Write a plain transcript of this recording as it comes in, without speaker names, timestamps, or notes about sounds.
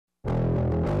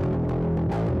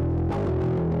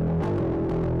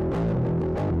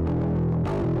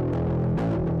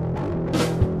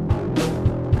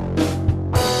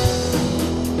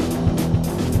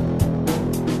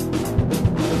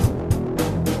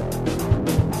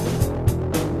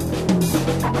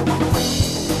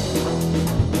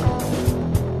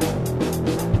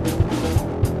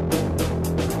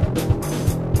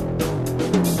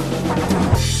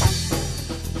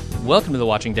Welcome to The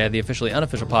Walking Dead, the officially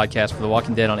unofficial podcast for The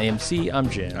Walking Dead on AMC. I'm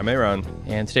Jim. I'm Aaron.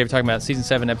 And today we're talking about Season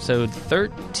 7, Episode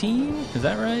 13. Is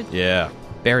that right? Yeah.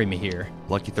 Bury me here.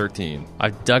 Lucky 13.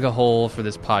 I've dug a hole for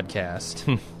this podcast,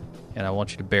 and I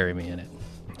want you to bury me in it.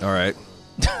 All right.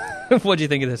 What do you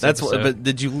think of this episode? But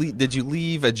did you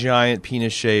leave a giant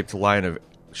penis-shaped line of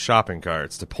shopping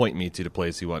carts to point me to the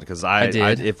place you want? Because I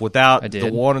did. If without I did.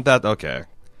 the one without, okay.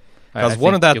 I Because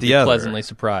one think without you'll the be other. pleasantly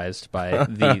surprised by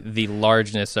the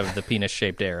largeness of the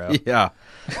penis-shaped arrow. Yeah.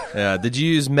 Yeah. Did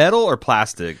you use metal or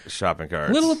plastic shopping carts?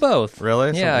 A little of both.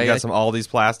 Really? Yeah. You got some Aldi's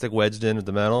plastic wedged in with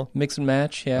the metal? Mix and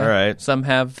match, yeah. All right. Some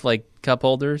have, like, cup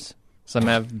holders. Some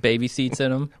have baby seats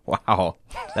in them. Wow.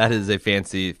 That is a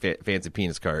fancy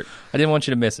penis cart. I didn't want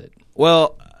you to miss it.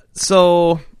 Well,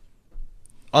 so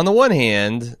on the one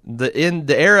hand,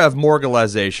 the era of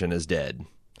morgalization is dead.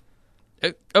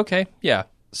 Okay, yeah.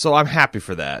 So I'm happy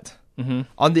for that. Mm-hmm.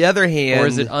 On the other hand, Or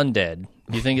is it undead?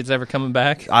 Do you think it's ever coming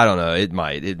back? I don't know. It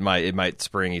might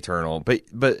spring eternal. But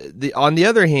on the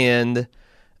other hand,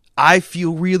 I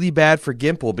feel really bad for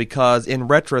Gimple because in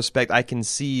retrospect, I can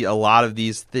see a lot of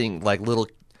these things like little,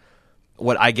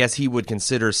 what I guess he would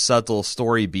consider subtle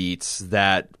story beats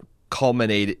that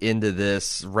culminate into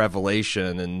this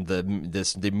revelation and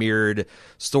the mirrored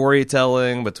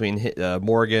storytelling between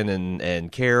Morgan and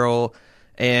Carol.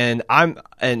 And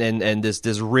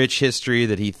this rich history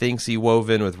that he thinks he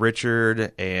wove in with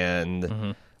Richard,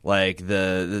 like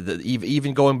the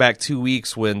even going back 2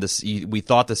 weeks when we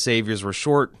thought the Saviors were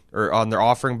short or on their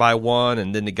offering by one,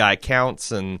 and then the guy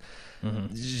counts and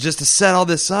just to set all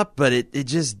this up, but it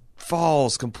just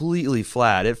falls completely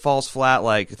flat. It falls flat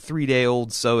like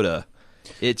 3-day-old soda.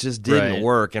 It just didn't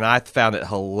work, and I found it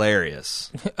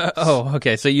hilarious.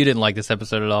 Okay. So you didn't like this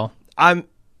episode at all?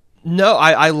 No,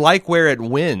 I like where it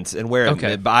went and where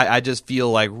Okay. it, but I just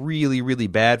feel like really, really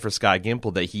bad for Scott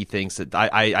Gimple that he thinks that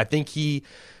I think he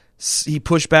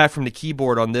pushed back from the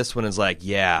keyboard on this one and is like,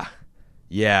 yeah,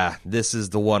 this is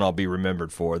the one I'll be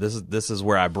remembered for. This is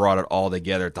where I brought it all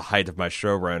together at the height of my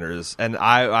showrunners, and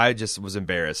I just was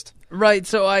embarrassed. Right.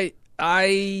 So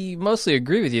I mostly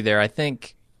agree with you there. I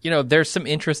think, there's some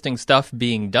interesting stuff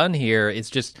being done here.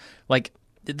 It's just like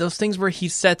those things where he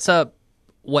sets up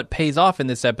what pays off in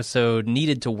this episode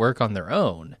needed to work on their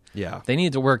own. Yeah. They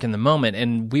needed to work in the moment,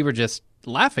 and we were just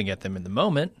laughing at them in the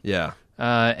moment. Yeah.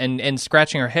 And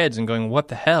scratching our heads and going, what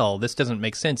the hell? This doesn't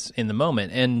make sense in the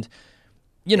moment. And,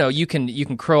 you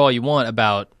can crow all you want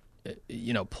about,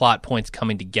 plot points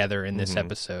coming together in this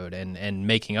episode and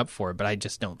making up for it, but I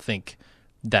just don't think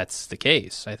that's the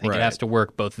case. I think it has to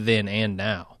work both then and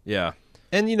now. Yeah.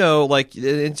 And,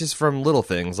 it's just from little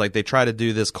things. Like, they try to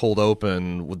do this cold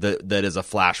open that is a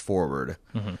flash forward.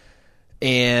 Mm-hmm.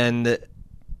 And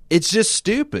it's just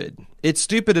stupid. It's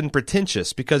stupid and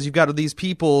pretentious because you've got these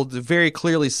people very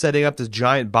clearly setting up this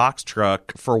giant box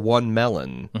truck for one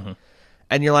melon. Mm-hmm.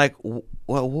 And you're like,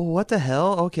 well, what the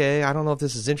hell? Okay, I don't know if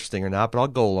this is interesting or not, but I'll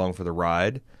go along for the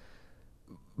ride.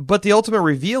 But the ultimate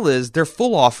reveal is their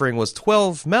full offering was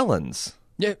 12 melons.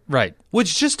 Yeah, right.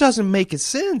 Which just doesn't make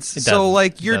sense. It so,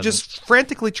 doesn't. you're just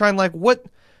frantically trying, what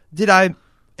did I...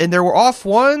 And they were off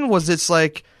one? Was it's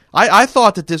like... I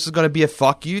thought that this was going to be a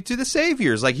fuck you to the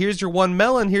Saviors. Like, here's your one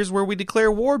melon. Here's where we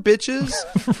declare war, bitches.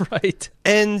 Right.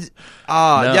 And, it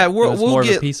was we'll more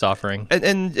get... of a peace offering.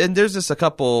 And there's just a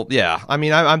couple... Yeah, I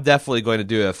mean, I'm definitely going to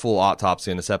do a full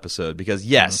autopsy in this episode because,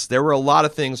 yes, there were a lot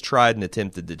of things tried and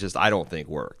attempted that just I don't think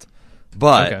worked.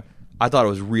 But... Okay. I thought it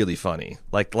was really funny.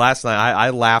 Like last night,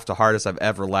 I laughed the hardest I've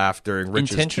ever laughed during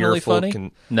Rich's intentionally tearful...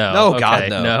 funny? No. No, okay, God,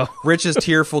 no. No. Rich's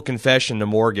tearful confession to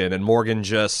Morgan, and Morgan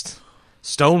just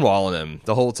stonewalling him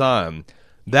the whole time.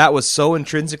 That was so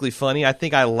intrinsically funny. I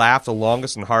think I laughed the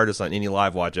longest and hardest on any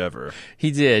live watch ever. He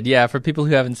did, yeah. For people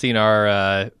who haven't seen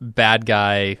our Bad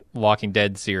Guy Walking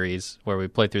Dead series where we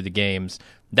play through the games,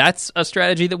 that's a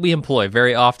strategy that we employ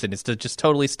very often, is to just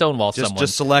totally stonewall someone.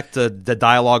 Just select the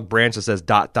dialogue branch that says ...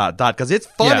 because it's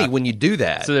funny when you do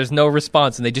that. So there's no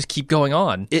response, and they just keep going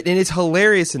on. And it's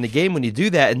hilarious in the game when you do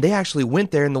that, and they actually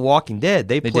went there in The Walking Dead.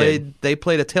 They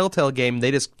played a Telltale game, and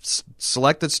they just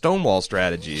selected Stonewall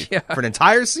strategy for an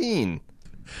entire scene.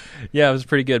 Yeah, it was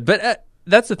pretty good. But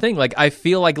that's the thing. Like, I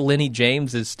feel like Lenny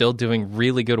James is still doing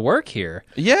really good work here.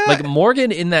 Yeah. Like,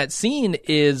 Morgan in that scene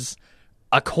is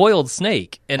a coiled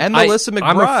snake, and Melissa McBride.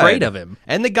 I'm afraid of him.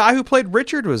 And the guy who played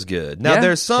Richard was good. Now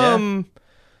there's some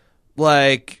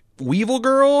like Weevil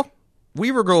Girl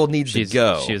needs to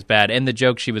go. She was bad, and the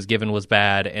joke she was given was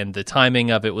bad, and the timing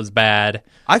of it was bad.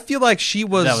 I feel like she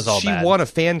bad. won a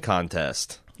fan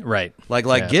contest. Right.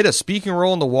 Get a speaking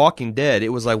role in The Walking Dead. It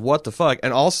was like, what the fuck?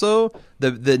 And also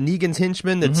the Negan's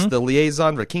henchman that's the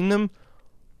liaison for Kingdom.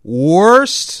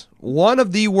 Worst one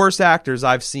of the worst actors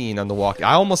I've seen on The Walking.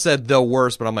 I almost said the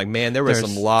worst, but I'm like, man, there was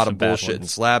There's some lot some of bad bullshit in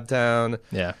ones. Slabtown.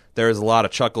 Yeah. There's a lot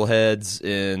of chuckleheads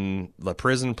in the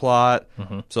prison plot.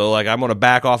 Mm-hmm. So, like, I'm going to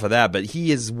back off of that. But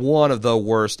he is one of the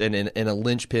worst and in a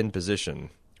linchpin position.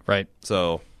 Right.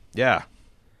 So, yeah.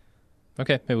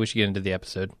 Okay, maybe we should get into the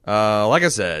episode. Like I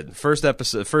said, first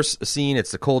scene,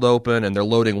 it's the cold open, and they're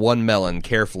loading one melon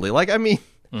carefully. Like, I mean,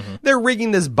 they're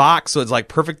rigging this box so it's, like,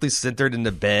 perfectly centered in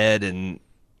the bed, and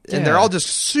they're all just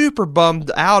super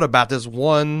bummed out about this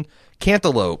one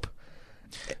cantaloupe.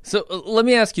 So let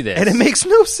me ask you this. And it makes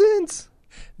no sense.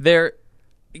 They're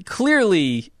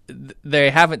clearly they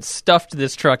haven't stuffed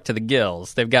this truck to the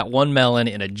gills. They've got one melon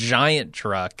in a giant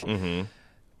truck. Mm-hmm.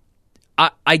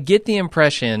 I get the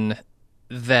impression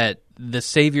that the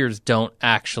Saviors don't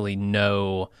actually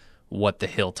know what the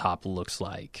hilltop looks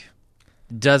like.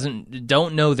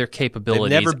 Don't know their capabilities.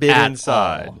 They've never been at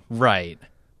inside. all. Right.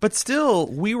 But still,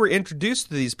 we were introduced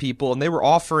to these people, and they were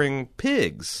offering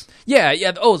pigs.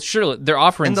 Yeah. Oh, sure. Their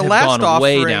offerings And the have last gone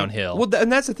way offering, downhill. Well,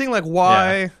 and that's the thing. Like,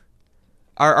 why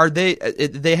are they?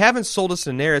 They haven't sold us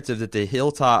a narrative that the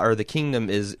hilltop or the kingdom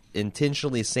is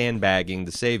intentionally sandbagging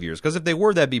the Saviors. Because if they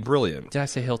were, that'd be brilliant. Did I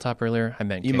say hilltop earlier? I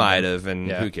meant You kingdom. might have, and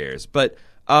Yeah. who cares? But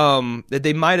that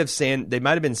they might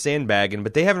have been sandbagging,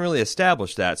 but they haven't really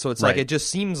established that. So it's like Right. it just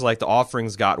seems like the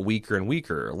offerings got weaker and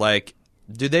weaker. Like,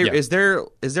 do they? Yeah. Is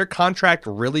their contract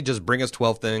really just bring us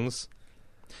 12 things?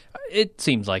 It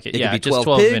seems like it. It Yeah, could be just 12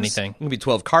 12 pigs. of anything. It could be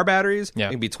 12 car batteries. Yeah.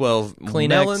 It could be 12 Kleenex.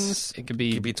 melons. It could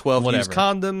be 12 used whatever.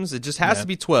 condoms. It just has Yeah. to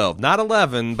be 12, not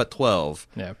 11, but 12.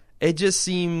 Yeah. It just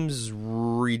seems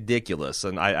ridiculous,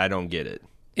 and I don't get it.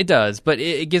 It does, but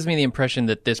it gives me the impression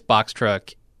that this box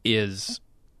truck is,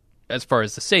 as far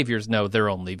as the Saviors know, their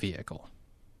only vehicle.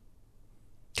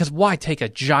 Because why take a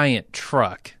giant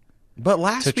truck? But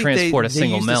last To week transport a they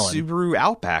single used melon. a Subaru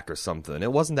Outback or something.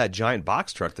 It wasn't that giant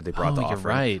box truck that they brought to Oh, you're offer.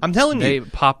 right. I'm telling They you,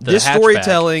 popped the this hatchback.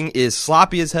 storytelling is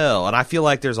sloppy as hell, and I feel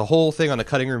like there's a whole thing on the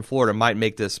cutting room floor that might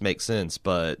make this make sense,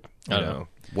 but you I don't know,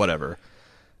 whatever.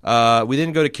 We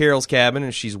then go to Carol's cabin,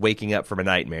 and she's waking up from a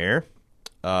nightmare.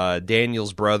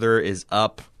 Daniel's brother is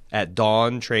up at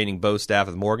dawn training bow staff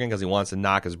with Morgan because he wants to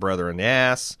knock his brother in the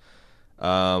ass,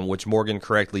 which Morgan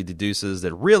correctly deduces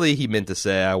that really he meant to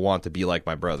say, I want to be like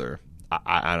my brother.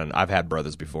 I don't know. I've had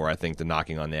brothers before. I think the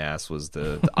knocking on the ass was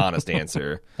the honest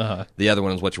answer. The other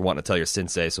one is what you're wanting to tell your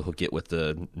sensei, so he'll get with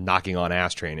the knocking on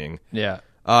ass training. Yeah.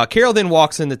 Carol then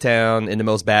walks into town in the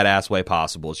most badass way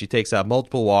possible. She takes out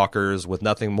multiple walkers with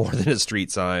nothing more than a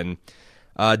street sign.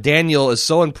 Daniel is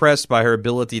so impressed by her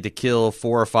ability to kill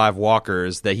 4 or 5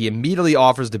 walkers that he immediately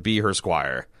offers to be her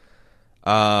squire.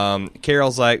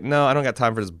 Carol's like, no, I don't got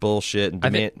time for this bullshit.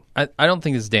 And I don't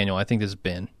think this is Daniel. I think this is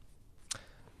Ben.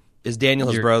 is Daniel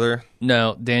his brother?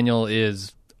 No, Daniel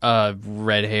is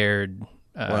red-haired.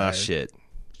 Well, shit.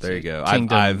 There you go.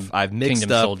 Kingdom- I've mixed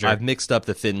Kingdom up. soldier. I've mixed up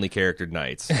the thinly charactered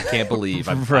knights. I can't believe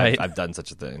Right. I've done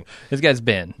such a thing. This guy's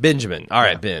Ben. Benjamin. All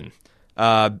right, Ben.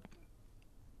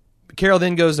 Carol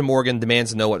then goes to Morgan,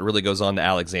 demands to know what really goes on to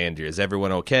Alexandria. Is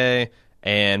everyone okay?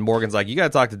 And Morgan's like, you got to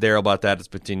talk to Daryl about that. It's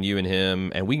between you and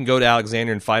him. And we can go to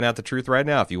Alexandria and find out the truth right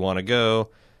now if you want to go.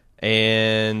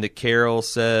 And Carol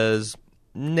says,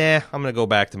 nah, I'm going to go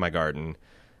back to my garden.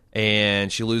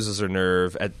 And she loses her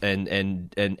nerve.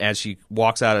 And as she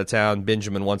walks out of town,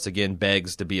 Benjamin once again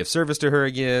begs to be of service to her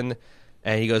again.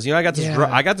 And he goes, I got this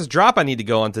I got this drop I need to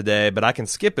go on today, but I can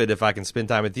skip it if I can spend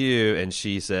time with you. And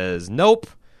she says, nope.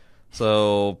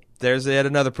 So there's yet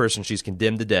another person she's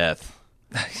condemned to death.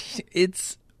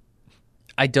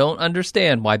 I don't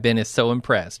understand why Ben is so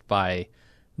impressed by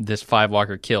this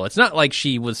 5-walker kill. It's not like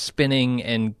she was spinning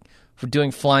and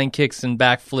doing flying kicks and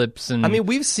backflips. And I mean,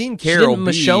 we've seen Carol didn't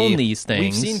Michonne these things.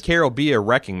 We've seen Carol be a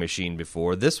wrecking machine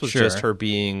before. This was Sure. just her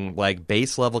being like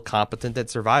base level competent at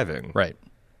surviving. right.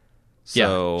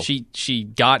 So Yeah, she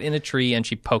got in a tree and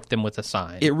she poked them with a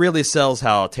sign. it really sells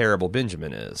how terrible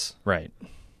Benjamin is. right.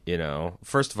 You know,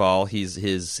 first of all,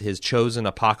 his chosen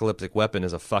apocalyptic weapon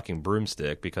is a fucking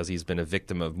broomstick because he's been a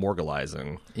victim of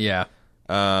morgalizing. Yeah.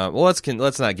 Well,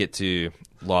 let's not get too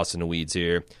lost in the weeds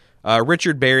here.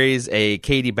 Richard buries a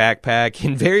Katie backpack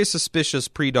in very suspicious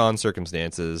pre-dawn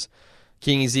circumstances.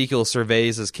 King Ezekiel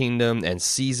surveys his kingdom and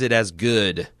sees it as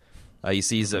good. He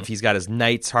sees if he's got his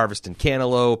knights harvesting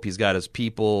cantaloupe, he's got his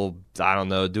people, I don't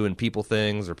know, doing people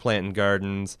things or planting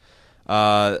gardens.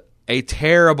 A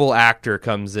terrible actor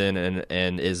comes in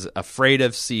and is afraid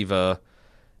of Siva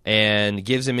and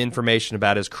gives him information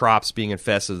about his crops being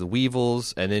infested with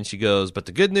weevils. And then she goes, but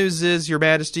the good news is, Your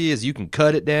Majesty, is you can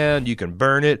cut it down, you can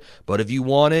burn it, but if you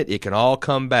want it, it can all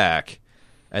come back.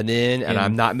 And then, and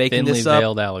I'm not making Thinly this up,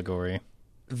 veiled allegory.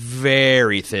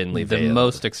 very thinly The veiled.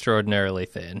 most extraordinarily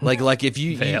thin. Like if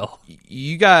Veil.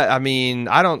 you got, I mean,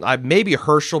 maybe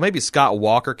Herschel, maybe Scott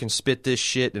Walker can spit this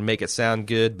shit and make it sound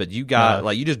good, but you got,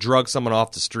 like, you just drug someone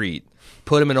off the street,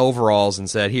 put him in overalls and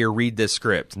said, here, read this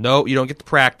script. No, you don't get to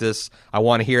practice. I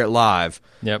want to hear it live.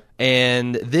 Yep.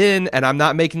 And then, and I'm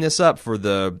not making this up for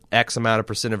the X amount of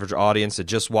percent of her audience that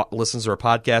just listens to her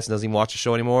podcast and doesn't even watch the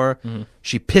show anymore,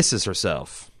 she pisses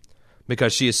herself.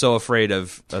 Because she is so afraid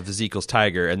of Ezekiel's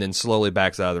tiger, and then slowly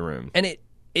backs out of the room. And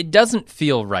it doesn't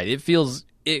feel right. It feels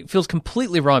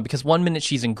completely wrong because one minute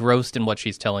she's engrossed in what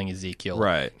she's telling Ezekiel,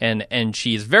 right? And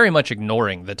she's very much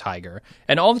ignoring the tiger.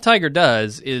 And all the tiger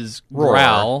does is roar,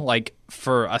 growl like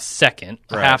for a second,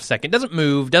 a half second. Doesn't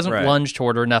move, doesn't lunge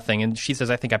toward her, nothing. And she says,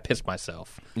 "I think I pissed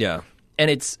myself." Yeah. And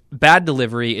it's bad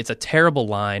delivery. It's a terrible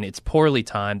line. It's poorly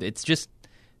timed. It's just.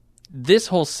 This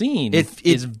whole scene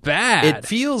is bad. It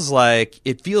feels like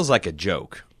a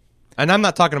joke, and I'm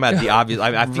not talking about the obvious.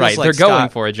 I feel right, like they're going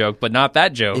for a joke, but not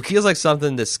that joke. It feels like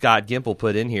something that Scott Gimple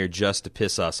put in here just to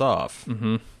piss us off.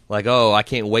 Mm-hmm. Like, oh, I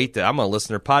can't wait I'm going to listen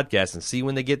to their podcast and see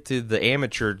when they get to the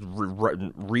amateur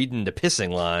reading the pissing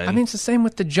line. I mean, it's the same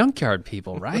with the junkyard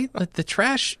people, right? Like the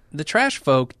trash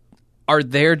folk are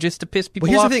there just to piss people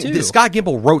off. Well, here's the thing: Scott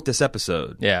Gimple wrote this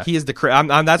episode. Yeah, he is the.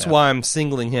 That's why I'm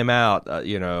singling him out.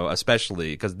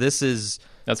 Especially because this is.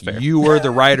 That's fair. You were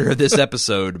the writer of this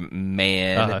episode,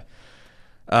 man.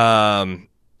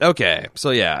 Okay,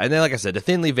 so yeah, and then like I said, the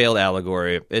thinly veiled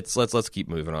allegory. Let's keep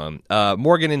moving on.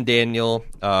 Morgan and Daniel,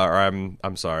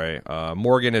 I'm sorry,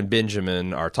 Morgan and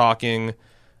Benjamin are talking.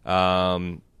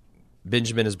 Benjamin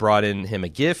has brought in him a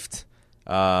gift.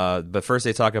 But first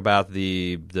they talk about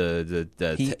the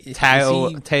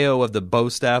Tao of the bow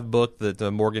staff book that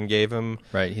Morgan gave him.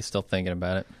 Right, he's still thinking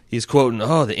about it. He's quoting,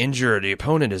 "Oh, the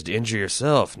opponent is to injure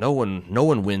yourself. No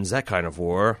one wins that kind of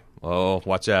war." Oh,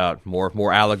 watch out!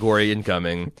 More allegory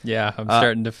incoming. Yeah, I'm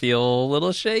starting to feel a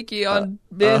little shaky on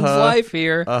Ben's life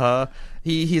here.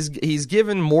 He's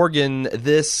given Morgan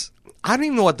this. I don't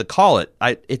even know what to call it.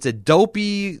 It's a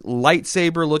dopey,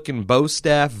 lightsaber-looking bow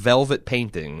staff velvet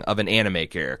painting of an anime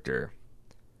character.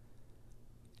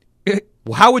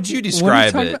 How would you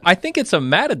describe it? I think it's a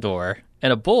matador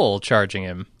and a bull charging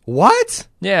him. What?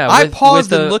 Yeah, I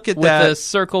paused and looked at that. With a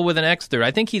circle with an X through. I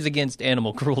think he's against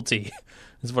animal cruelty,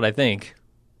 is what I think.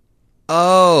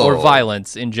 Oh, or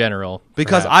violence in general.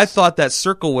 Because perhaps. I thought that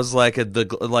circle was like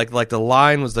the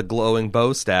line was the glowing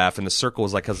bow staff, and the circle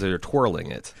was like because they were twirling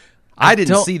it. I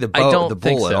didn't see the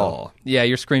bull at all. Yeah,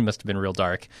 your screen must have been real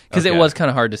dark because it was kind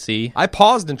of hard to see. I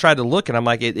paused and tried to look, and I'm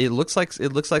like, it looks like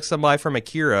somebody from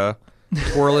Akira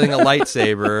twirling a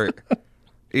lightsaber,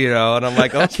 and I'm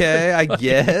like, okay, I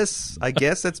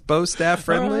guess that's bow staff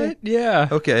friendly. Right, yeah.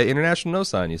 Okay, international no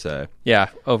sign, you say? Yeah,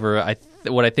 over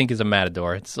what I think is a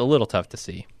matador. It's a little tough to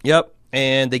see. Yep.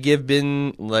 And they give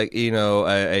Ben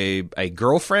a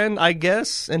girlfriend, I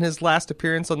guess, in his last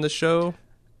appearance on the show.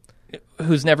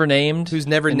 Who's never named?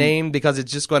 Named because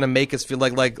it's just going to make us feel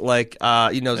like I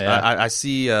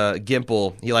see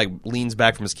Gimple. He leans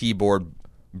back from his keyboard,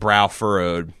 brow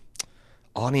furrowed.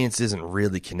 Audience isn't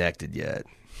really connected yet.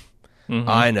 Mm-hmm.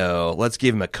 I know. Let's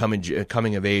give him a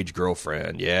coming of age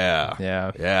girlfriend.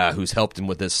 Yeah. Who's helped him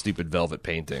with this stupid velvet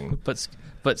painting?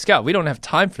 But Scott, we don't have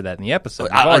time for that in the episode.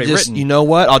 You know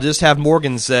what? I'll just have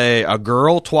Morgan say a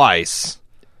girl twice.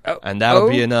 And that'll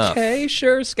be enough. Okay,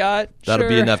 sure, Scott. That'll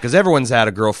be enough because everyone's had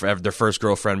a girlfriend, their first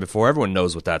girlfriend before. Everyone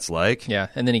knows what that's like. Yeah,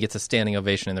 and then he gets a standing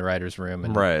ovation in the writer's room,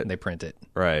 and they print it.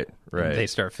 Right. And they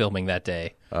start filming that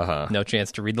day. No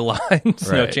chance to read the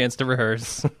lines. No chance to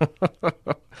rehearse.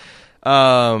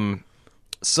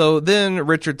 So then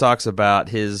Richard talks about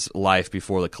his life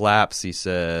before the collapse. He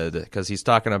said because he's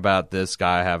talking about this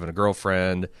guy having a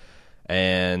girlfriend.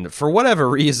 And for whatever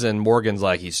reason, Morgan's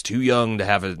like he's too young to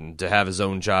have his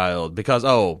own child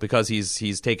because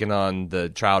he's taken on the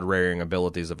child rearing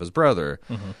abilities of his brother.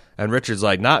 Mm-hmm. And Richard's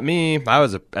like, not me. I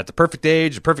was at the perfect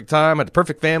age, the perfect time, at the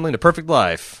perfect family, and the perfect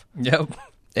life. Yep.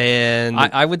 And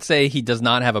I would say he does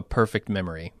not have a perfect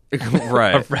memory,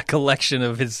 right? A recollection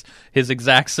of his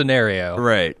exact scenario,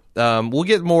 right? We'll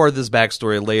get more of this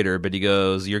backstory later, but he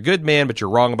goes, "You're a good man, but you're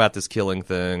wrong about this killing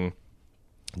thing."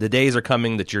 The days are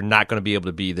coming that you're not going to be able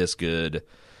to be this good.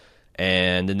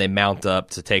 And then they mount up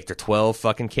to take their 12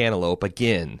 fucking cantaloupe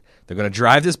again. They're going to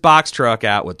drive this box truck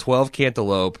out with 12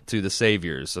 cantaloupe to the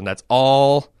saviors. And that's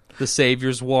all the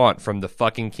saviors want from the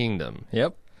fucking kingdom.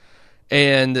 Yep.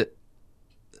 And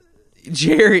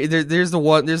Jerry, there's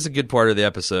a good part of the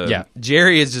episode. Yeah.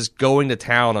 Jerry is just going to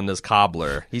town on this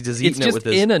cobbler. He's just eating it with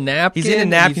his... in a napkin. He's in a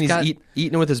napkin. He's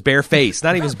eating it with his bare face.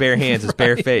 Not even his bare hands, his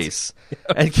bare face.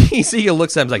 And Ezekiel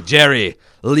looks at him like, Jerry,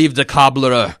 leave the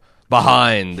cobbler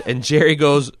behind. And Jerry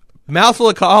goes, mouthful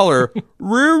of collar,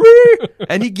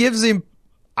 and he gives him,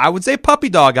 I would say, puppy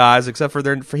dog eyes, except for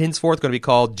they're for henceforth going to be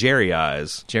called Jerry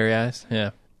eyes. Jerry eyes, yeah.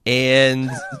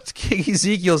 And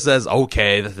Ezekiel says,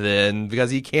 "Okay, then," because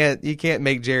he can't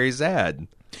make Jerry sad.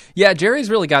 Yeah,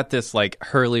 Jerry's really got this like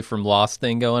Hurley from Lost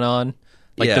thing going on,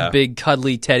 like the big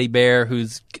cuddly teddy bear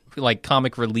who's like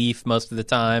comic relief most of the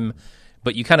time,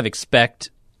 but you kind of expect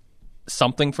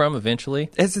something from eventually.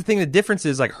 That's the thing. The difference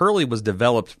is like Hurley was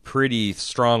developed pretty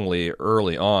strongly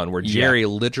early on, where Jerry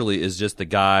literally is just the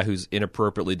guy who's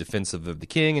inappropriately defensive of the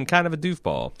king and kind of a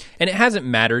doofball. And it hasn't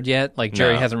mattered yet. Like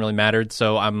Jerry hasn't really mattered,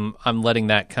 so I'm letting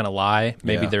that kind of lie.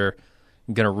 Maybe they're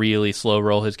going to really slow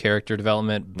roll his character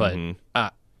development, but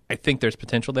I think there's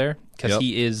potential there because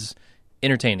he is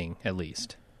entertaining at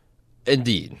least.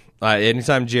 Indeed.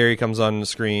 Anytime Jerry comes on the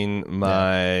screen,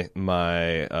 my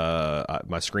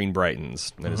screen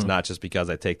brightens, and it's not just because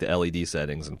I take the LED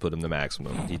settings and put them to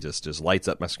maximum. He just lights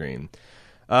up my screen.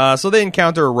 So they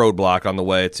encounter a roadblock on the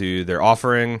way to their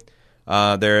offering.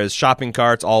 There is shopping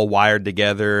carts all wired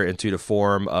together into the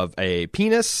form of a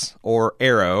penis or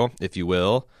arrow, if you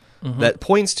will, that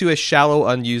points to a shallow,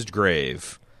 unused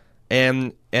grave.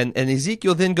 And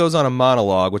Ezekiel then goes on a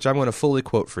monologue, which I'm going to fully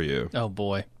quote for you. Oh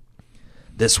boy.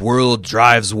 This world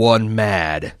drives one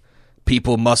mad.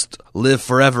 People must live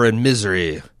forever in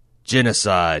misery,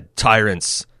 genocide,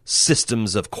 tyrants,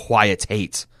 systems of quiet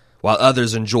hate, while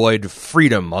others enjoyed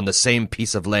freedom on the same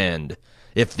piece of land.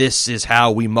 If this is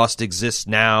how we must exist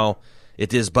now,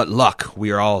 it is but luck we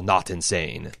are all not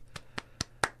insane.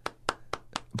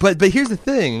 But here's the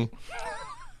thing.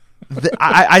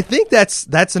 I think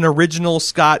that's an original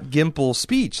Scott Gimple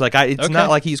speech. Like it's not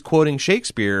like he's quoting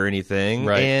Shakespeare or anything.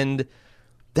 Right. And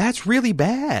that's really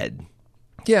bad.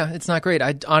 Yeah, it's not great.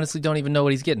 I honestly don't even know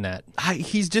what he's getting at.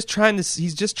 He's just trying to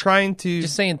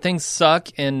just saying things suck,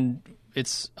 and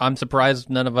I'm surprised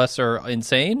none of us are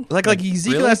insane. Like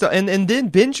Ezekiel really? has to, and then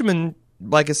Benjamin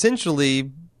like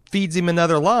essentially feeds him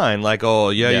another line, like, "Oh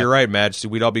yeah, you're right, Majesty.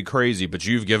 We'd all be crazy, but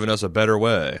you've given us a better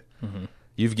way.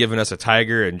 You've given us a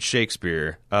tiger and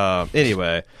Shakespeare."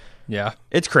 Anyway. Yeah.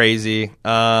 It's crazy.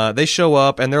 They show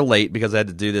up, and they're late because they had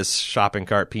to do this shopping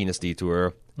cart penis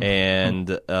detour.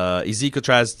 And Ezekiel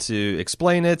tries to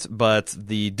explain it, but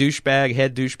the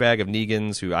head douchebag of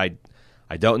Negan's, who I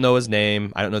don't know his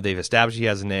name. I don't know if they've established he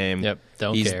has a name. Yep,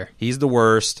 don't care. He's the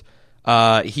worst.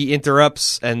 He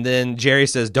interrupts, and then Jerry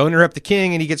says, "Don't interrupt the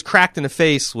king," and he gets cracked in the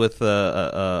face with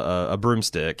a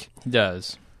broomstick. He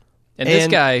does. And this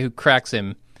guy who cracks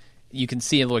him, you can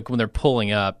see like when they're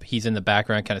pulling up, he's in the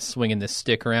background kind of swinging this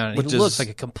stick around, and he looks like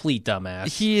a complete dumbass.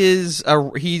 He's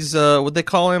what they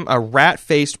call him, a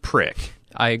rat-faced prick.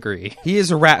 I agree. He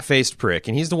is a rat-faced prick,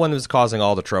 and he's the one who's causing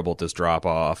all the trouble at this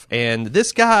drop-off. And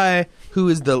this guy, who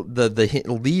is the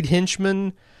lead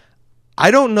henchman,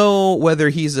 I don't know whether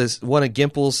he's one of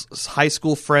Gimple's high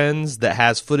school friends that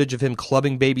has footage of him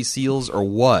clubbing baby seals or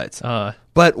what.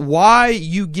 But why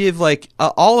you give, like,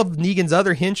 all of Negan's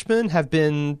other henchmen have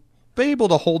been able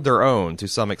to hold their own to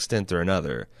some extent or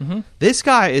another. This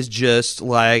guy is just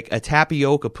like a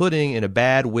tapioca pudding in a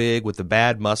bad wig with a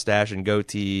bad mustache and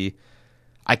goatee.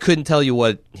 I couldn't tell you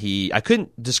I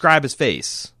couldn't describe his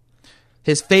face.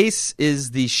 His face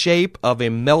is the shape of a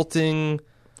melting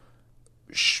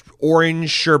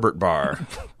orange sherbet bar.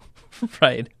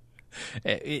 Right.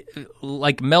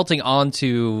 Like melting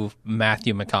onto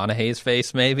Matthew McConaughey's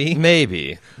face, maybe.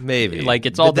 Maybe. Like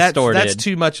it's all distorted. That's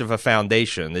too much of a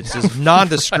foundation. It's just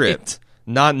nondescript.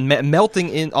 Not melting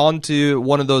in onto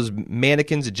one of those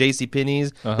mannequins at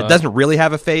JCPenney's that doesn't really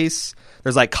have a face.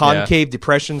 There's like concave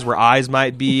depressions where eyes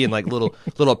might be, and like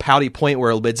little pouty point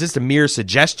where it's just a mere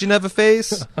suggestion of a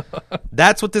face.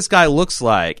 That's what this guy looks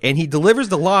like, and he delivers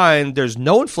the line. There's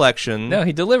no inflection. No,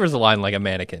 he delivers the line like a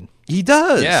mannequin. He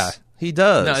does. Yeah, he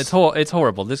does. No, it's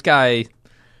horrible. This guy.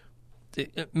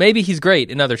 Maybe he's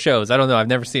great in other shows. I don't know. I've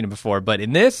never seen him before, but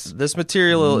in this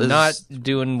material is not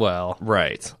doing well.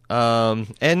 Right. And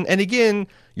again,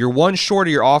 you're one short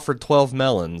of your offered 12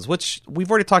 melons, which we've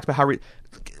already talked about how.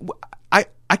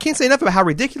 I can't say enough about how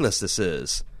ridiculous this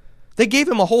is. They gave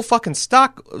him a whole fucking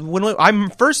stock. When I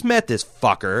first met this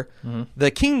fucker,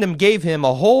 the kingdom gave him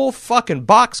a whole fucking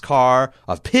boxcar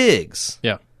of pigs.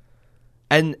 Yeah.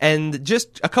 And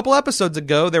just a couple episodes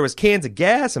ago, there was cans of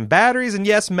gas and batteries, and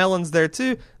yes, melons there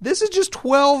too. This is just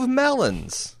 12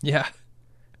 melons. Yeah.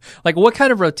 Like, what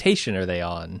kind of rotation are they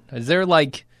on? Is there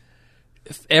like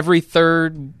every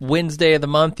third Wednesday of the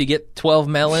month you get 12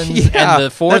 melons, Yeah, and the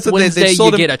fourth that's what Wednesday they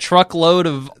sold you him- get a truckload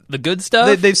of the good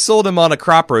stuff. They've sold him on a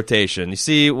crop rotation. You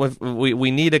see,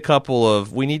 we need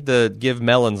we need to give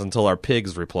melons until our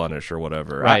pigs replenish or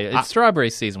whatever. Right, it's strawberry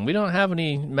season. We don't have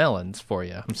any melons for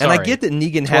you. I'm And sorry. I get that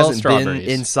Negan 12 hasn't been strawberries.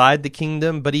 inside the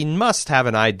kingdom, but he must have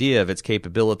an idea of its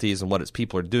capabilities and what its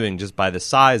people are doing just by the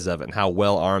size of it and how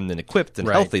well armed and equipped and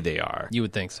Right. healthy they are. You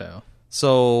would think so.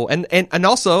 So, and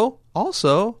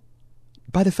also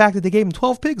by the fact that they gave him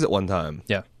 12 pigs at one time.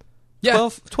 Yeah. Yeah.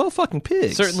 12 fucking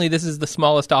pigs. Certainly, this is the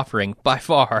smallest offering by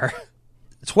far.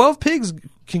 12 pigs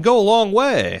can go a long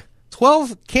way.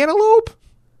 12 cantaloupe?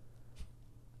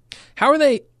 How are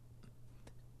they?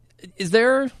 Is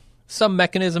there some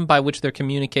mechanism by which they're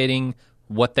communicating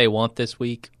what they want this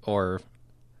week or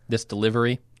this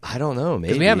delivery? I don't know, maybe.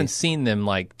 Because we haven't seen them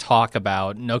like talk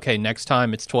about. Okay, next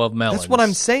time it's 12 melons. That's what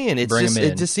I'm saying. It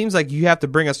just seems like you have to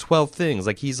bring us 12 things.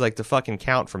 Like he's like the fucking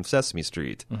Count from Sesame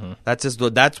Street. Mm-hmm.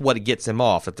 That's what gets him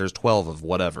off. If there's 12 of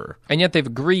whatever. And yet they've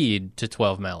agreed to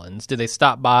 12 melons. Did they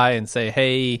stop by and say,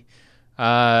 "Hey,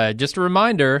 just a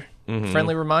reminder,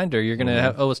 friendly reminder, you're going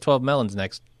to owe us 12 melons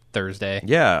next Thursday"?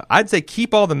 Yeah, I'd say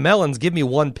keep all the melons. Give me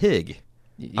one pig.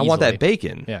 I want Easily. that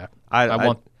bacon. Yeah, I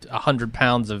want 100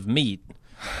 pounds of meat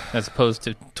as opposed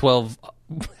to 12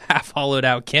 half hollowed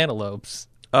out cantaloupes.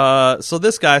 So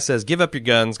this guy says, give up your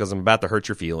guns because I'm about to hurt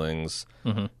your feelings.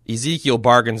 Ezekiel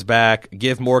bargains back,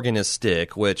 give Morgan his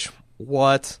stick, which,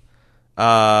 what?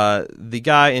 The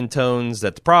guy intones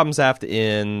that the problems have to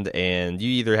end and you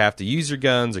either have to use your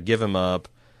guns or give them up.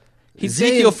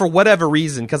 Ezekiel, saying- for whatever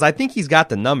reason, because I think he's got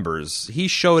the numbers. He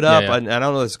showed up, Yeah. and I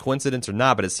don't know if it's a coincidence or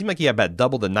not, but it seemed like he had about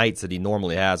double the nights that he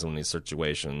normally has in these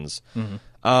situations.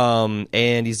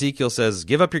 And Ezekiel says,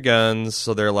 give up your guns.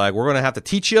 So they're like, we're going to have to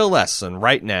teach you a lesson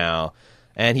right now.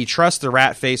 And he trusts the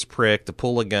rat-faced prick to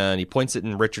pull a gun. He points it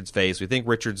in Richard's face. We think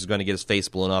Richard's going to get his face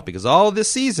blown up because all this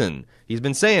season he's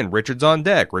been saying, Richard's on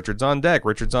deck, Richard's on deck,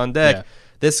 Richard's on deck. Yeah.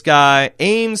 This guy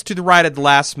aims to the right at the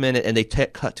last minute, and they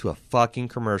cut to a fucking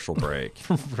commercial break.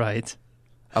 Right.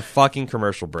 A fucking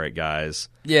commercial break, guys.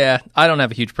 Yeah, I don't have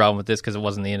a huge problem with this because it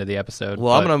wasn't the end of the episode.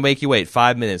 Well, I'm but- going to make you wait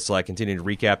 5 minutes so I continue to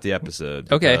recap the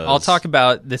episode. Okay, because- I'll talk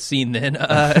about this scene then.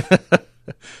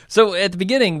 So at the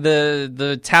beginning,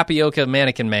 the tapioca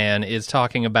mannequin man is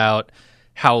talking about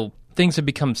how things have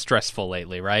become stressful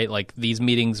lately, right? Like these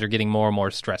meetings are getting more and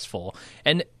more stressful.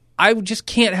 And I just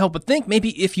can't help but think maybe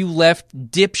if you left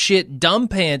dipshit dumb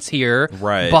pants here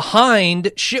Right.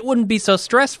 behind, shit wouldn't be so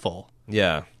stressful.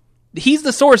 Yeah. He's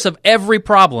the source of every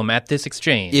problem at this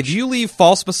exchange. If you leave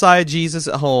false Messiah Jesus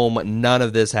at home, none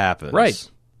of this happens.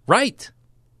 Right.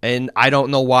 And I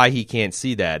don't know why he can't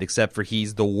see that, except for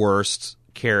he's the worst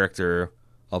character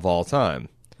of all time.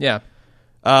 Yeah.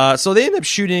 So they end up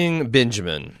shooting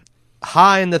Benjamin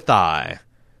high in the thigh,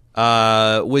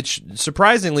 which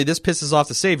surprisingly, this pisses off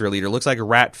the Savior leader. Looks like a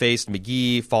rat-faced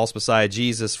McGee, false Messiah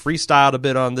Jesus, freestyled a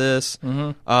bit on this.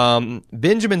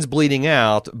 Benjamin's bleeding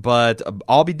out, but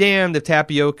I'll be damned if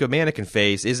Tapioca Mannequin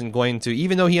Face isn't going to,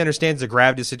 even though he understands the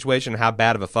gravity of the situation and how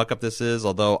bad of a fuck-up this is,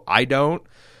 although I don't,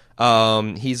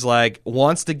 he's like,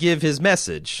 wants to give his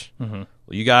message.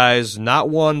 You guys, not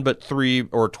one, but 3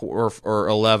 or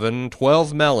 11,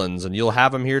 12 melons, and you'll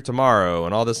have them here tomorrow,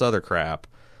 and all this other crap.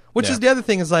 Which Yeah. is the other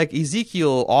thing is like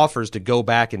Ezekiel offers to go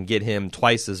back and get him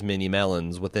twice as many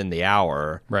melons within the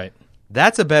hour. Right.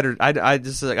 That's a better. I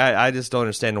just don't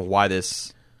understand why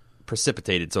this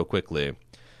precipitated so quickly.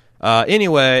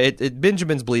 Anyway,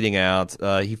 Benjamin's bleeding out.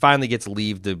 He finally gets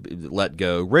leave to let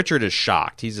go. Richard is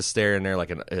shocked. He's just staring there like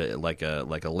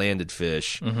a landed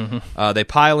fish. They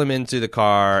pile him into the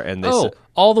car, and they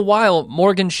all the while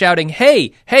Morgan shouting,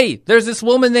 "Hey, there's this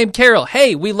woman named Carol.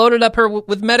 Hey, we loaded up her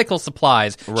with medical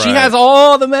supplies. She Right. has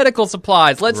all the medical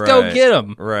supplies. Let's go Right. get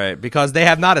them." Right, because they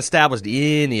have not established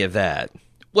any of that.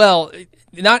 Well,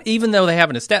 not even though they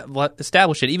haven't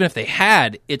established it. Even if they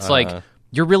had, it's like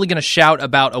you're really going to shout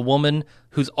about a woman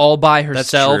who's all by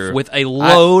herself true. with a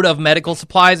load of medical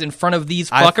supplies in front of these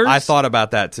fuckers? I thought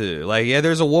about that too. Like, yeah,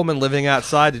 there's a woman living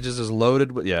outside that just is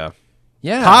loaded with yeah,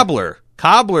 cobbler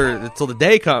till the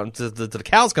day comes, till the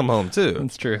cows come home too.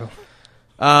 That's true.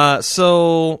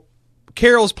 So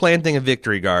Carol's planting a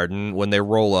victory garden when they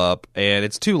roll up, and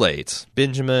it's too late.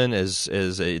 Benjamin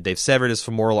they've severed his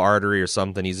femoral artery or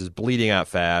something. He's just bleeding out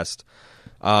fast,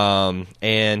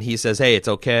 and he says, "Hey, it's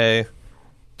okay.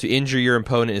 To injure your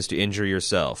opponent is to injure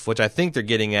yourself," which I think they're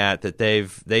getting at that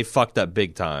they've fucked up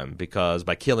big time because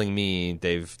by killing me,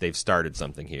 they've started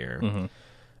something here.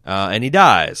 And he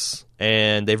dies,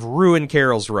 and they've ruined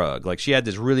Carol's rug. Like, she had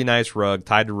this really nice rug,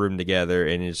 tied the room together,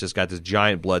 and it's just got this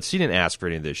giant blood. She didn't ask for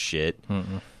any of this shit.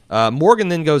 Morgan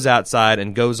then goes outside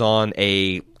and goes on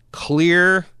a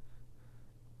clear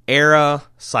era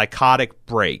psychotic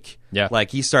break. Yeah.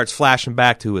 Like he starts flashing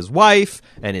back to his wife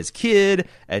and his kid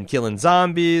and killing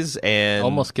zombies and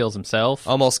Almost kills himself.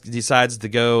 almost decides to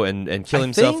go and kill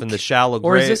himself in the shallow grave.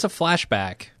 Or is this a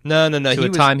flashback No. to a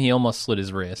time he almost slit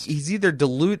his wrist? He's either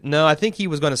No, I think he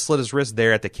was going to slit his wrist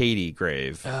there at the Katie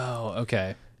grave. Oh,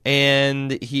 okay.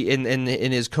 And he in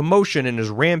his commotion and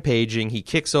his rampaging, he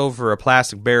kicks over a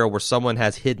plastic barrel where someone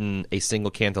has hidden a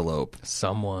single cantaloupe.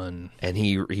 Someone. And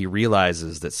he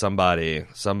realizes that somebody's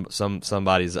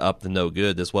up to no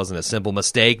good. This wasn't a simple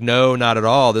mistake. No, not at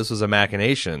all. This was a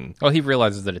machination. Well, he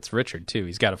realizes that it's Richard too.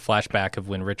 He's got a flashback of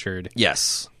when Richard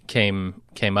Yes. came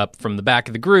up from the back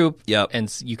of the group. Yep.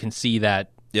 And you can see that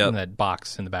Yep. that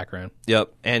box in the background.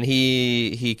 Yep. And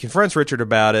he confronts Richard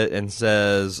about it and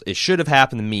says, it should have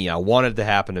happened to me. I wanted it to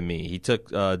happen to me. He took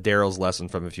Daryl's lesson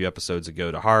from a few episodes ago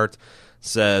to heart.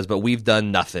 Says, but we've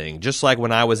done nothing. Just like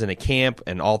when I was in a camp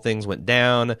and all things went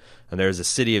down and there's a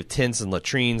city of tents and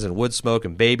latrines and wood smoke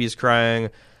and babies crying.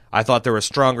 I thought there were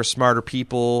stronger, smarter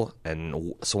people,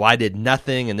 and so I did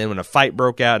nothing. And then when a fight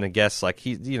broke out, and I guess, like,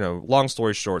 long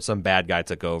story short, some bad guy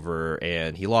took over,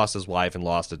 and he lost his wife and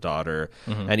lost a daughter,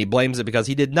 and he blames it because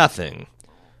he did nothing,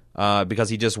 because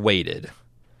he just waited.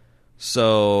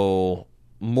 So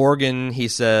Morgan, he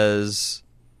says,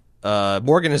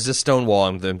 Morgan is just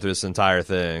stonewalling them through this entire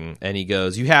thing, and he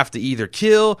goes, you have to either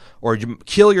kill or you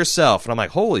kill yourself. And I'm like,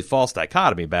 holy false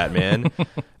dichotomy, Batman.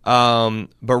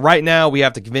 But right now we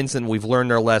have to convince them we've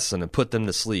learned our lesson and put them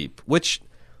to sleep. What's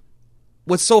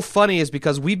so funny is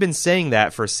because we've been saying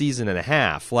that for a season and a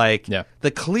half. Like,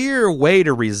 the clear way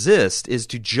to resist is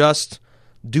to just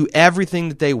do everything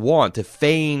that they want, to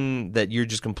feign that you're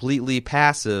just completely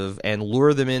passive and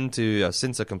lure them into a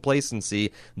sense of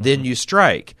complacency, then you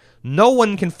strike. No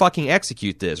one can fucking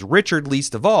execute this. Richard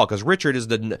least of all, because Richard is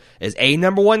a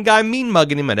number one guy mean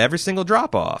mugging him at every single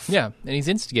drop off. Yeah, and he's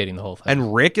instigating the whole thing.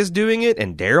 And Rick is doing it,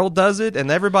 and Daryl does it, and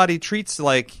everybody treats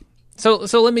like... So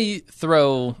let me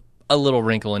throw a little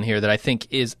wrinkle in here that I think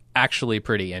is actually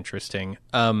pretty interesting.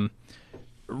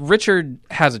 Richard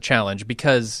has a challenge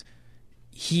because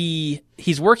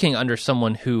he's working under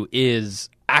someone who is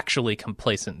actually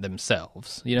complacent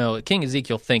themselves. You know, King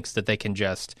Ezekiel thinks that they can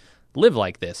just live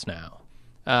like this now.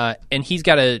 And he's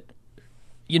got to,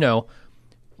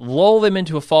 lull them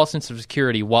into a false sense of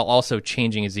security while also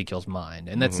changing Ezekiel's mind.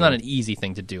 And that's not an easy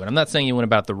thing to do. And I'm not saying he went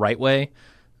about it the right way,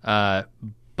 but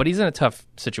he's in a tough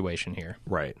situation here.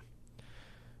 Right.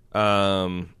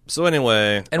 So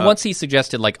anyway... And once he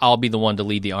suggested, like, I'll be the one to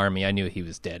lead the army, I knew he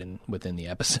was dead within the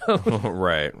episode.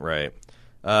 Right.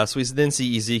 So we then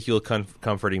see Ezekiel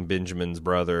comforting Benjamin's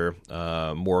brother.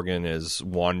 Morgan is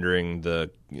wandering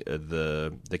the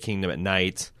kingdom at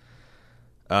night.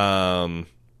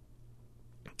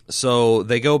 So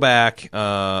they go back.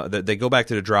 They go back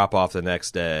to the drop off the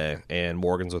next day, and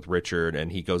Morgan's with Richard,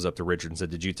 and he goes up to Richard and said,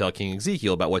 "Did you tell King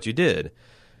Ezekiel about what you did?"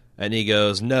 And he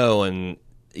goes, "No." And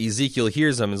Ezekiel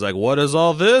hears him and is like, "What is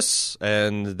all this?"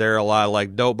 And they're a lot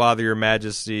like, "Don't bother your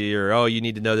majesty," or, "Oh, you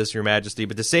need to know this, your majesty."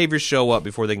 But the saviors show up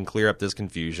before they can clear up this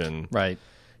confusion. Right.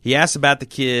 He asks about the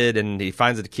kid, and he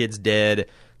finds that the kid's dead.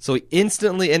 So he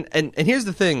instantly, and here's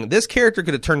the thing, this character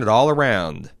could have turned it all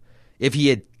around if he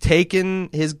had taken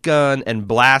his gun and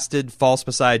blasted false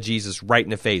Messiah Jesus right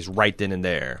in the face, right then and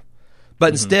there.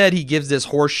 But instead, he gives this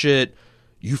horseshit,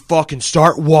 "You fucking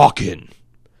start walking."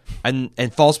 And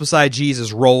false Messiah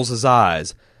Jesus rolls his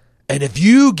eyes. "And if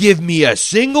you give me a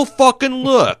single fucking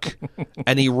look,"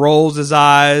 and he rolls his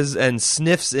eyes and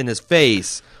sniffs in his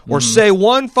face, or say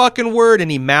one fucking word,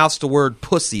 and he mouths the word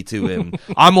pussy to him,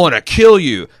 "I'm going to kill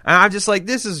you." And I'm just like,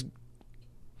 this is...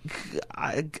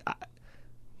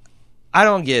 I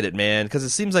don't get it, man, because it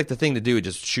seems like the thing to do is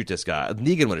just shoot this guy.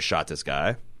 Negan would have shot this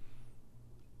guy.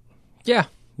 Yeah,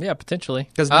 potentially.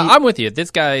 I'm with you.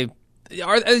 This guy...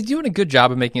 Are they doing a good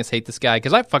job of making us hate this guy?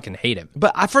 Because I fucking hate him.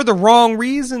 But for the wrong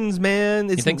reasons, man.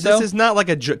 You think so? This is not like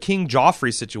a King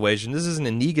Joffrey situation. This isn't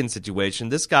a Negan situation.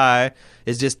 This guy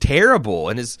is just terrible,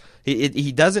 and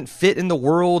he doesn't fit in the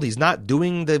world. He's not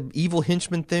doing the evil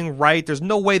henchman thing right. There's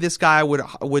no way this guy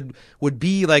would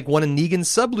be like one of Negan's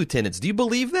sub-lieutenants. Do you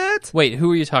believe that? Wait,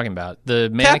 who are you talking about? The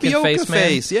mannequin Tapioca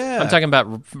face man? Yeah. I'm talking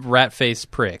about rat face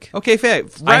prick. Okay,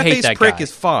 rat face prick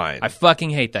is fine. I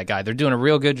fucking hate that guy. They're doing a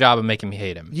real good job of making me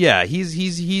hate him. Yeah,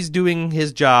 he's doing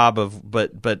his job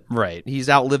but right. He's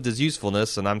outlived his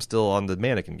usefulness, and I'm still on the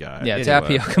mannequin guy. Yeah, anyway.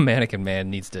 Tapioca mannequin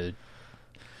man needs to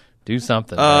do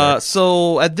something.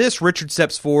 So at this, Richard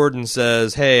steps forward and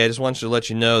says, "Hey, I just want you to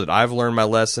let you know that I've learned my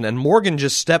lesson." And Morgan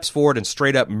just steps forward and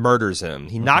straight up murders him.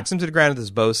 He knocks him to the ground with his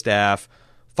bow staff,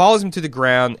 follows him to the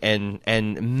ground, and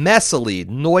messily,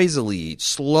 noisily,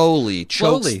 slowly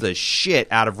chokes the shit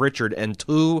out of Richard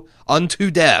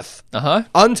unto death.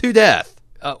 Unto death.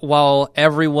 While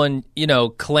everyone,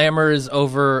 clamors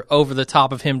over the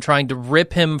top of him, trying to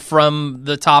rip him from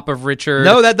the top of Richard.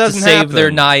 No, that doesn't to save happen.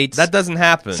 their night. That doesn't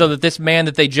happen. So that this man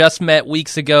that they just met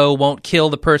weeks ago won't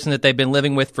kill the person that they've been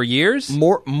living with for years.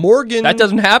 Morgan. That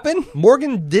doesn't happen.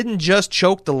 Morgan didn't just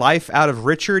choke the life out of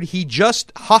Richard. He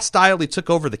just hostilely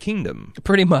took over the kingdom.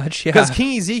 Pretty much, yeah. Because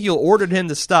King Ezekiel ordered him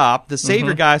to stop. The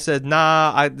Savior guy said,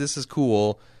 "Nah, this is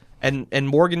cool." And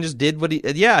Morgan just did what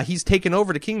he's taken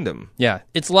over the kingdom. Yeah,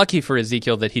 it's lucky for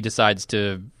Ezekiel that he decides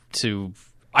to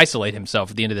isolate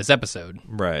himself at the end of this episode.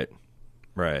 Right.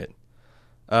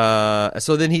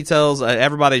 So then he tells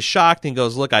everybody's shocked and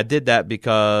goes, "Look, I did that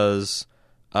because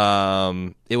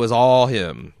it was all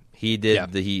him. He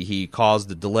did he caused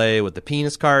the delay with the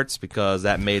penis carts because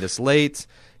that made us late.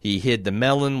 He hid the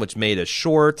melon, which made us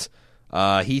short."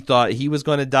 He thought he was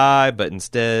going to die, but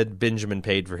instead Benjamin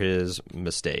paid for his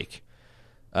mistake.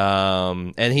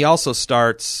 And he also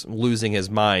starts losing his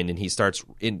mind, and he starts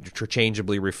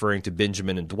interchangeably referring to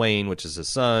Benjamin and Dwayne, which is his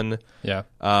son. Yeah.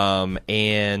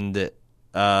 And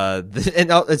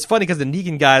it's funny because the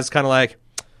Negan guy is kind of like,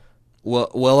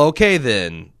 well, okay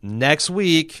then. Next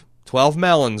week, 12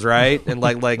 melons, right? And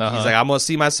like he's like, I'm going to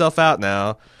see myself out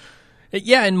now.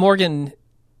 Yeah, and Morgan,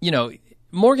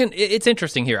 it's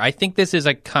interesting here. I think this is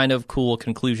a kind of cool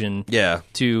conclusion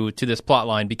to this plot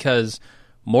line because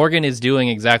Morgan is doing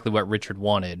exactly what Richard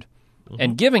wanted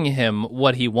and giving him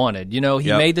what he wanted. He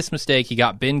made this mistake. He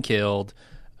got Ben killed.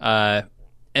 And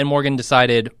Morgan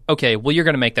decided, okay, well, you're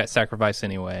going to make that sacrifice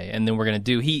anyway. And then we're going to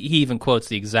do... He even quotes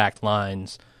the exact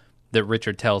lines that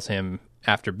Richard tells him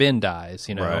after Ben dies.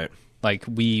 Right. Like,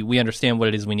 we understand what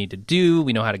it is we need to do.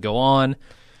 We know how to go on.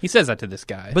 He says that to this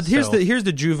guy. But here's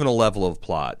the juvenile level of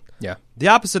plot. Yeah. The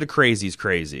opposite of crazy is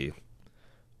crazy.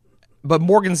 But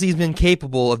Morgan seems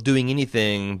incapable of doing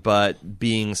anything but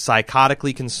being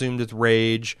psychotically consumed with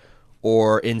rage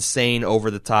or insane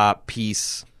over-the-top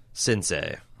peace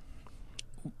sensei.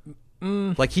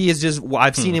 Like he is just...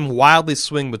 I've seen him wildly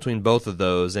swing between both of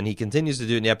those, and he continues to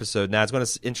do it in the episode. Now, it's going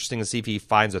to be interesting to see if he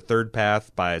finds a third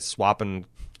path by swapping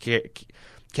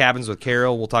cabins with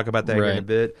Carol. We'll talk about that here in a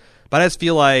bit. But I just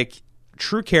feel like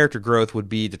true character growth would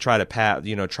be to try to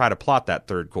plot that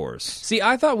third course. See,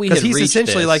 I thought we had reached because he's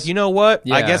essentially this. like, you know what?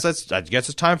 Yeah. I guess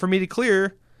it's time for me to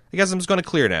clear. I guess I'm just going to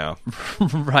clear now.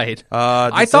 Right.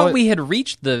 I thought we had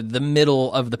reached the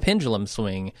middle of the pendulum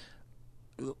swing,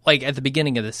 like at the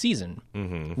beginning of the season,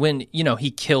 when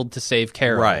he killed to save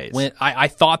Carol. Right. When I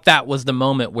thought that was the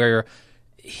moment where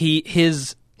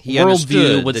his He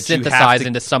worldview would that synthesize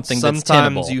into something that's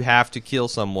tenable. Sometimes you have to kill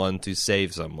someone to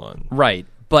save someone. Right.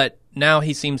 But now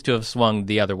he seems to have swung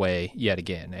the other way yet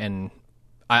again. And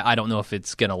I don't know if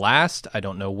it's going to last. I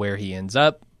don't know where he ends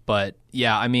up. But,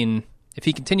 yeah, I mean, if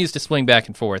he continues to swing back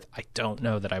and forth, I don't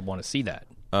know that I want to see that.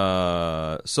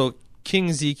 So King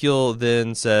Ezekiel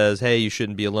then says, hey, you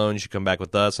shouldn't be alone. You should come back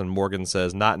with us. And Morgan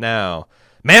says, not now.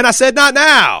 Man, I said not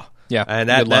now! Yeah, and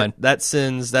that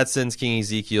sends King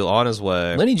Ezekiel on his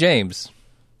way. Lenny James.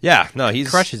 Yeah, no, he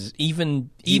crushes even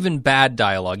bad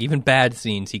dialogue, even bad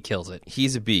scenes. He kills it.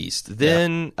 He's a beast.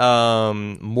 Then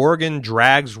Morgan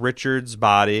drags Richard's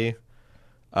body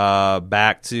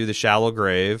back to the shallow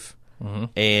grave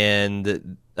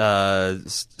and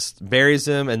buries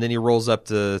him, and then he rolls up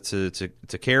to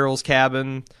Carol's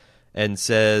cabin and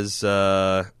says,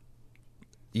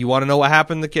 "You want to know what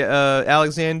happened to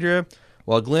Alexandria?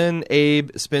 Well, Glenn,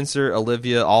 Abe, Spencer,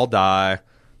 Olivia all die.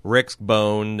 Rick's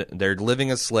boned. They're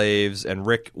living as slaves, and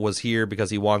Rick was here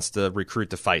because he wants to recruit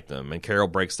to fight them." And Carol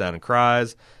breaks down and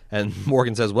cries. And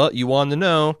Morgan says, well, you wanted to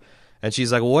know. And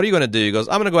she's like, well, what are you going to do? He goes,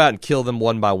 I'm going to go out and kill them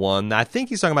one by one. Now, I think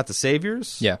he's talking about the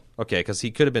Saviors. Yeah. Okay, because he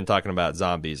could have been talking about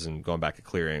zombies and going back to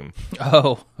clearing.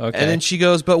 Oh, okay. And then she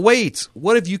goes, but wait,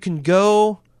 what if you can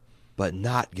go but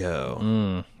not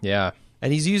go? Yeah.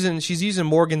 And she's using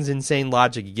Morgan's insane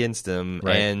logic against him,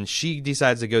 right. And she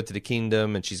decides to go to the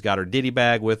kingdom, and she's got her ditty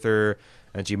bag with her,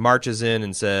 and she marches in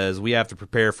and says, we have to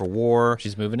prepare for war.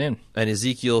 She's moving in. And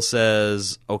Ezekiel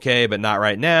says, okay, but not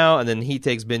right now. And then he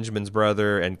takes Benjamin's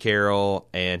brother and Carol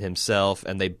and himself,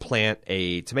 and they plant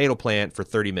a tomato plant for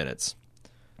 30 minutes.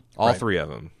 All three of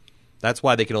them. That's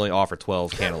why they can only offer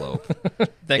 12 cantaloupe.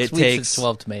 Next week it's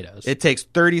 12 tomatoes. It takes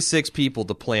 36 people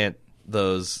to plant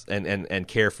those and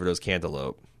care for those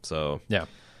cantaloupe. So yeah.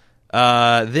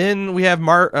 Then we have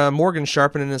Morgan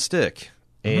sharpening a stick,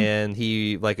 and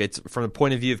he it's from the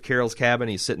point of view of Carol's cabin.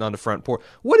 He's sitting on the front porch.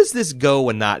 What is this go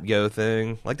and not go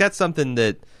thing? Like that's something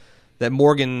that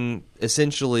Morgan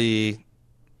essentially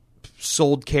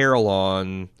sold Carol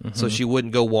on so she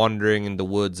wouldn't go wandering in the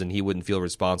woods and he wouldn't feel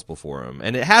responsible for him.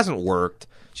 And it hasn't worked.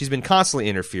 She's been constantly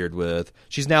interfered with.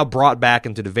 She's now brought back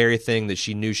into the very thing that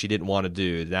she knew she didn't want to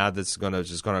do. Now that's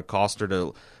just going to cost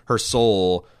her her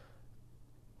soul.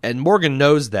 And Morgan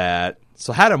knows that.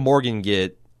 So how did Morgan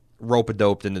get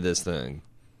rope-a-doped into this thing?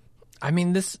 I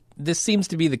mean, this seems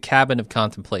to be the cabin of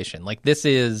contemplation. Like, this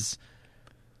is...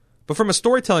 But from a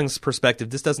storytelling perspective,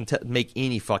 this doesn't make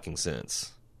any fucking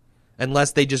sense.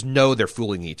 Unless they just know they're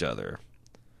fooling each other.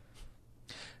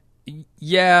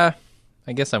 Yeah,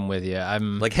 I guess I'm with you.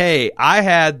 I'm like, hey, I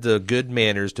had the good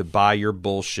manners to buy your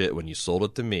bullshit when you sold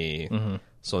it to me.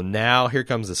 So now here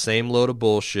comes the same load of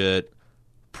bullshit,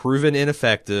 proven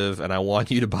ineffective, and I want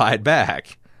you to buy it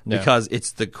back because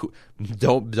it's the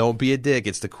don't be a dick.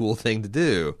 It's the cool thing to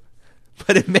do.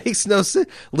 But it makes no sense.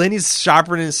 Lenny's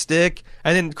sharpening his stick,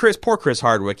 and then poor Chris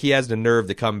Hardwick, he has the nerve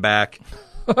to come back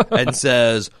and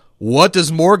says, "What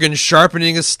does Morgan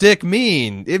sharpening a stick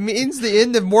mean? It means the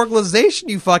end of Morgalization,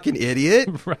 you fucking idiot."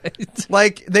 Right.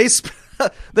 Like,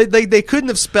 they couldn't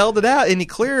have spelled it out any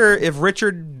clearer if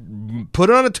Richard put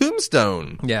it on a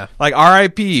tombstone. Yeah. Like,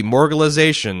 R.I.P.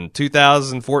 Morgalization,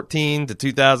 2014 to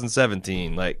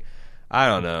 2017. Like, I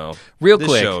don't know. Real this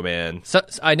quick. show, man. So,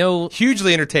 I know...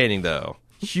 Hugely entertaining, though.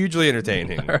 Hugely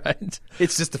entertaining. All right.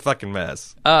 It's just a fucking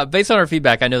mess. Based on our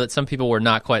feedback, I know that some people were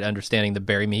not quite understanding the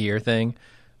Bury Me Here thing.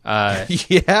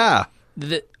 Yeah.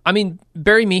 I mean,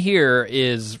 Bury Me Here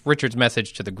is Richard's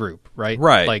message to the group, right?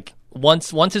 Right. Like,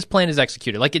 once his plan is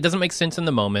executed, like, it doesn't make sense in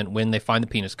the moment when they find the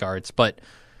penis cards, but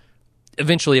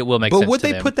eventually it will make sense. But would to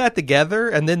they them. put that together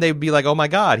and then they'd be like, "Oh my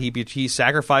God, he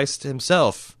sacrificed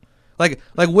himself"? Like,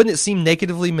 wouldn't it seem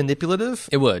negatively manipulative?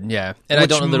 It would, yeah. And I Which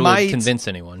don't know that it might would convince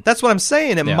anyone. That's what I'm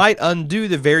saying. It Yeah. might undo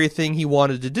the very thing he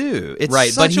wanted to do. It's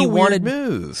Right, such but he a weird wanted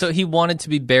move. So he wanted to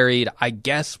be buried, I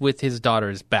guess, with his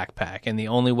daughter's backpack, and the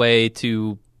only way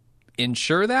to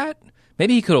ensure that,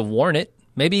 maybe he could have worn it.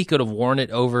 Maybe he could have worn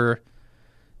it over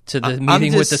to the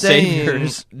meeting with the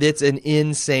saviors. It's an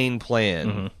insane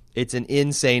plan. It's an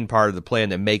insane part of the plan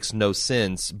that makes no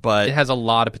sense, but It has a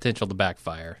lot of potential to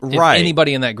backfire. Right. If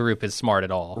anybody in that group is smart at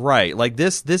all. right, like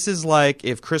this is like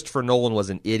if Christopher Nolan was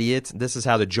an idiot, this is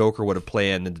how the Joker would have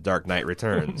planned in The Dark Knight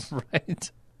Returns.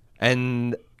 Right.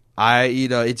 And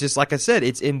it's just like I said,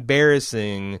 it's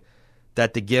embarrassing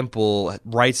that the Gimple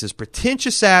writes this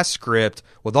pretentious ass script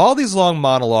with all these long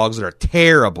monologues that are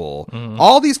terrible,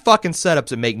 all these fucking setups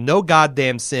that make no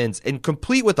goddamn sense, and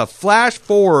complete with a flash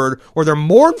forward where they're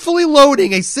mournfully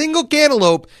loading a single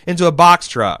cantaloupe into a box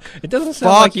truck. It doesn't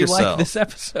sound Fuck like you yourself. like this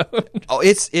episode. Oh,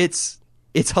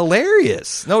 it's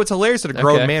hilarious. No, it's hilarious that a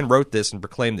grown Okay. man wrote this and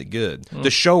proclaimed it good. The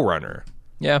showrunner.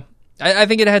 Yeah. I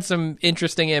think it had some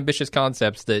interesting, ambitious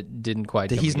concepts that didn't quite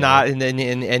come He's together. not,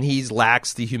 and he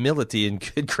lacks the humility and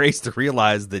good grace to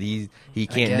realize that he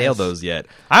can't nail guess. those yet.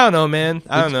 I don't know, man.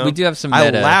 I don't know. we do have some I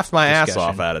meta laughed my ass discussion.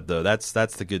 off at it, though. That's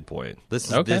the good point. This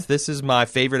is Okay. this is my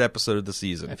favorite episode of the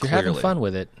season. If you're clearly. having fun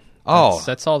with it, Oh.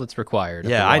 that's all that's required. of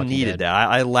Yeah, The I Walking needed Dead. that.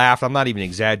 I laughed. I'm not even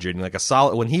exaggerating. Like a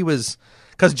solid when he was.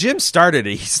 Because Jim started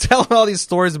it. He's telling all these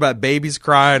stories about babies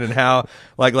crying and how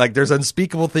like there's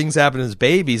unspeakable things happening to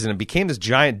babies, and it became this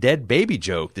giant dead baby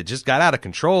joke that just got out of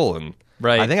control. And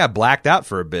Right. I think I blacked out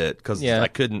for a bit because Yeah. I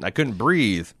couldn't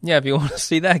breathe. Yeah, if you want to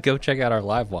see that, go check out our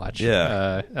live watch.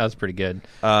 Yeah. That was pretty good.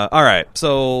 All right,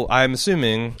 so I'm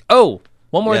assuming. Oh,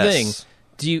 one more Yes. thing.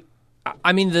 Do you?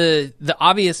 I mean, the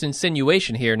obvious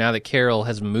insinuation here, now that Carol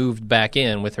has moved back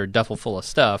in with her duffel full of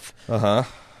stuff,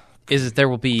 is that there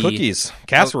will be Cookies,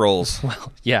 casseroles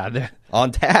Well, yeah,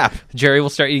 on tap. Jerry will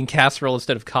start eating casserole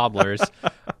instead of cobblers.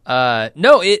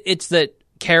 No, it's that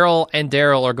Carol and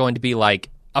Daryl are going to be like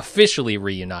officially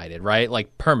reunited, right?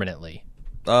 Like permanently.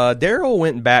 Daryl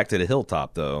went back to the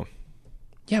hilltop though.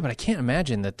 Yeah, but I can't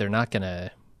imagine that they're not going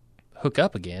to hook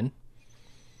up again.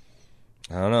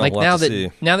 I don't know. Like we'll have to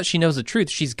see. now that she knows the truth,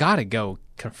 she's got to go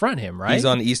confront him, right? He's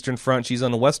on the eastern front. She's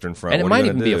on the western front. and it What are might you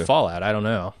even gonna be do? a fallout. I don't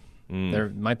know. There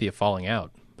might be a falling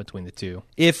out between the two.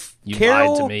 If You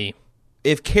Carol, lied to me.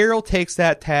 If Carol takes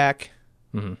that tack,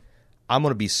 Mm-hmm. I'm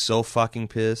gonna be so fucking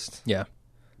pissed Yeah.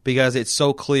 because it's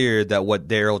so clear that what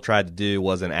Daryl tried to do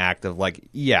was an act of like,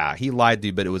 yeah, he lied to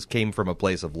you, but it came from a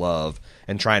place of love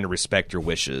and trying to respect your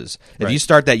wishes. If Right. you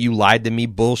start that "you lied to me"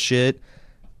 bullshit,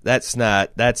 that's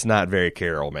not very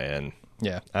Carol, man.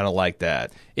 Yeah. I don't like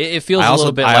that. It feels I a also-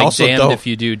 little bit I like also damned don't- if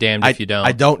you do, damned if you don't.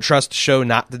 I don't trust the show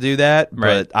not to do that,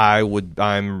 Right. but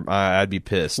I'd be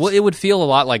pissed. Well, it would feel a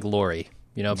lot like Lori,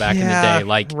 back in the Yeah, day.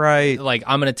 Like, right. like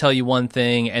I'm going to tell you one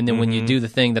thing, and then when you do the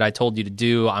thing that I told you to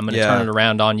do, I'm going to Yeah. turn it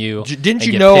around on you. Didn't and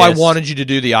you get know I pissed. wanted you to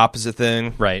do the opposite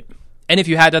thing? Right. And if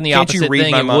you had done the Can't you opposite read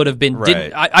thing, my it mind? would have been.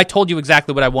 Right. I told you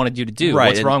exactly what I wanted you to do. Right.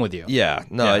 What's and- wrong with you? Yeah,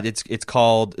 no, Yeah. it's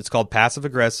called passive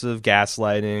aggressive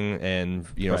gaslighting and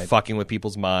Right. fucking with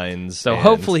people's minds. So and-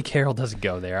 hopefully Carol doesn't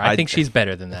go there. I I- think she's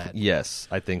better than that. yes,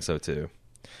 I think so too.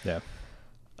 Yeah.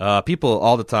 People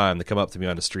all the time that come up to me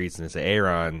on the streets and they say,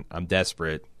 "Aaron, I'm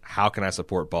desperate. How can I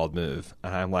support Bald Move?"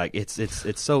 And I'm like,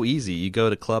 it's so easy. You go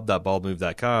to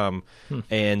club.baldmove.com,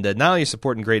 and not only are you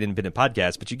supporting great independent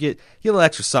podcasts, but you get a little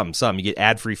extra something. You get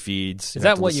ad-free feeds. Is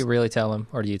that what you really tell him,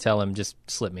 or do you tell him just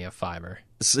slip me a $5?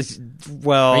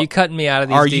 Well, Are you cutting me out of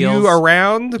these are deals? you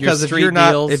around? Because street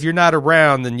deals? if you're not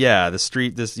around, then yeah, the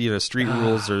street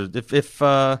rules are if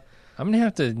I'm gonna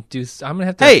have to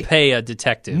Hey, pay a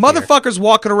detective. here. motherfuckers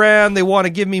walking around, they want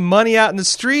to give me money out in the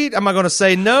street. Am I going to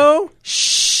say no?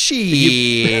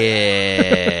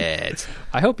 Shit.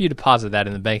 I hope you deposit that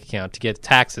in the bank account to get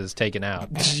taxes taken out.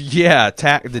 Yeah,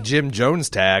 the Jim Jones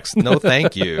tax. No,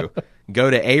 thank you. Go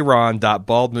to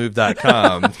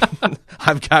aaron.baldmove.com.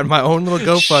 I've got my own little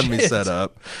GoFundMe set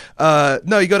up.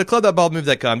 No, you go to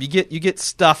club.baldmove.com. You get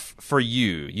stuff for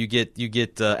you. You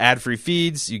get ad-free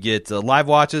feeds. You get live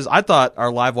watches. I thought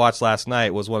our live watch last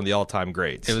night was one of the all-time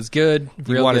greats. It was good. If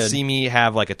you Real want good. to see me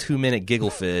have like a 2-minute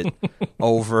giggle fit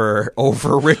over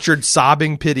Richard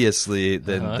sobbing piteously,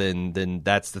 then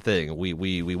that's the thing.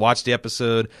 We watch the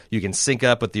episode. You can sync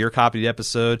up with your copy of the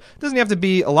episode. It doesn't have to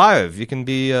be live. You can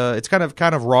be. It's kind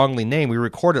of wrongly named. We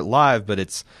record it live, but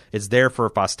it's there for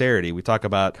posterity. We talk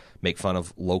about make fun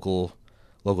of local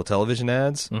television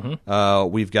ads.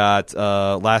 Mm-hmm. We've got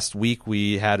last week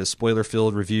we had a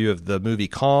spoiler-filled review of the movie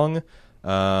Kong.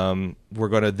 We're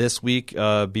going to this week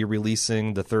be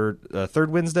releasing the third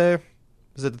Wednesday.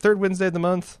 Is it the third Wednesday of the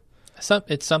month?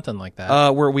 It's something like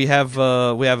that. Where we have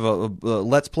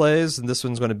Let's Plays, and this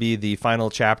one's going to be the final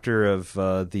chapter of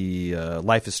the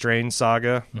Life is Strange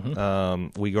saga.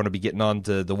 Mm-hmm. We're going to be getting on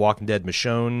to The Walking Dead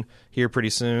Michonne here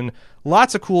pretty soon.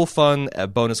 Lots of cool, fun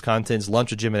bonus contents. Lunch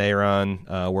with Jim and Aaron,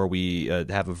 where we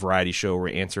have a variety show where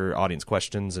we answer audience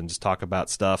questions and just talk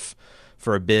about stuff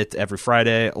for a bit every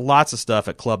Friday. Lots of stuff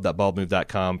at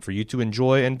club.baldmove.com for you to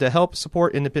enjoy and to help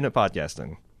support independent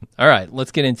podcasting. All right,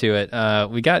 let's get into it.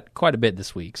 We got quite a bit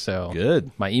this week, so Good.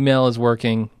 My email is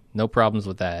working. No problems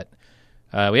with that.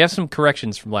 We have some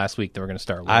corrections from last week that we're going to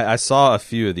start with. I saw a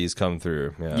few of these come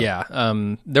through. Yeah,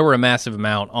 there were a massive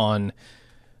amount on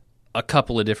a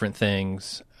couple of different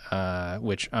things,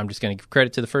 which I'm just going to give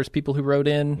credit to the first people who wrote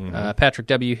in. Mm-hmm. Patrick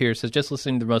W. here says, just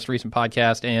listening to the most recent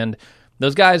podcast, and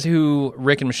those guys who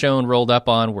Rick and Michonne rolled up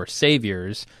on were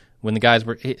saviors when the guys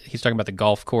were, he's talking about the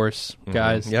golf course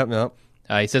guys. Mm-hmm. Yep.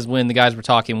 He says when the guys were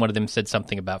talking, one of them said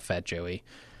something about Fat Joey.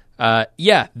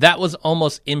 Yeah, that was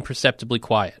almost imperceptibly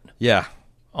quiet Yeah.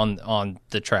 on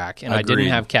the track, and I Agreed.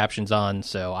 didn't have captions on,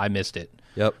 so I missed it.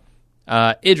 Yep.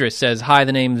 Idris says, "Hi,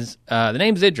 the name's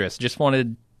Idris. Just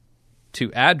wanted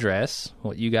to address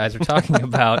what you guys are talking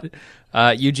about.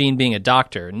 Eugene being a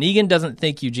doctor. Negan doesn't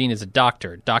think Eugene is a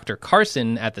doctor. Dr.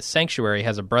 Carson at the Sanctuary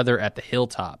has a brother at the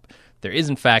Hilltop. There is,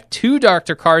 in fact, 2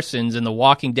 Dr. Carsons in the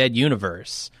Walking Dead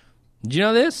universe. Did you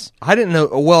know this? I didn't know.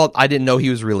 Well, I didn't know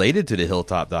he was related to the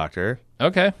Hilltop Doctor.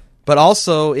 Okay. But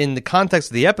also, in the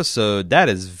context of the episode, that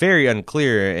is very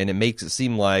unclear, and it makes it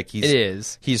seem like It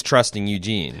is. he's trusting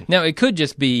Eugene. Now, it could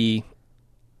just be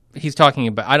he's talking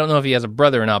about, I don't know if he has a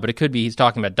brother or not, but it could be he's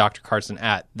talking about Dr. Carson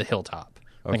at the Hilltop.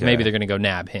 Like Okay. maybe they're going to go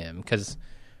nab him because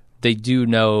they do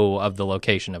know of the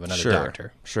location of another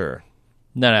doctor. Sure.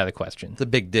 None out of the question. It's a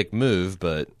big dick move,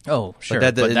 but Oh, sure.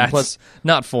 that- But that's plus-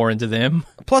 not foreign to them.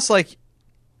 plus, like,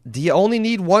 do you only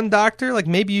need one doctor? Like,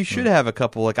 maybe you should have a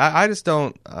couple. Like, I just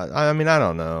don't. I mean, I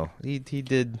don't know. He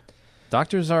did.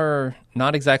 Doctors are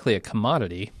not exactly a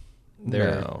commodity.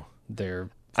 They're No. they're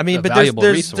I mean, a but valuable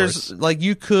there's resource. like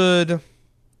you could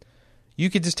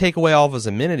just take away all of his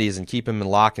amenities and keep him in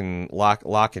lock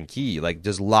and key. Like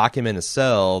just lock him in a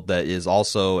cell that is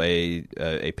also a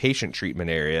patient treatment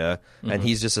area, and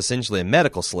he's just essentially a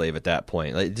medical slave at that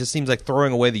point. Like, it just seems like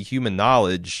throwing away the human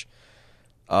knowledge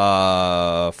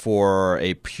for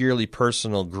a purely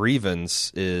personal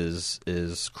grievance is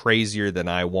crazier than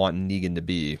I want Negan to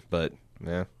be. But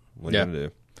yeah, what are you gonna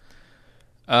do?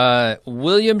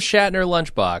 William Shatner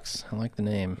Lunchbox. I like the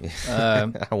name.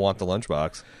 I want the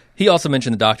lunchbox. He also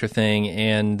mentioned the doctor thing,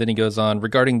 and then he goes on,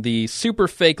 regarding the super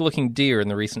fake-looking deer in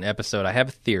the recent episode, I have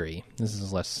a theory. This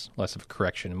is less of a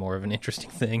correction and more of an interesting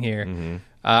thing here.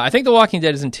 I think The Walking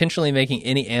Dead is intentionally making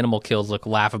any animal kills look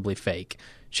laughably fake.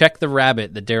 Check the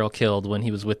rabbit that Daryl killed when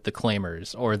he was with the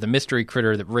Claimers, or the mystery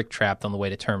critter that Rick trapped on the way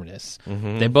to Terminus.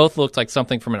 They both looked like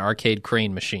something from an arcade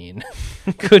crane machine.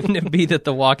 Couldn't it be that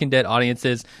The Walking Dead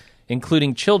audiences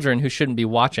including children who shouldn't be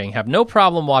watching, have no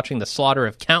problem watching the slaughter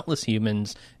of countless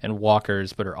humans and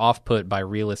walkers, but are off-put by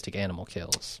realistic animal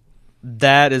kills.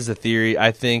 That is a theory,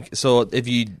 I think. So if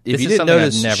you didn't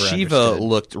notice, Shiva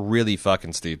looked really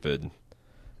fucking stupid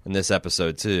in this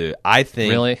episode too. I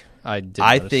think really,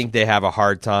 I think they have a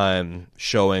hard time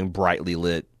showing brightly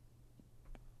lit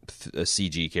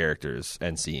CG characters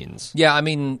and scenes. Yeah, I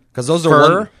mean, because those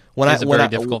are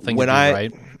difficult thing to do,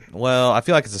 right? Well, I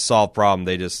feel like it's a solved problem.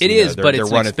 They just but they're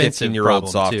it's running an 15-year-old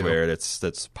software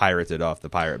that's pirated off the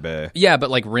Pirate Bay. Yeah,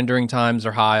 but like rendering times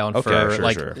are high on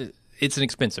fur. Sure. It's an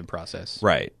expensive process,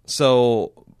 right?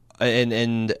 So,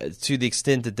 and to the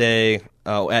extent that they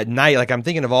at night, like I'm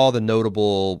thinking of all the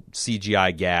notable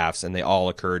CGI gaffes, and they all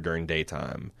occurred during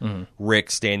daytime. Mm-hmm. Rick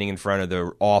standing in front of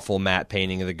the awful matte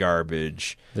painting of the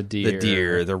garbage, the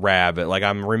deer, the rabbit. Like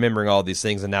I'm remembering all these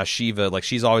things, and now Shiva, like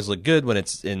she's always looked good when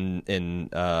it's in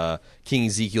King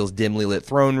Ezekiel's dimly lit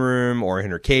throne room or in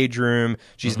her cage room.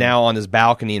 She's now on this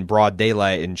balcony in broad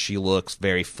daylight, and she looks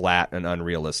very flat and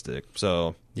unrealistic.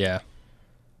 So yeah.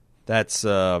 That's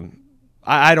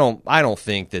I don't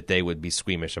think that they would be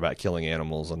squeamish about killing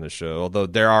animals on this show. Although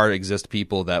exist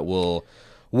people that will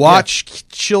watch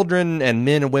children and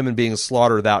men and women being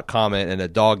slaughtered without comment, and a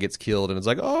dog gets killed, and it's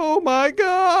like, oh my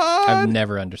god! I've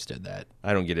never understood that.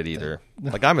 I don't get it either.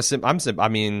 Like I'm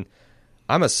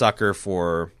a sucker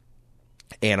for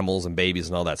animals and babies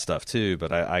and all that stuff too.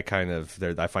 But I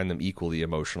find them equally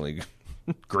emotionally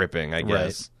gripping, I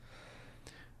guess.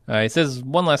 Right. It says,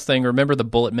 one last thing. Remember the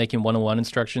bullet-making 101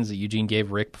 instructions that Eugene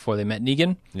gave Rick before they met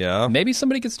Negan? Yeah. Maybe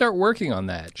somebody could start working on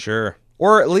that. Sure.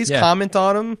 Or at least comment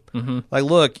on them. Mm-hmm. Like,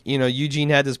 look, Eugene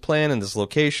had this plan in this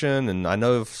location, and I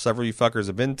know several of you fuckers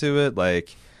have been to it.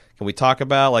 Like, can we talk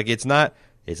about, like, it's not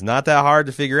that hard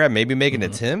to figure out. Maybe make an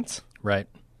attempt. Right.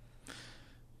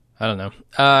 I don't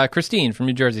know. Christine from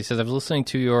New Jersey says, I was listening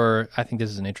to your, I think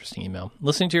this is an interesting email.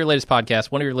 Listening to your latest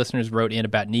podcast, one of your listeners wrote in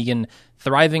about Negan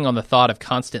thriving on the thought of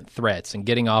constant threats and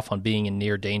getting off on being in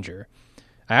near danger.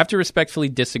 I have to respectfully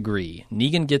disagree.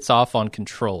 Negan gets off on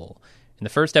control. In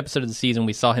the first episode of the season,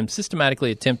 we saw him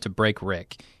systematically attempt to break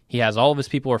Rick. He has all of his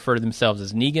people refer to themselves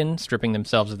as Negan, stripping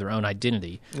themselves of their own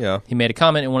identity. Yeah. He made a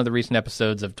comment in one of the recent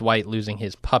episodes of Dwight losing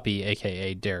his puppy,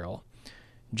 a.k.a. Daryl.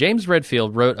 James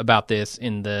Redfield wrote about this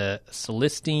in the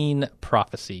Celestine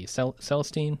Prophecy.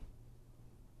 Celestine?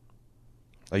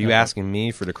 Are you asking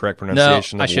me for the correct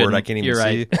pronunciation of a word I can't even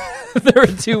see? There are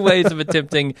two ways of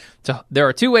attempting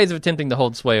to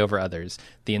hold sway over others: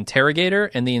 the interrogator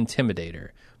and the intimidator.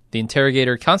 The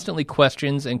interrogator constantly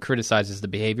questions and criticizes the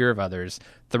behavior of others,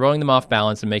 throwing them off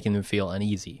balance and making them feel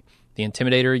uneasy. The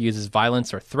intimidator uses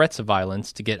violence or threats of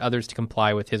violence to get others to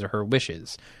comply with his or her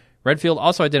wishes. Redfield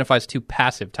also identifies two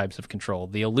passive types of control,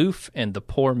 the aloof and the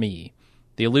poor me.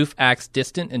 The aloof acts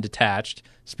distant and detached,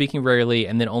 speaking rarely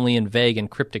and then only in vague and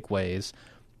cryptic ways.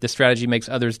 This strategy makes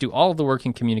others do all of the work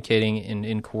in communicating and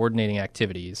in coordinating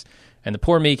activities. And the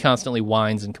poor me constantly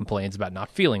whines and complains about not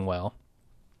feeling well.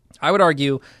 I would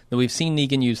argue that we've seen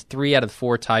Negan use 3 out of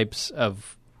 4 types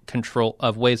of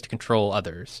ways to control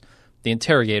others. The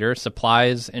interrogator,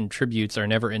 supplies and tributes are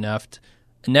never enough,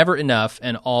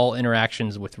 and all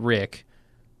interactions with Rick.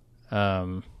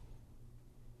 I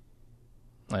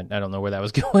don't know where that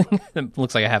was going. It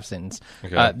looks like a half sentence.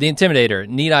 Okay. The intimidator,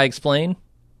 need I explain?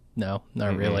 No,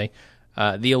 not really.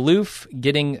 The aloof,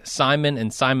 getting Simon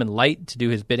and Simon Light to do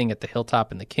his bidding at the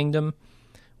hilltop in the kingdom.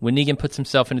 When Negan puts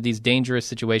himself into these dangerous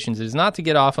situations, it is not to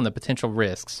get off on the potential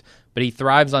risks, but he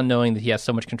thrives on knowing that he has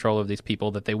so much control over these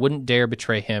people that they wouldn't dare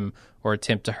betray him or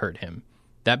attempt to hurt him.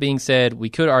 That being said,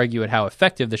 we could argue at how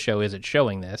effective the show is at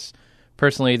showing this.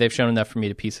 Personally, they've shown enough for me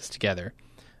to piece this together.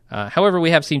 However,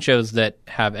 we have seen shows that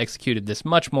have executed this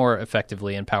much more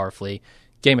effectively and powerfully.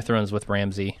 Game of Thrones with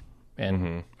Ramsay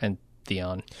and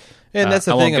Theon. And that's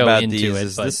the thing about these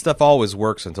is this stuff always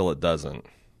works until it doesn't.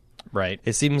 Right.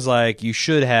 It seems like you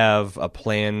should have a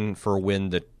plan for when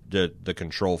the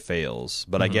control fails.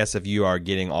 But I guess if you are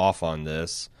getting off on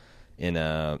this in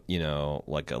a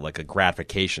like a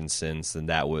gratification sense, then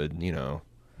that would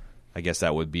I guess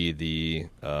that would be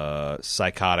the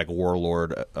psychotic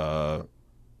warlord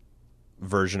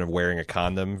version of wearing a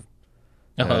condom.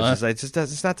 It's not the same.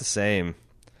 It's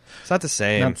not the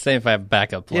same. Not the same if I have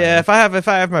backup plan. Yeah, if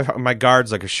I have my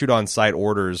guards like a shoot on sight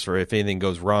orders for if anything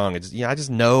goes wrong, it's I just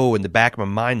know in the back of my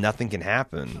mind nothing can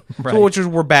happen. Right. So which is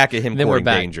we're back at him courting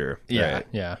danger. Yeah, right.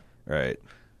 yeah. Right.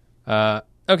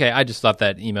 Okay, I just thought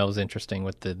that email was interesting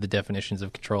with the definitions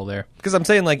of control there. Because I'm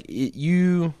saying like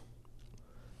I'm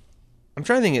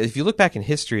trying to think if you look back in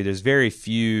history, there's very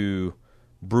few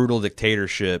brutal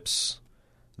dictatorships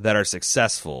that are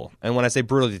successful. And when I say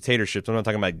brutal dictatorships, I'm not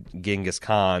talking about Genghis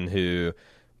Khan, who,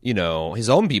 you know, his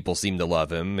own people seemed to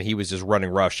love him. He was just running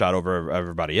roughshod over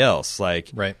everybody else.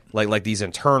 Like these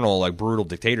internal, like, brutal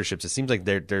dictatorships. It seems like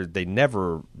they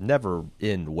never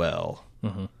end well.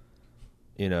 Mm-hmm.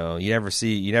 You know, you never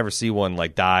see one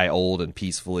like die old and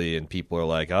peacefully, and people are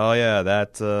like, oh yeah,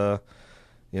 that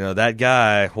you know, that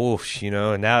guy, whoosh, you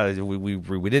know, and now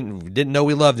we didn't know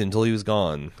we loved him until he was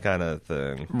gone, kind of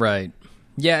thing. Right.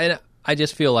 Yeah, and I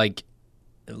just feel like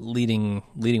leading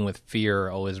with fear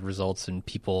always results in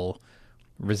people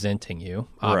resenting you,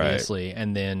 obviously,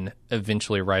 and then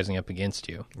eventually rising up against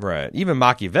you. Right. Even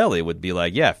Machiavelli would be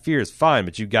like, yeah, fear is fine,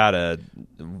 but you gotta,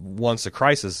 once the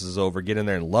crisis is over, get in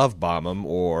there and love bomb them,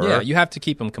 or... Yeah, you have to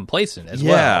keep them complacent as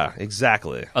well. Yeah,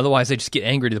 exactly. Otherwise, they just get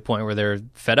angry to the point where they're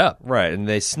fed up. Right, and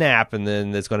they snap, and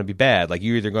then it's going to be bad. Like,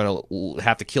 you're either going to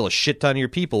have to kill a shit ton of your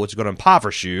people, which is going to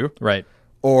impoverish you. Right.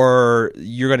 Or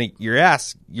you're going to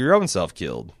your own self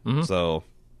killed. Mm-hmm. So...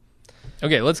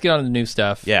 Okay, let's get on to the new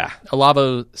stuff. Yeah.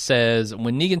 Alavo says,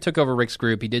 when Negan took over Rick's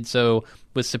group, he did so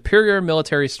with superior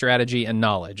military strategy and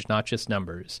knowledge, not just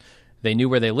numbers. They knew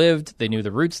where they lived, they knew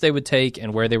the routes they would take,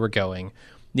 and where they were going.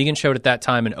 Negan showed at that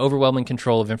time an overwhelming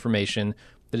control of information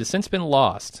that has since been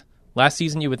lost. Last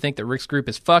season, you would think that Rick's group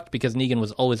is fucked because Negan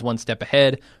was always one step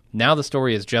ahead. Now the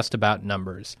story is just about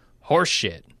numbers. Horse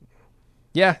shit.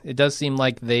 Yeah, it does seem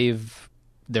like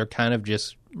they're kind of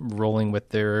just rolling with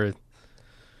their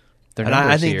and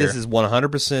I think here. This is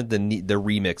 100% the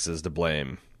remixes to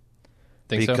blame.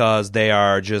 Think because so? They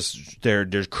are just they're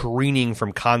careening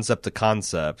from concept to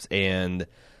concept, and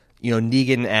you know,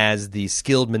 Negan as the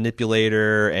skilled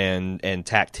manipulator and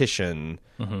tactician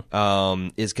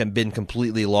is been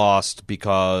completely lost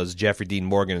because Jeffrey Dean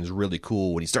Morgan is really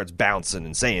cool when he starts bouncing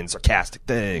and saying sarcastic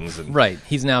things. And, right,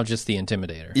 he's now just the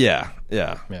intimidator. Yeah,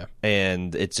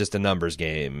 and it's just a numbers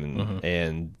game,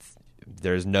 and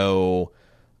there's no.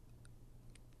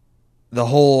 The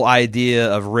whole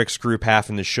idea of Rick's group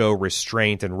having to show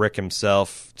restraint and Rick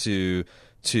himself to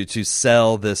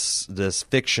sell this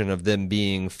fiction of them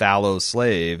being fallow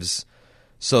slaves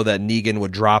so that Negan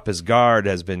would drop his guard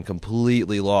has been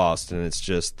completely lost, and it's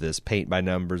just this paint by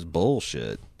numbers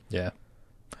bullshit. Yeah.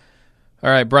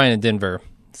 All right, Brian in Denver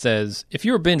says, if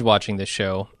you were binge watching this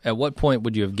show, at what point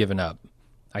would you have given up?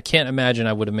 I can't imagine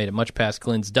I would have made it much past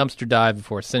Glenn's dumpster dive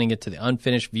before sending it to the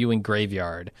unfinished viewing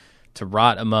graveyard to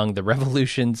rot among the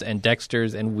Revolutions and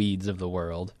Dexters and Weeds of the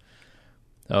world.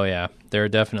 Oh, yeah. There are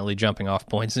definitely jumping off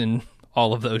points in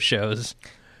all of those shows.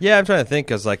 Yeah, I'm trying to think,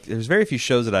 because like, there's very few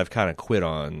shows that I've kind of quit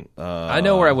on. I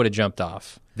know where I would have jumped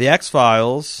off. The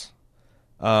X-Files.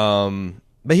 But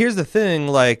here's the thing,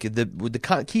 like,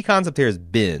 the key concept here is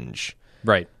binge.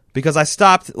 Right. Because I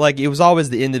stopped, like, it was always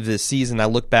the end of this season. I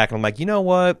look back and I'm like, you know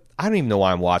what? I don't even know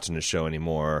why I'm watching this show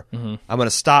anymore. I'm going to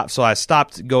stop. So I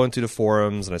stopped going through the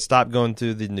forums, and I stopped going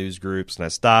through the news groups, and I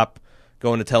stopped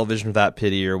going to Television Without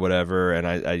Pity or whatever, and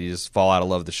I just fall out of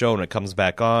love with the show. And it comes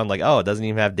back on, like, oh, it doesn't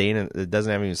even have Dana, it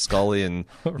doesn't have even Scully and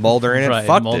Mulder in it. Right.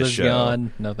 Fuck Mulder's this show.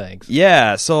 Gone. No thanks.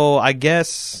 Yeah, so I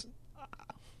guess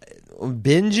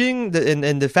binging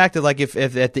and the fact that, like, if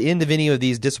at the end of any of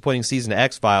these disappointing season of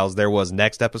X-Files there was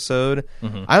next episode,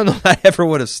 I don't know if I ever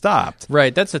would have stopped.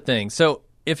 Right, that's the thing. So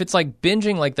if it's like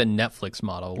binging like the Netflix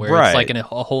model where it's like a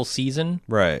whole season,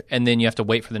 right, and then you have to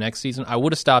wait for the next season, I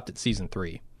would have stopped at season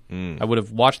 3. I would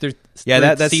have watched their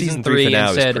that season 3 finale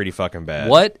and said, is pretty fucking bad.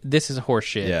 What? This is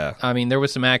horseshit. Yeah. I mean, there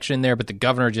was some action there, but the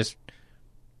governor just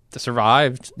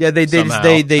survived. Yeah, they somehow.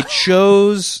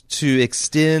 chose to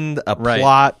extend a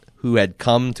plot who had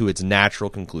come to its natural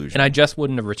conclusion. And I just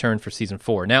wouldn't have returned for season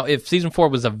 4. Now, if season 4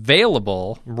 was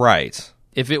available, right?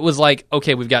 If it was like,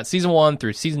 okay, we've got season 1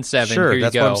 through season 7, sure, here you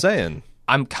that's go. what I'm saying.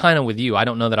 I'm kind of with you. I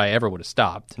don't know that I ever would have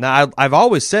stopped. Now, I've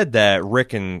always said that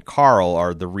Rick and Carl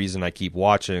are the reason I keep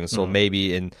watching. So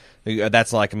maybe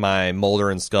that's like my Mulder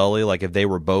and Scully. Like, if they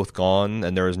were both gone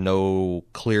and there was no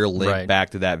clear link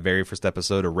back to that very first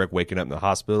episode of Rick waking up in the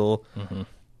hospital,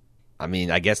 I mean,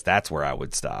 I guess that's where I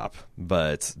would stop.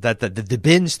 But the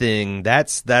binge thing,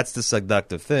 that's the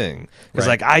seductive thing. Because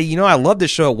like I love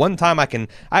this show. At one time, I can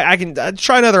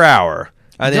try another hour.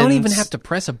 You don't even have to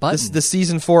press a button. The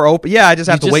season 4 open. Yeah, I just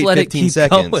have to wait 15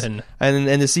 seconds. Going.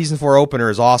 And the season 4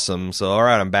 opener is awesome. So all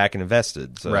right, I'm back and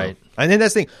invested. So. Right. And then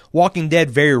that's the thing. Walking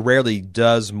Dead very rarely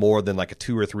does more than like a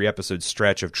 2 or 3 episode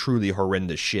stretch of truly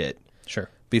horrendous shit. Sure.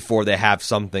 Before they have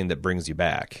something that brings you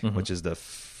back, which is the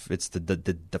it's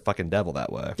the fucking devil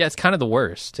that way. Yeah, it's kind of the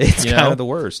worst. It's kind of the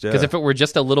worst. Because if it were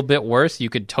just a little bit worse, you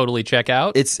could totally check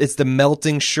out. It's the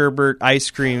melting sherbet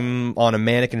ice cream on a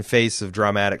mannequin face of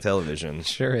dramatic television.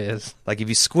 Sure is. Like if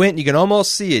you squint, you can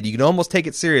almost see it. You can almost take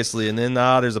it seriously, and then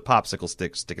there's a popsicle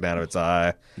stick sticking out of its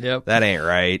eye. Yep. That ain't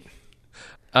right.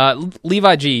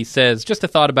 Levi G says, just a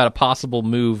thought about a possible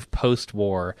move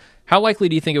post-war. How likely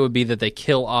do you think it would be that they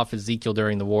kill off Ezekiel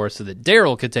during the war so that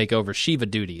Daryl could take over Shiva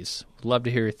duties? Would love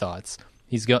to hear your thoughts.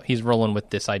 He's rolling with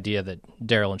this idea that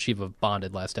Daryl and Shiva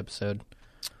bonded last episode.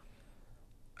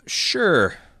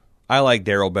 Sure. I like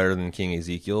Daryl better than King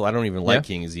Ezekiel. I don't even like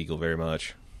King Ezekiel very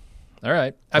much. All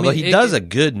right. Although he does a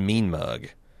good mean mug.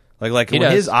 Like when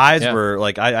his eyes were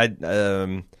like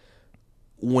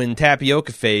when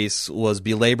Tapioca Face was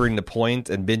belaboring the point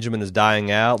and Benjamin is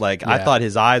dying out, I thought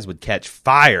his eyes would catch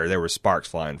fire. There were sparks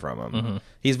flying from him. Mm-hmm.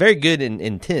 He's very good and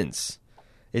intense.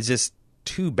 It's just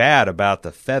too bad about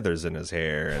the feathers in his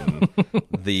hair and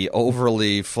the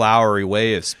overly flowery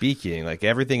way of speaking. Like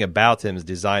everything about him is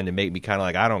designed to make me kind of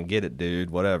like, I don't get it,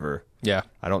 dude. Whatever. Yeah.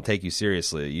 I don't take you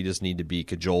seriously. You just need to be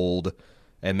cajoled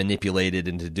and manipulated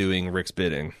into doing Rick's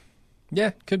bidding. Yeah,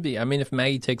 could be. I mean, if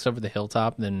Maggie takes over the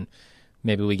hilltop, then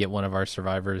maybe we get one of our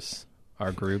survivors,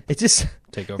 our group. It just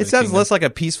take over. It sounds less like a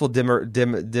peaceful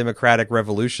democratic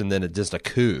revolution than just a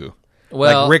coup.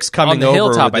 Well, like Rick's coming on the over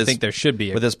hilltop, with I think there should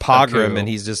be with his pogrom, and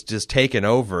he's just taking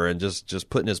over and just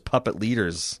putting his puppet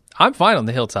leaders. I'm fine on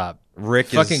the hilltop.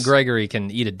 Fucking Gregory can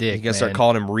eat a dick. You gotta start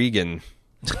calling him Regan.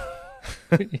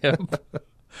 Yep.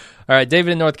 All right,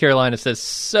 David in North Carolina says,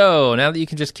 so now that you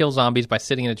can just kill zombies by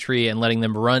sitting in a tree and letting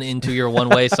them run into your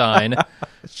one-way sign,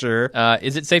 sure.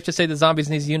 Is it safe to say the zombies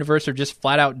in this universe are just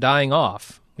flat out dying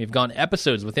off? We've gone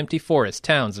episodes with empty forests,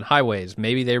 towns, and highways.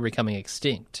 Maybe they're becoming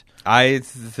extinct. I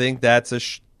think that's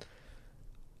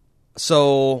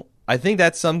So I think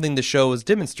that's something the show is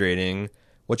demonstrating.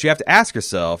 What you have to ask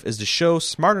yourself, is the show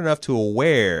smart enough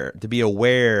to be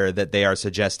aware that they are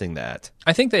suggesting that?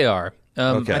 I think they are.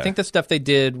 Okay. I think the stuff they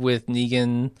did with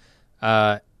Negan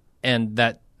and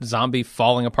that zombie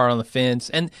falling apart on the fence,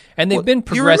 and they've been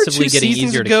progressively getting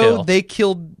easier to kill. They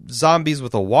killed zombies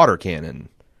with a water cannon.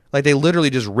 Like they literally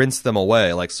just rinsed them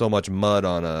away, like so much mud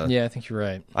on a. Yeah, I think you're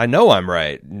right. I know I'm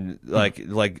right.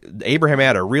 Like Abraham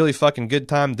had a really fucking good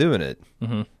time doing it.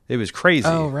 Mm-hmm. It was crazy.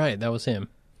 Oh right, that was him.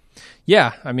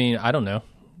 Yeah, I mean, I don't know.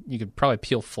 You could probably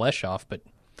peel flesh off, but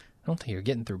I don't think you're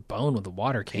getting through bone with a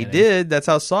water cannon. He did. That's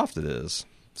how soft it is.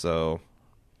 So.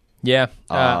 Yeah,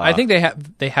 I think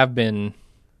they have been,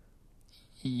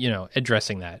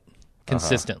 addressing that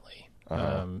consistently.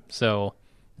 So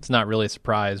it's not really a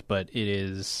surprise, but it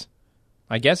is.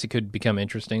 I guess it could become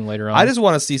interesting later on. I just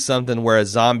want to see something where a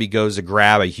zombie goes to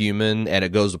grab a human and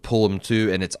it goes to pull him too,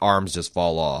 and its arms just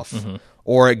fall off. Mm-hmm.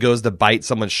 Or it goes to bite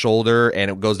someone's shoulder and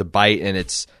it goes to bite and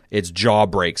its jaw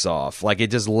breaks off. Like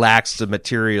it just lacks the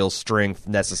material strength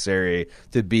necessary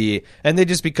to be, and they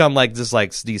just become like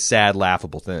these sad,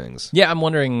 laughable things. Yeah, I'm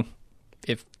wondering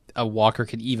if a walker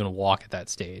could even walk at that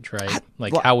stage, right?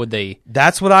 How would they?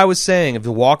 That's what I was saying. If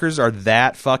the walkers are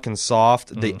that fucking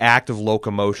soft, the act of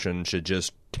locomotion should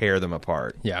just tear them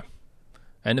apart. Yeah,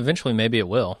 and eventually maybe it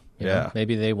will. You know, Yeah.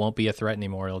 maybe they won't be a threat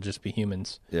anymore. It'll just be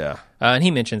humans. Yeah. And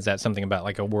he mentions that something about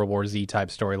like a World War Z type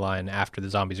storyline after the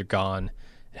zombies are gone,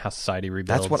 and how society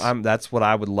rebuilds. That's what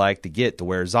I would like to get to,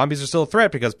 where zombies are still a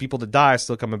threat because people that die are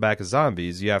still coming back as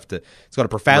zombies. It's going to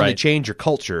profoundly change your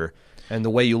culture and the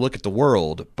way you look at the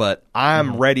world. But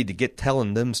I'm ready to get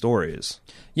telling them stories.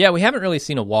 Yeah, we haven't really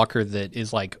seen a walker that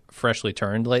is like freshly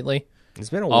turned lately. It's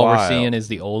been All while. we're seeing is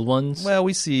the old ones. Well,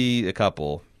 we see a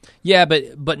couple. Yeah,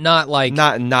 but not like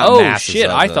not oh masses shit!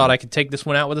 of I them. thought I could take this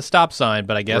one out with a stop sign,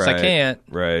 but I guess I can't.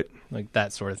 Right. Like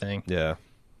that sort of thing. Yeah.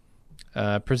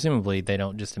 Presumably, they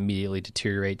don't just immediately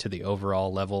deteriorate to the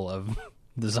overall level of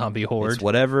the zombie horde. It's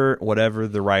whatever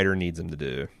the writer needs them to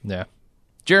do. Yeah.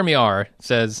 Jeremy R.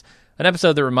 says, an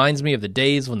episode that reminds me of the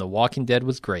days when The Walking Dead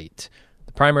was great.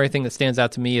 The primary thing that stands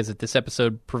out to me is that this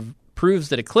episode proves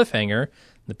that a cliffhanger,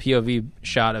 the POV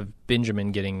shot of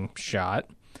Benjamin getting shot,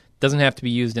 doesn't have to be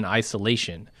used in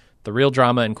isolation. The real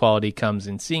drama and quality comes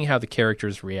in seeing how the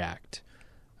characters react.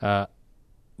 What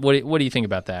do you think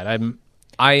about that?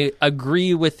 I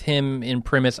agree with him in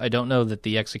premise. I don't know that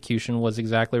the execution was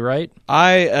exactly right.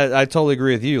 I totally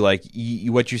agree with you. Like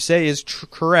what you say is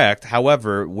correct.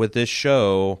 However, with this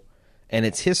show and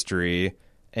its history,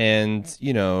 and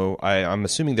I'm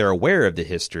assuming they're aware of the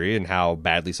history and how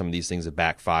badly some of these things have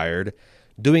backfired.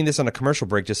 Doing this on a commercial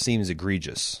break just seems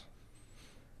egregious.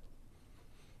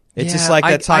 It's just like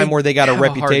that time where they got a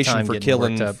reputation for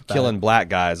killing black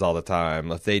guys all the time.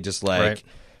 If they just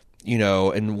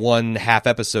in one half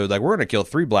episode, like, we're going to kill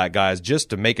 3 black guys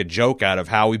just to make a joke out of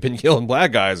how we've been killing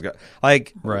black guys.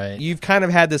 Like, Right. You've kind of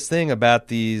had this thing about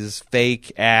these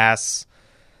fake ass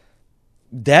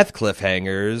death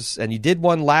cliffhangers, and you did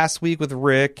one last week with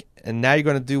Rick, and now you're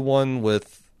going to do one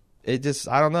with it. Just,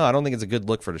 I don't know. I don't think it's a good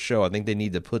look for the show. I think they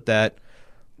need to put that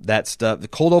stuff, the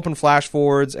cold open flash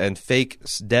forwards and fake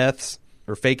deaths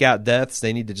or fake out deaths,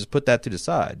 they need to just put that to the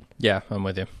side. Yeah, I'm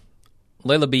with you.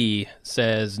 Layla B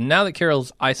says, now that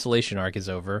Carol's isolation arc is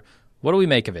over, what do we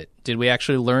make of it? Did we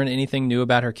actually learn anything new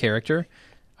about her character?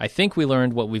 I think we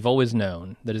learned what we've always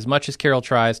known, that as much as Carol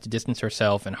tries to distance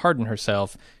herself and harden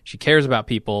herself, she cares about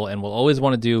people and will always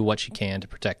want to do what she can to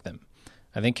protect them.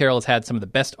 I think Carol has had some of the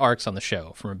best arcs on the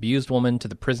show, from abused woman to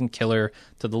the prison killer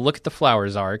to the Look at the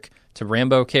Flowers arc to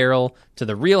Rambo Carol to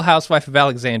the Real Housewife of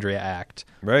Alexandria act.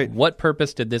 Right. What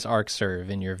purpose did this arc serve,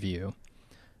 in your view?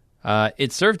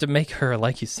 It served to make her,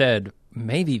 like you said,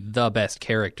 maybe the best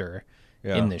character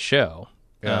in the show.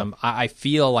 Yeah. I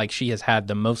feel like she has had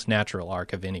the most natural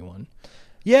arc of anyone.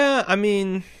 Yeah, I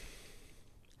mean,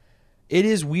 it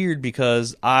is weird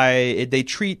because they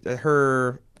treat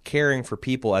her caring for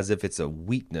people as if it's a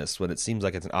weakness when it seems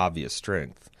like it's an obvious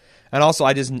strength. And also,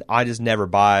 I just never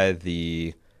buy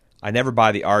the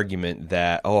argument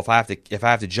that, if I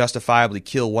have to justifiably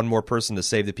kill one more person to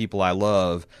save the people I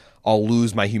love, I'll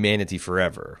lose my humanity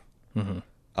forever.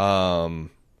 Mm-hmm.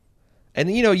 And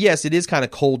yes, it is kind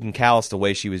of cold and callous the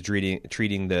way she was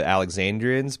treating the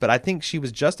Alexandrians, but I think she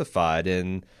was justified.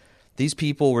 And these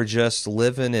people were just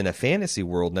living in a fantasy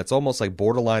world, and that's almost like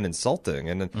borderline insulting.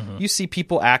 And you see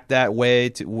people act that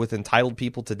way with entitled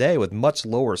people today with much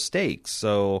lower stakes.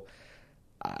 So,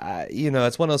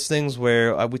 it's one of those things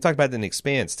where we talked about it in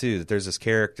Expanse too, that there's this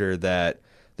character that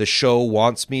the show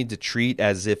wants me to treat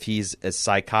as if he's a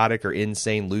psychotic or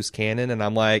insane loose cannon, and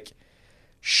I'm like,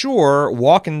 sure,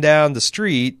 walking down the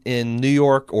street in New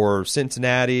York or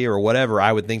Cincinnati or whatever,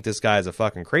 I would think this guy is a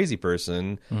fucking crazy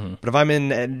person. Mm-hmm. But if I'm in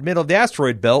the middle of the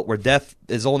asteroid belt where death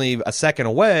is only a second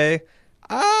away,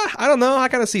 I don't know. I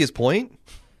kind of see his point.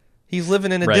 He's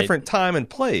living in a different time and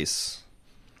place.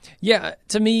 Yeah,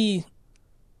 to me,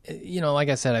 like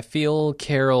I said, I feel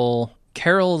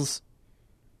Carol's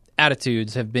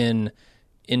attitudes have been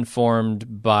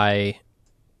informed by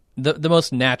the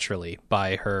most naturally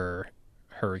by her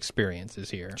experiences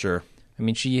here. Sure. I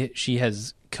mean, she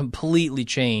has completely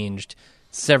changed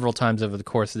several times over the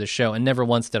course of the show, and never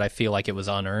once did I feel like it was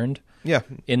unearned. Yeah.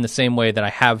 In the same way that I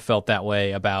have felt that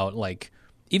way about, like,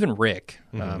 even Rick,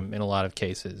 in a lot of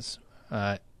cases.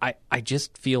 I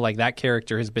just feel like that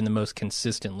character has been the most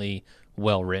consistently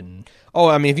well written. Oh,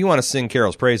 I mean, if you want to sing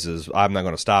Carol's praises, I'm not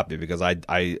going to stop you, because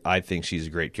I think she's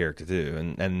a great character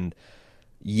too. And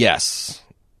yes,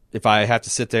 if I have to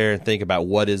sit there and think about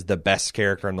what is the best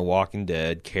character in The Walking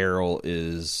Dead, Carol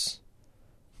is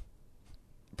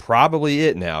probably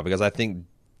it now, because I think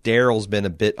Daryl's been a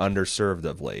bit underserved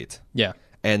of late. Yeah.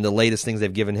 And the latest things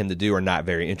they've given him to do are not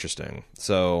very interesting.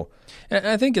 So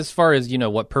I think as far as,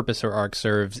 what purpose her arc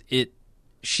serves,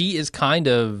 she is kind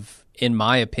of, in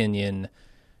my opinion,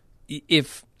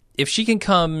 if she can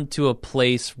come to a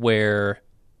place where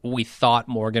we thought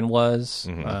Morgan was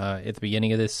at the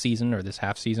beginning of this season, or this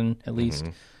half season at least,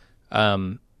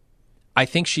 I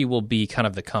think she will be kind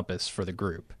of the compass for the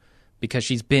group, because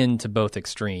she's been to both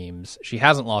extremes. She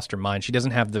hasn't lost her mind. She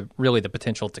doesn't have really the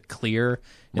potential to clear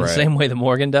in the same way that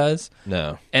Morgan does.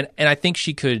 No. And I think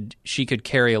she could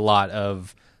carry a lot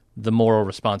of the moral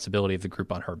responsibility of the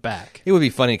group on her back. It would be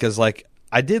funny because, like,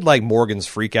 I did like Morgan's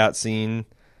freak out scene.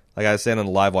 Like I was saying on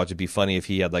the live watch, it'd be funny if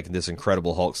he had like this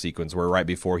Incredible Hulk sequence where right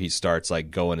before he starts like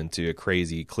going into a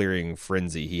crazy clearing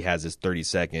frenzy, he has this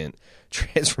 30-second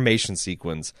transformation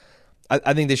sequence.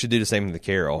 I think they should do the same thing to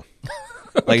Carol.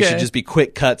 Like, it should just be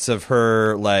quick cuts of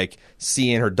her like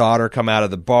seeing her daughter come out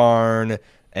of the barn,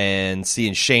 and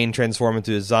seeing Shane transform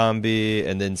into a zombie,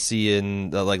 and then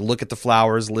seeing like Look at the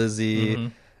Flowers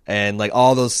Lizzie, and like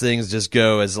all those things just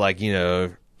go as like,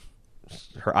 her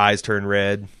eyes turn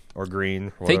red or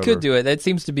green. Or they could do it. That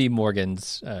seems to be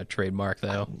Morgan's trademark,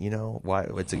 though. Why?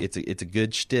 It's a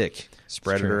good shtick.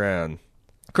 Spread it around.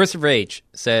 Christopher H.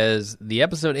 says, the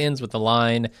episode ends with the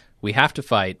line, "We have to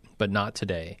fight, but not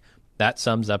today." That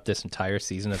sums up this entire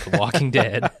season of The Walking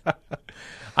Dead.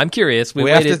 I'm curious. We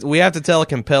have to tell a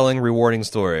compelling, rewarding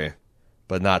story,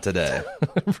 but not today.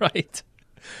 Right.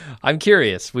 I'm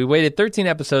curious. We waited 13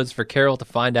 episodes for Carol to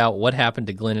find out what happened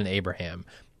to Glenn and Abraham.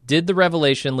 Did the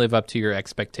revelation live up to your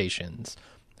expectations?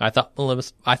 I thought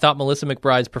Melissa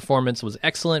McBride's performance was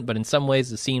excellent, but in some ways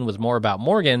the scene was more about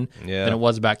Morgan than it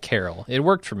was about Carol. It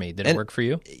worked for me. Did it work for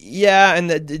you? Yeah, and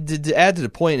to add to the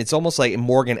point, it's almost like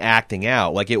Morgan acting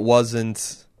out. Like it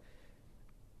wasn't.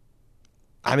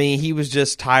 I mean, he was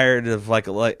just tired of like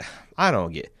I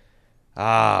don't get.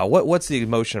 What's the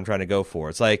emotion I'm trying to go for?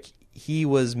 It's like he's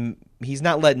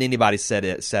not letting anybody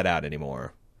set out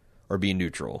anymore or be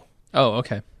neutral. Oh,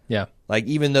 okay. Yeah. Like,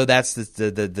 even though that's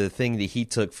the thing that he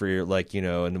took for, like, you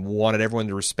know, and wanted everyone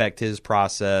to respect his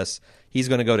process, he's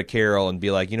going to go to Carol and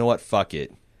be like, you know what, fuck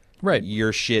it. Right.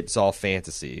 Your shit's all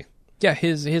fantasy. Yeah,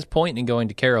 his point in going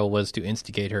to Carol was to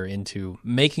instigate her into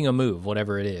making a move,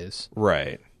 whatever it is.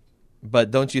 Right.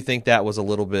 But don't you think that was a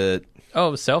little bit... Oh,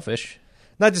 it was selfish.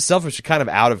 Not just selfish, but kind of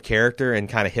out of character and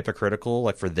kind of hypocritical,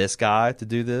 like, for this guy to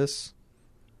do this?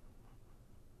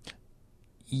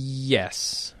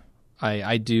 Yes.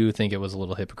 I do think it was a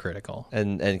little hypocritical.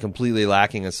 And completely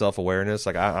lacking in self-awareness.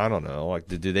 Like, I don't know. Like,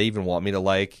 do they even want me to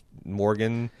like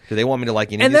Morgan? Do they want me to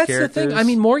like any of these characters? And that's the thing. I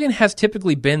mean, Morgan has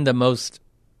typically been the most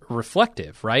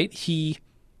reflective, right? He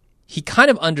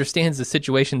kind of understands the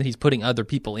situation that he's putting other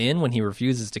people in when he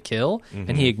refuses to kill,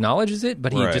 and he acknowledges it,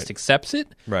 but he just accepts it.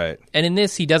 Right. And in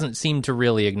this, he doesn't seem to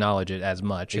really acknowledge it as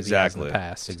much as he has in the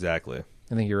past. Exactly.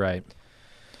 I think you're right.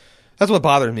 That's what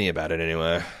bothered me about it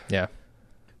anyway. Yeah.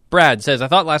 Brad says, I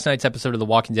thought last night's episode of The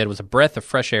Walking Dead was a breath of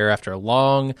fresh air after a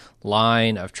long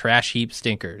line of trash heap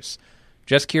stinkers.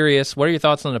 Just curious, what are your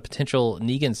thoughts on a potential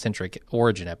Negan-centric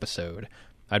origin episode?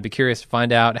 I'd be curious to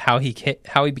find out how he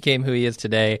became who he is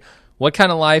today, what kind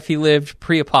of life he lived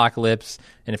pre-apocalypse,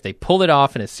 and if they pull it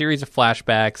off in a series of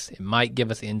flashbacks, it might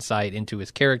give us insight into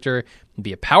his character and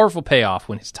be a powerful payoff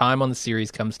when his time on the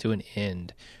series comes to an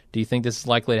end. Do you think this is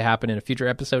likely to happen in a future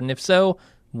episode? And if so,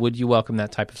 would you welcome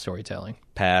that type of storytelling?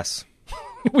 Pass.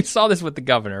 We saw this with the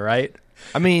governor, right?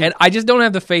 I mean... And I just don't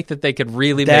have the faith that they could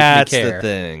really make me care. That's the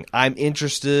thing. I'm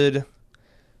interested.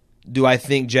 Do I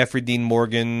think Jeffrey Dean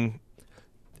Morgan...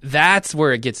 That's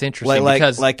where it gets interesting.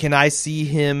 Because can I see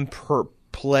him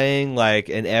playing like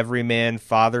an everyman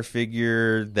father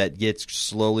figure that gets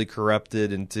slowly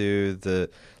corrupted into the...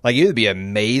 Like, it would be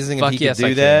amazing if he could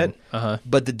do that. Uh-huh.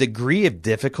 But the degree of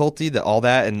difficulty that all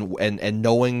that and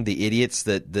knowing the idiots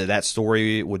that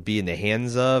story would be in the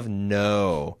hands of,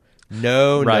 no,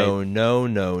 do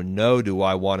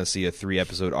I want to see a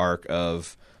 3-episode arc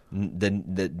of the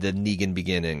Negan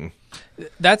beginning.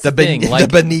 That's the thing. The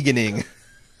Beneganing.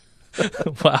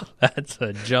 Wow, that's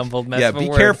a jumbled mess of a word.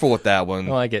 word. Be careful with that one.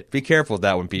 I like it. Be careful with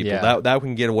that one, people. Yeah. That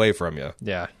can get away from you.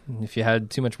 Yeah. If you had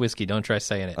too much whiskey, don't try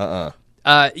saying it.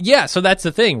 Yeah, so that's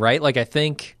the thing, right? Like, I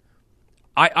think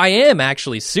I am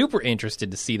actually super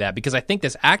interested to see that because I think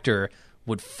this actor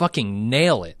would fucking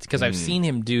nail it because I've seen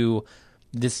him do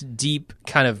this deep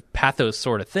kind of pathos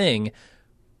sort of thing.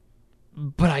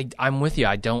 But I'm with you.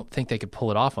 I don't think they could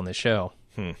pull it off on this show.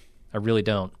 I really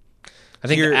don't. I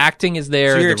think the acting is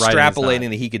there. So you're the writing is extrapolating not.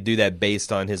 that he could do that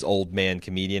based on his old man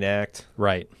comedian act,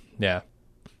 right? Yeah,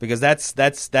 because that's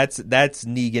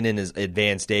Negan in his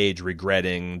advanced age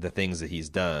regretting the things that he's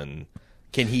done.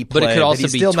 Can he play? But it could also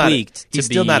be tweaked. He's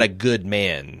still not a good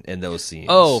man in those scenes.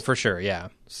 Oh, for sure, yeah.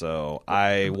 So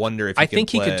I wonder if I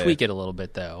think he could tweak it a little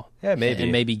bit though. Yeah, maybe,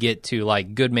 and maybe get to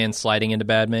like good man sliding into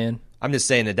bad man. I'm just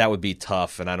saying that would be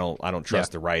tough, and I don't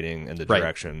trust the writing and the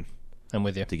direction. I'm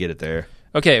with you to get it there.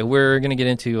 Okay, we're going to get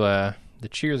into the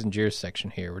cheers and jeers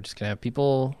section here. We're just going to have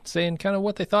people saying kind of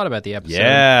what they thought about the episode.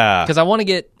 Yeah. Because I want to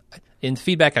get, in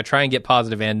feedback, I try and get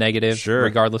positive and negative,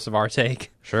 regardless of our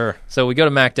take. Sure. So we go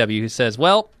to Mac W, who says,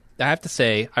 well, I have to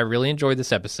say, I really enjoyed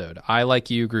this episode. I, like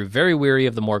you, grew very weary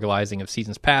of the moralizing of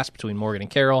seasons past between Morgan and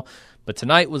Carol, but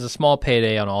tonight was a small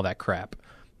payday on all that crap.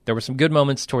 There were some good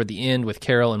moments toward the end with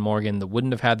Carol and Morgan that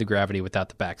wouldn't have had the gravity without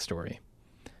the backstory.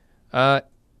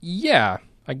 Yeah.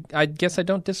 I guess I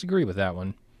don't disagree with that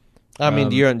one. I mean,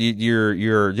 the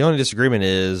only disagreement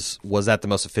is, was that the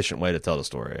most efficient way to tell the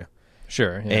story?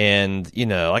 Sure. Yeah. And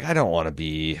like I don't want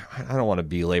to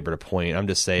belabor the point. I'm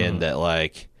just saying that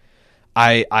like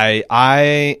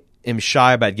I am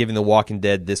shy about giving The Walking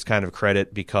Dead this kind of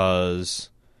credit because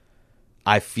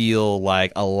I feel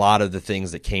like a lot of the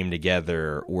things that came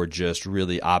together were just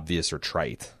really obvious or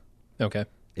trite. Okay.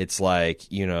 It's like,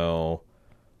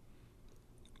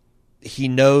 he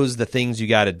knows the things you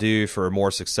got to do for a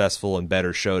more successful and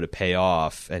better show to pay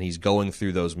off, and he's going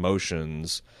through those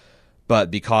motions. But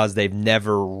because they've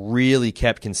never really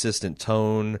kept consistent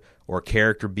tone or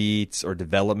character beats or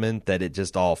development, that it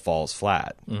just all falls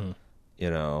flat.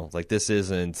 Like this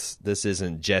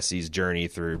isn't Jesse's journey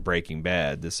through Breaking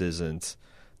Bad. This isn't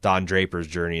Don Draper's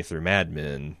journey through Mad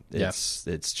Men.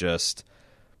 It's just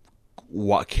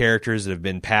characters that have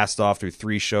been passed off through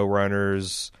 3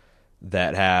 showrunners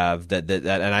that have that,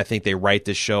 and I think they write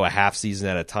this show a half season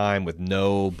at a time with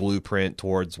no blueprint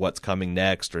towards what's coming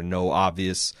next, or no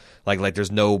obvious like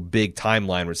there's no big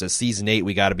timeline where it says season 8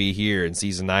 we got to be here, and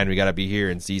season 9 we got to be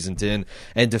here, and season 10.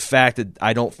 And the fact that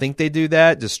I don't think they do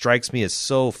that just strikes me as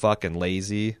so fucking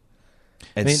lazy,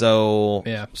 and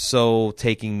so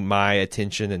taking my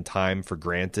attention and time for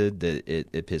granted that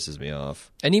it pisses me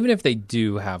off. And even if they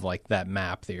do have like that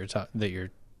map that you're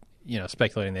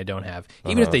speculating they don't have,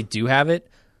 even if they do have it,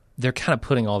 they're kind of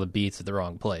putting all the beats at the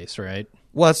wrong place, right?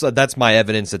 Well, that's my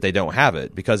evidence that they don't have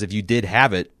it, because if you did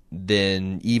have it,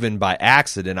 then even by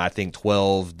accident, I think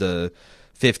 12 to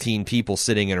 15 people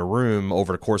sitting in a room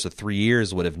over the course of 3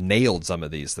 years would have nailed some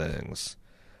of these things.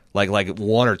 Like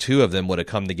 1 or 2 of them would have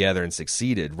come together and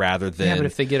succeeded, rather than... Yeah, but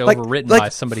if they get overwritten by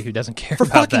somebody who doesn't care about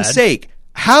that... For fucking sake,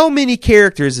 how many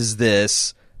characters is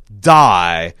this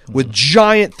die with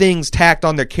giant things tacked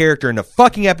on their character in the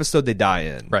fucking episode they die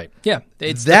in? Right. Yeah,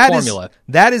 it's the formula.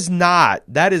 That is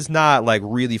not like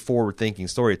really forward-thinking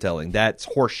storytelling. That's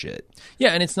horseshit.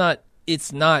 Yeah, and it's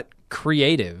not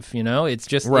creative, It's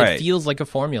just It feels like a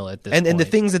formula at this point. And the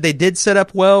things that they did set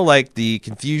up well, like the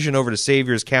confusion over the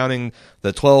saviors counting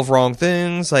the 12 wrong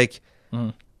things,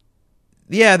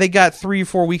 yeah, they got 3 or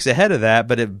 4 weeks ahead of that,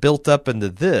 but it built up into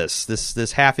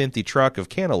this half-empty truck of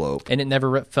cantaloupe. And it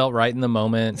never felt right in the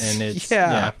moment, and it's...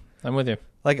 yeah, I'm with you.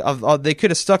 Like, they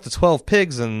could have stuck to 12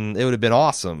 pigs, and it would have been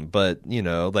awesome, but,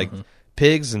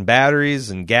 pigs and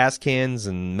batteries and gas cans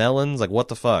and melons, like, what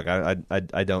the fuck? I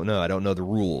don't know. I don't know the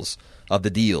rules of the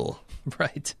deal.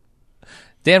 Right.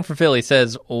 Dan from Philly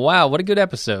says, wow, what a good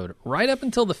episode. Right up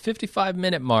until the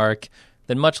 55-minute mark...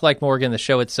 Then, much like Morgan, the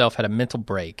show itself had a mental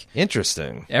break.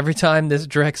 Interesting. Every time this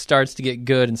direct starts to get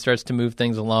good and starts to move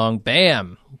things along,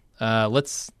 bam!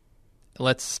 Let's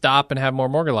stop and have more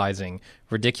moralizing,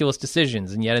 ridiculous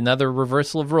decisions, and yet another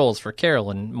reversal of roles for Carol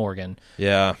and Morgan.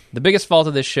 Yeah. The biggest fault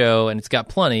of this show, and it's got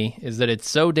plenty, is that it's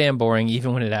so damn boring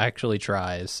even when it actually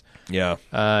tries. Yeah.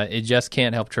 It just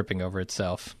can't help tripping over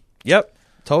itself. Yep,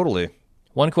 totally.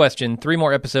 One question, 3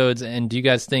 more episodes, and do you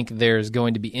guys think there's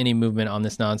going to be any movement on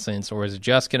this nonsense, or is it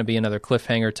just going to be another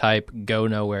cliffhanger type, go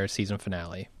nowhere season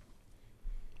finale?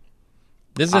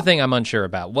 This is the thing I'm unsure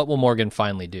about. What will Morgan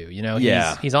finally do?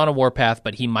 He's on a warpath,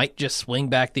 but he might just swing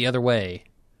back the other way.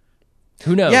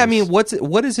 Who knows? Yeah, I mean,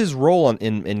 what is his role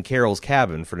in Carol's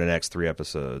cabin for the next 3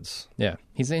 episodes? Yeah,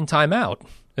 he's in timeout,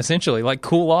 essentially, like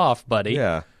cool off, buddy.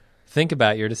 Yeah. Think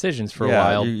about your decisions for a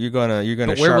while. You're gonna.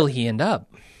 But where will he end up?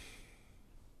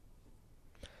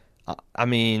 I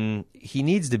mean, he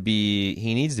needs to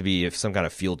be some kind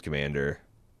of field commander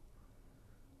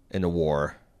in the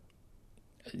war.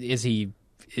 Is he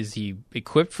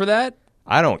equipped for that?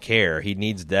 I don't care.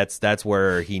 That's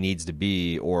where he needs to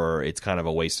be, or it's kind of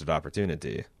a wasted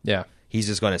opportunity. Yeah. He's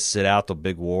just going to sit out the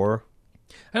big war.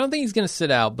 I don't think he's going to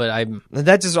sit out, but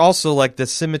that's just also like the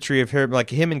symmetry of him. Like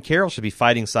him and Carol should be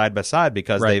fighting side by side,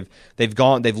 because they've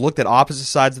looked at opposite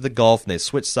sides of the Gulf, and they've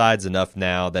switched sides enough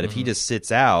now that if he just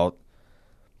sits out,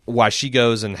 why she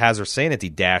goes and has her sanity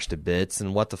dashed to bits,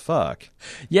 and what the fuck?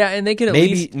 Yeah, and they can at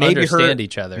least understand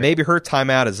each other. Maybe her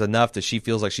timeout is enough that she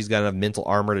feels like she's got enough mental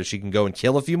armor that she can go and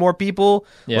kill a few more people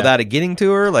without it getting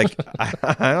to her. Like,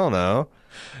 I don't know.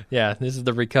 Yeah, this is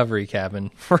the recovery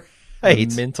cabin. Right.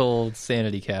 The mental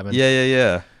sanity cabin.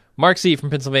 Yeah. Mark C. from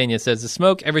Pennsylvania says, the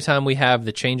smoke every time we have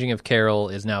the changing of Carol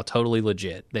is now totally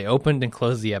legit. They opened and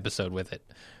closed the episode with it.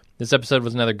 This episode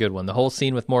was another good one. The whole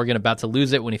scene with Morgan about to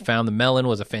lose it when he found the melon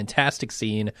was a fantastic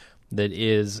scene that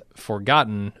is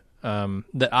forgotten,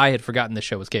 that I had forgotten the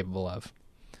show was capable of.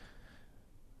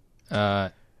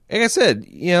 Like I said,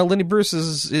 Lenny Bruce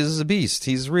is a beast.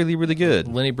 He's really, really good.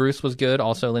 Lenny Bruce was good.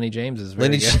 Also, Lenny James is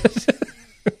very good.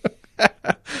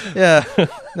 Yeah,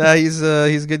 no, he's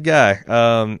a good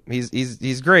guy.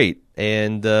 He's great,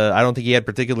 and I don't think he had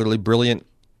particularly brilliant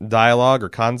dialogue or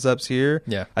concepts here.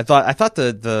 Yeah, I thought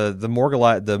the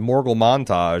Morgul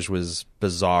montage was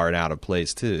bizarre and out of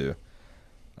place too.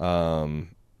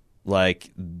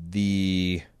 Like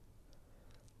the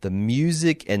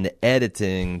music and the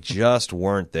editing just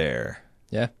weren't there.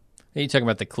 Yeah, are you talking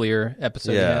about the Clear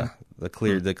episode? Yeah. The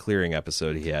clearing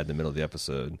episode he had in the middle of the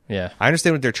episode. Yeah, I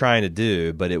understand what they're trying to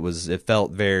do, but it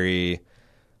felt very,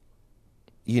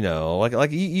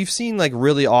 like you've seen like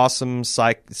really awesome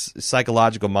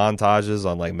psychological montages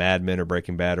on like Mad Men or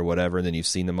Breaking Bad or whatever, and then you've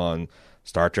seen them on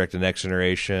Star Trek: The Next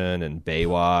Generation and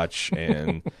Baywatch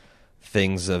and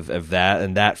things of that,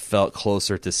 and that felt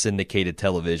closer to syndicated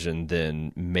television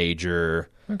than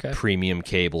major premium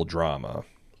cable drama.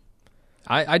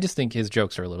 I just think his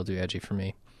jokes are a little too edgy for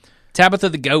me. Tabitha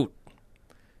the Goat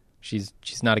She's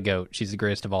not a goat. She's the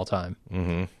greatest of all time.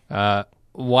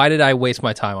 Why did I waste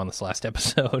my time on this last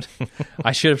episode?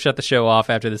 I should have shut the show off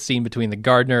after the scene between the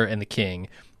gardener and the king.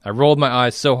 I rolled my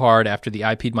eyes so hard after the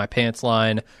I peed my pants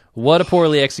line. What a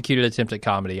poorly executed attempt at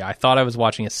comedy. I thought I was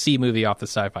watching a C movie off the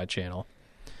Sci-Fi Channel.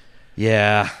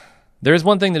 Yeah. There is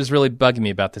one thing that is really bugging me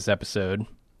about this episode.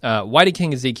 Why did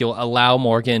King Ezekiel allow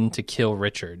Morgan to kill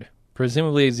Richard?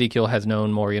 Presumably Ezekiel has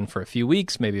known Morgan for a few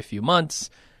weeks, maybe a few months.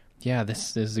 Yeah,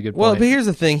 this is a good point. Well, but here's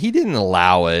the thing. He didn't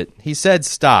allow it. He said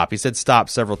stop. He said stop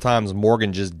several times.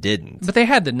 Morgan just didn't. But they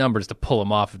had the numbers to pull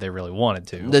him off if they really wanted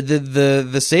to.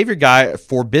 The savior guy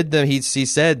forbid them. He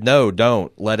said no,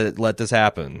 don't let this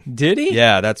happen. Did he?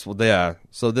 Yeah,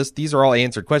 So these are all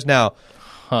answered questions. Now,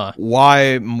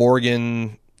 why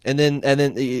Morgan and then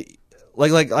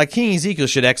like King Ezekiel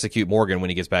should execute Morgan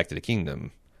when he gets back to the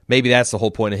kingdom. Maybe that's the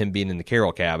whole point of him being in the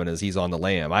Carol cabin, is he's on the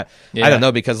lam. I don't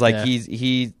know, because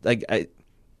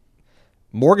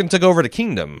Morgan took over the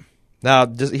kingdom. Now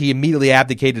he immediately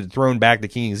abdicated the throne back to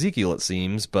King Ezekiel, it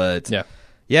seems. But no,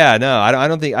 I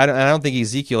don't think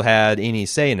Ezekiel had any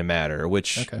say in the matter,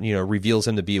 which reveals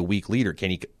him to be a weak leader. Can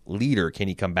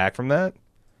he come back from that?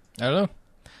 I don't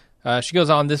know. She goes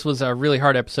on, this was a really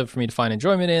hard episode for me to find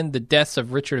enjoyment in. The deaths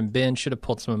of Richard and Ben should have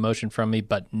pulled some emotion from me,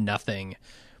 but nothing.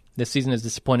 This season has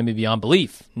disappointed me beyond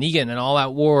belief. Negan and All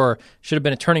Out War should have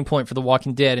been a turning point for The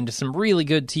Walking Dead into some really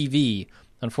good TV.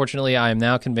 Unfortunately, I am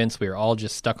now convinced we are all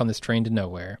just stuck on this train to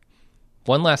nowhere.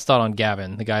 One last thought on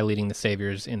Gavin, the guy leading the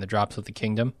Saviors in the Drops of the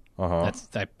Kingdom.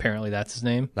 Apparently that's his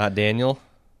name. Not Daniel?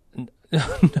 No,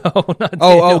 not Daniel.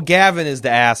 Oh, Gavin is the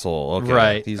asshole. Okay.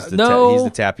 Right. He's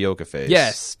the tapioca face.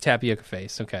 Yes, tapioca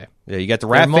face. Okay. Yeah, you got the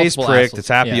rat face prick, the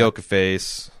tapioca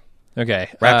face. Okay.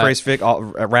 Rat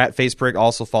face prick,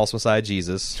 also false Messiah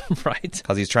Jesus. Right.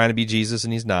 Because he's trying to be Jesus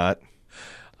and he's not.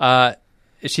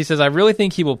 She says, I really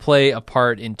think he will play a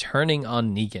part in turning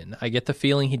on Negan. I get the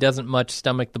feeling he doesn't much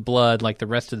stomach the blood like the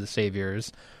rest of the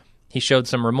Saviors. He showed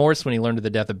some remorse when he learned of the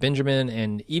death of Benjamin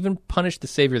and even punished the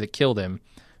Savior that killed him.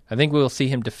 I think we will see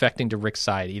him defecting to Rick's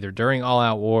side, either during All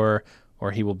Out War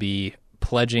or he will be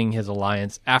pledging his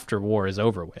alliance after war is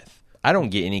over with. I don't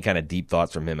get any kind of deep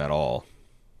thoughts from him at all.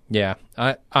 Yeah,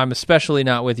 I'm especially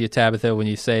not with you, Tabitha, when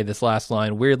you say this last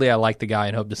line. Weirdly, I like the guy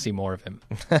and hope to see more of him.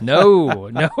 No,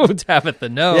 Tabitha,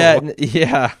 no.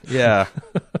 Yeah.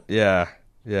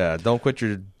 Don't quit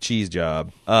your cheese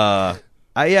job. I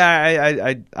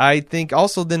think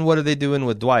also then what are they doing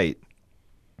with Dwight?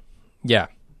 Yeah,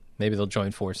 maybe they'll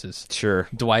join forces. Sure.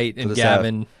 Dwight and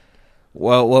Gavin.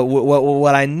 Well,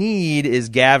 what I need is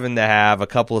Gavin to have a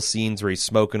couple of scenes where he's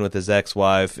smoking with his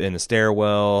ex-wife in a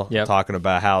stairwell, talking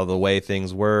about how the way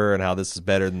things were and how this is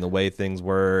better than the way things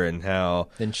were, and how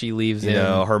then she leaves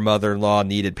him. Her mother-in-law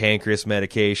needed pancreas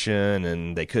medication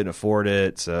and they couldn't afford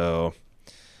it, so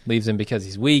leaves him because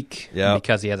he's weak,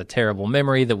 because he has a terrible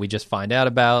memory that we just find out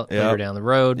about later down the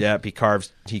road. Yep, he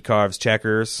carves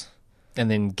checkers.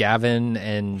 And then Gavin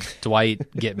and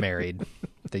Dwight get married.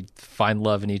 They find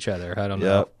love in each other. I don't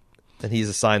know. And he's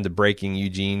assigned to breaking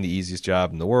Eugene, the easiest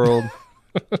job in the world.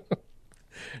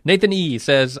 Nathan E.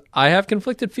 says, I have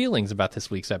conflicted feelings about this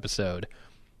week's episode.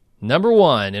 Number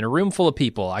one, in a room full of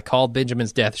people, I called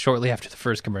Benjamin's death shortly after the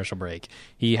first commercial break.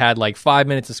 He had like 5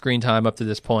 minutes of screen time up to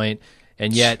this point,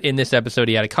 and yet in this episode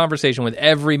he had a conversation with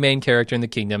every main character in the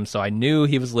kingdom, so I knew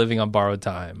he was living on borrowed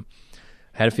time.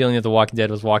 I had a feeling that The Walking Dead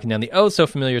was walking down the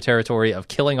oh-so-familiar territory of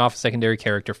killing off a secondary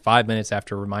character 5 minutes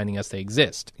after reminding us they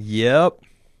exist. Yep.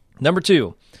 Number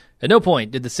two, at no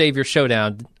point did the Savior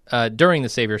Showdown, during the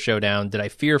Savior Showdown, did I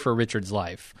fear for Richard's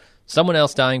life. Someone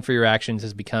else dying for your actions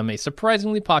has become a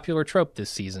surprisingly popular trope this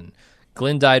season.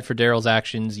 Glenn died for Daryl's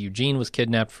actions, Eugene was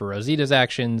kidnapped for Rosita's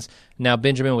actions, now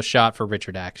Benjamin was shot for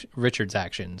Richard's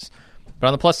actions. But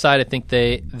on the plus side, I think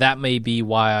that may be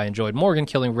why I enjoyed Morgan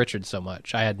killing Richard so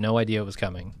much. I had no idea it was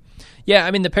coming. Yeah, I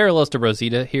mean, the parallels to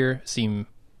Rosita here seem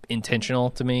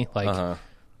intentional to me. Like,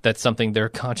 that's something they're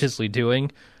consciously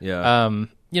doing. Yeah.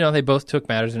 They both took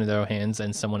matters into their own hands,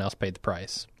 and someone else paid the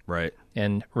price. Right.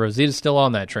 And Rosita's still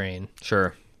on that train.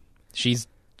 Sure. She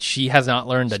has not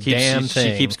learned damn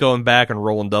thing. She keeps going back and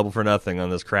rolling double for nothing on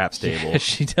this crap stable.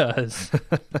 She does.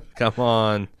 Come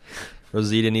on.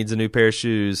 Rosita needs a new pair of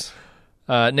shoes.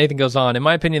 Nathan goes on, in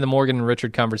my opinion, the Morgan and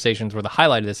Richard conversations were the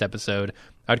highlight of this episode.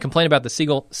 I would complain about the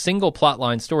single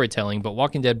plotline storytelling, but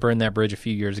Walking Dead burned that bridge a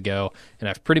few years ago, and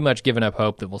I've pretty much given up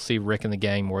hope that we'll see Rick and the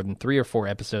gang more than 3 or 4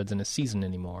 episodes in a season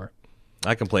anymore.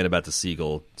 I complain about the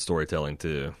Siegel storytelling,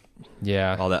 too.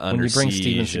 Yeah. All that under when you bring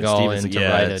Steven Seagal in to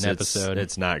write an episode.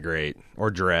 It's not great. Or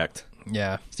direct.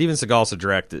 Yeah. Steven Seagal also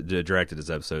directed his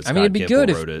episode. I mean, it'd be Scott good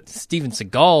Gimple if wrote it. Steven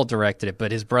Seagal directed it,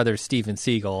 but his brother Steven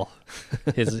Seagal,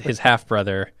 his half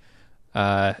brother,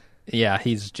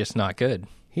 he's just not good.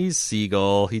 He's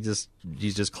Seagal.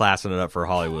 He's just classing it up for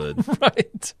Hollywood.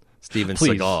 Right. Steven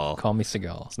Please Seagal. call me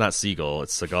Seagal. It's not Seagal.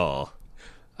 It's Seagal.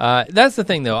 That's the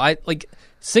thing, though. I like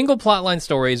single plotline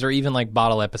stories or even like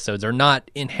bottle episodes are not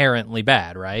inherently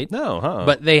bad, right? No,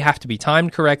 But they have to be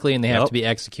timed correctly and they have Yep. to be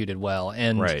executed well.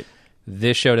 And Right.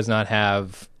 this show does not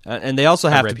have. And they also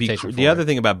have to be reputation for the it. other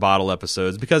thing about bottle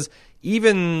episodes, because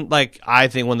even like I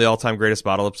think one of the all-time greatest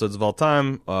bottle episodes of all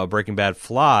time, Breaking Bad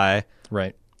Fly,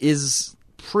 Right. is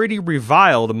pretty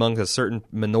reviled among a certain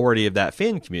minority of that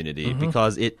fan community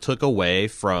because it took away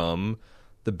from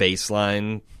the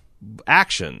baseline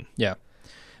action. Yeah.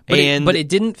 But And- it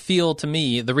didn't feel to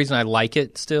me, the reason I like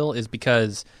it still is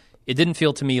because it didn't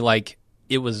feel to me like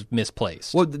it was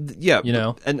misplaced. Well, yeah, You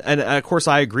know? and of course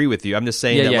I agree with you. I'm just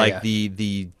saying Yeah, that yeah, like yeah.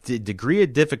 the degree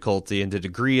of difficulty and the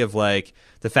degree of like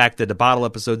the fact that the bottle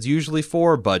episode's usually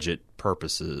for budget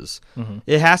purposes,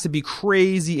 it has to be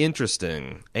crazy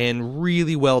interesting and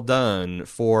really well done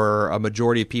for a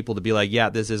majority of people to be like, yeah,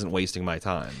 this isn't wasting my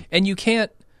time. And you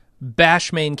can't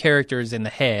bash main characters in the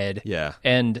head Yeah.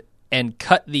 and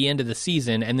cut the end of the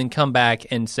season and then come back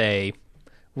and say,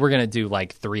 we're going to do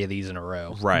like 3 of these in a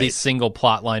row. Right. These single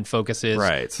plot line focuses,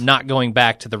 Right. not going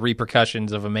back to the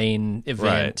repercussions of a main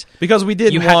event. Because we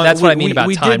didn't want that's what I mean about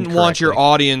we timed didn't want your correctly.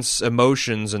 audience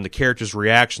emotions and the characters'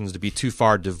 reactions to be too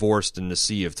far divorced in the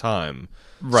sea of time.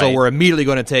 So Right. we're immediately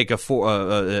going to take a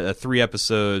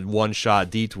 3-episode one-shot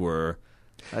detour.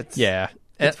 That's, Yeah. Get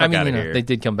the I fuck mean, outta you know, here. they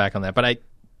did come back on that. But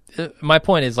my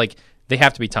point is, like, they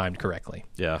have to be timed correctly.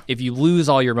 Yeah. If you lose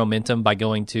all your momentum by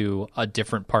going to a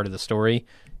different part of the story,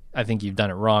 I think you've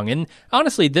done it wrong. And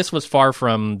honestly, this was far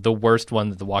from the worst one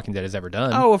that The Walking Dead has ever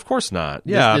done. Oh, of course not.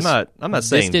 Yeah, This- I'm not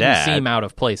saying this didn't that. seem out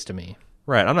of place to me.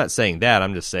 Right, I'm not saying that.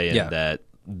 I'm just saying Yeah. that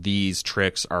these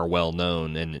tricks are well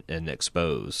known and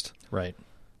exposed. Right.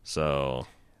 So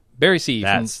Barry C.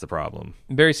 that's the problem.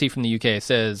 Barry C. from the UK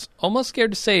says, almost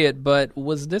scared to say it, but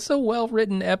was this a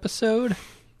well-written episode?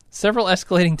 Several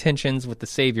escalating tensions with the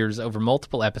Saviors over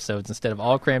multiple episodes instead of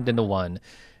all crammed into one.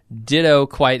 Ditto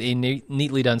quite a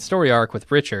neatly done story arc with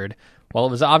Richard. While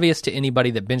it was obvious to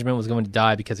anybody that Benjamin was going to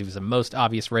die because he was the most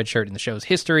obvious red shirt in the show's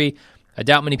history, I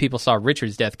doubt many people saw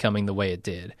Richard's death coming the way it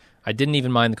did. I didn't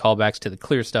even mind the callbacks to the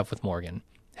clear stuff with Morgan.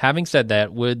 Having said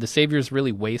that, would the Saviors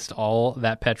really waste all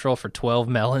that petrol for 12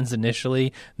 melons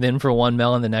initially, then for 1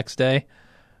 melon the next day?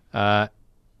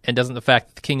 And doesn't the fact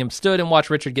that the kingdom stood and watched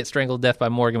Richard get strangled to death by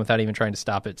Morgan without even trying to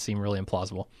stop it seem really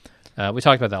implausible? We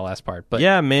talked about that last part, but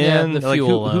Yeah, man. the like,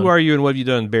 fuel. who are you and what have you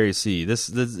done, Barry C? This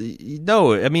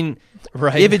no. I mean,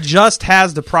 Right. if it just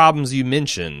has the problems you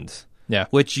mentioned, Yeah.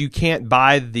 which you can't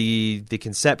buy the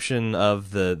conception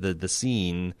of the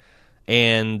scene,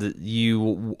 and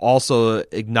you also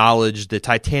acknowledge the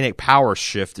titanic power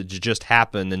shift that just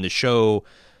happened, and the show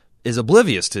is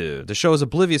oblivious to. The show is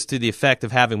oblivious to the effect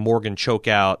of having Morgan choke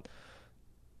out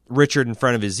Richard in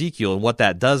front of Ezekiel and what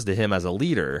that does to him as a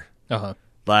leader. Uh-huh.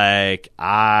 Like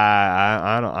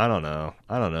I don't know.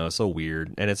 It's so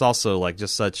weird, and it's also like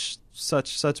just such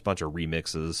bunch of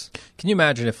remixes. Can you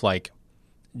imagine if, like,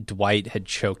 Dwight had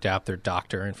choked out their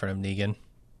doctor in front of Negan?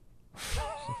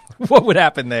 What would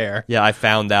happen there? Yeah, I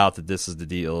found out that this is the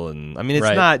deal, and I mean it's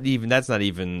Right. that's not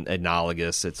even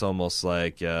analogous. It's almost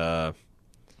like I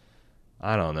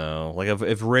don't know, like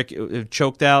if Rick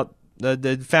choked out.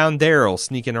 Found Daryl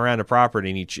sneaking around the property,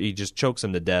 and he just chokes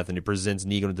him to death, and he presents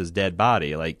Negan with his dead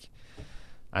body. Like,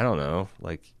 I don't know,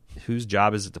 like whose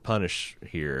job is it to punish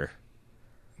here?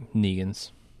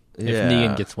 Negan's. If Yeah.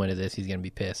 Negan gets wind of this, he's going to be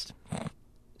pissed.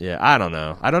 Yeah, I don't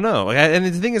know. Like, and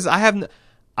the thing is,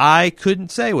 I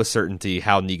couldn't say with certainty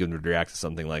how Negan would react to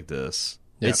something like this.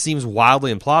 Yeah. It seems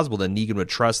wildly implausible that Negan would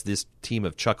trust this team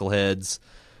of chuckleheads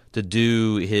to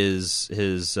do his.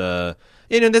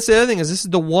 And that's the other thing is this is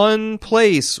the one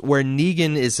place where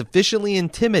Negan is sufficiently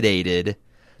intimidated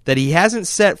that he hasn't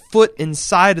set foot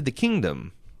inside of the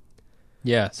kingdom.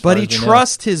 Yeah, as But far he as we know.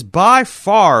 trusts his by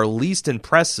far least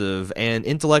impressive and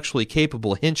intellectually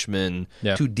capable henchman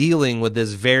Yeah. to dealing with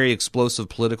this very explosive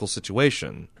political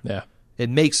situation. Yeah. It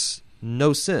makes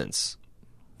no sense.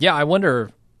 Yeah, I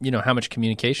wonder, how much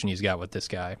communication he's got with this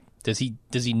guy. Does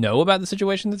he know about the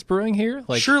situation that's brewing here?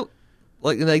 Like, Sure,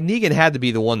 like Negan had to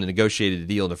be the one that negotiated the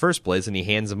deal in the first place, and he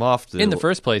hands him off to. in the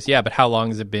first place, yeah, but how long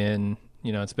has it been?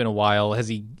 It's been a while. Does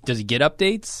he get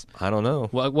updates? I don't know.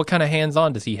 What kind of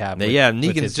hands-on does he have? With, Yeah, with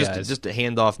Negan's his guys? just a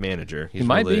handoff manager. He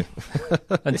might be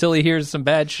until he hears some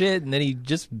bad shit, and then he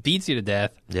just beats you to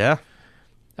death Yeah.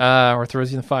 or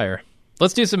throws you in the fire.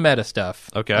 Let's do some meta stuff.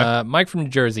 Okay. Mike from New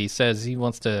Jersey says he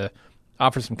wants to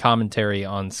offer some commentary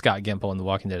on Scott Gimple and The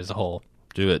Walking Dead as a whole.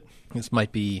 Do it. This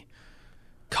might be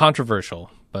controversial,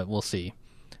 but we'll see.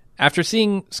 After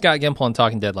seeing Scott Gimple on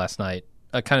Talking Dead last night,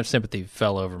 a kind of sympathy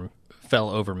fell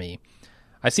over me.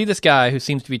 I see this guy who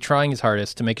seems to be trying his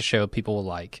hardest to make a show people will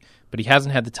like, but he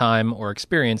hasn't had the time or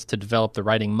experience to develop the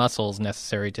writing muscles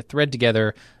necessary to thread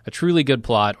together a truly good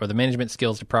plot or the management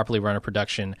skills to properly run a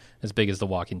production as big as The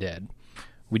Walking Dead.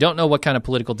 We don't know what kind of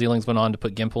political dealings went on to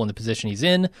put Gimple in the position he's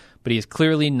in, but he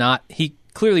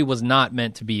clearly was not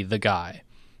meant to be the guy.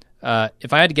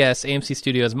 If I had to guess, AMC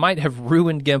Studios might have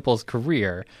ruined Gimple's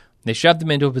career. They shoved him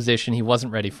into a position he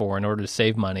wasn't ready for in order to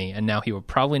save money, and now he will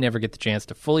probably never get the chance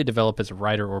to fully develop as a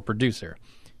writer or producer.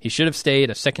 He should have stayed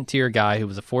a second-tier guy who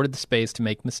was afforded the space to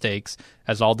make mistakes,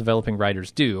 as all developing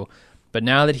writers do, but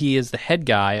now that he is the head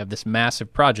guy of this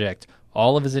massive project,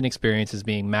 all of his inexperience is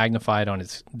being magnified on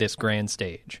this grand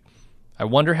stage. I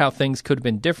wonder how things could have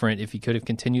been different if he could have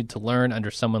continued to learn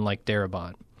under someone like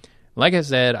Darabont. Like I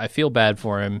said, I feel bad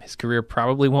for him. His career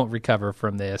probably won't recover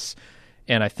from this,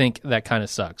 and I think that kind of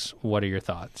sucks. What are your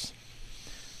thoughts?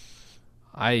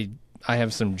 I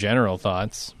have some general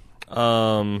thoughts.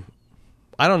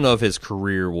 I don't know if his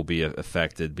career will be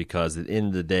affected because at the end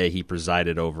of the day, he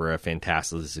presided over a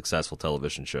fantastically successful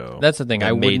television show. That's the thing.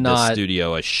 I would made not the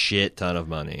studio a shit ton of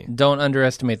money. Don't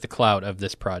underestimate the clout of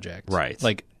this project. Right.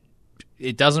 Like,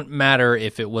 it doesn't matter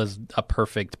if it was a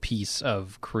perfect piece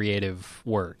of creative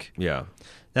work. Yeah.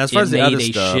 Now, as far as the other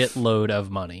stuff, it made a shitload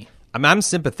of money. I'm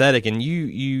sympathetic, and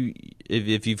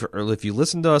if you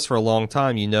listen to us for a long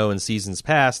time, you know in seasons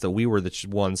past that we were the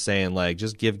ones saying like,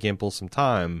 just give Gimple some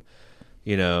time.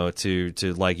 You know, to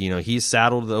like, you know, he's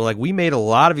saddled. Like, we made a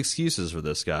lot of excuses for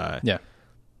this guy. Yeah.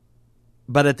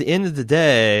 But at the end of the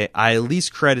day, I at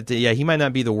least credit that, he might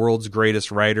not be the world's greatest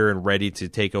writer and ready to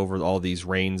take over all these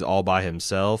reins all by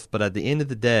himself. But at the end of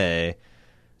the day,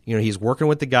 you know, he's working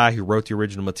with the guy who wrote the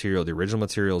original material. The original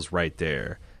material is right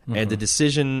there. Mm-hmm. And the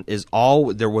decision was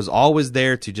always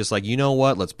there to just like, you know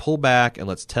what, let's pull back and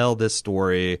let's tell this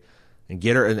story. And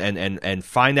get her and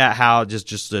find out how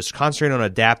just concentrate on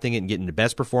adapting it and getting the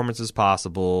best performances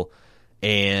possible,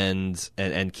 and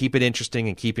keep it interesting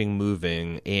and keeping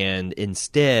moving. And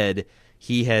instead,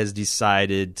 he has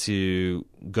decided to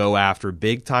go after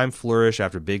big time flourish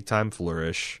after big time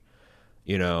flourish.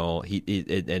 You know,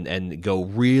 and go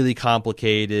really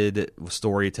complicated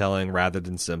storytelling rather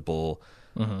than simple.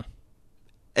 Mm-hmm.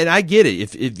 And I get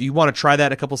it. If you want to try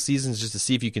that a couple seasons just to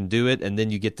see if you can do it, and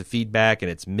then you get the feedback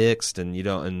and it's mixed, and you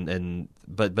don't,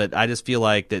 but I just feel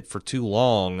like that for too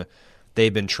long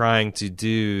they've been trying to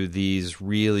do these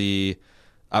really,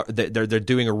 they're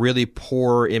doing a really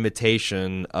poor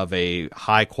imitation of a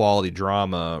high quality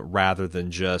drama rather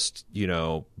than just, you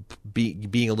know,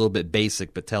 being a little bit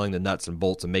basic but telling the nuts and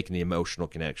bolts and making the emotional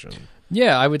connection.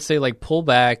 Yeah, I would say like pull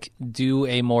back, do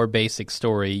a more basic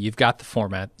story. You've got the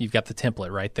format, you've got the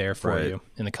template right there for you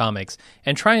in the comics,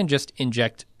 and try and just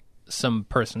inject some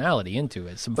personality into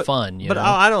it, some fun. You know?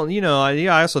 I don't, you know,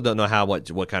 I also don't know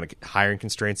what kind of hiring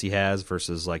constraints he has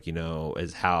versus like, you know,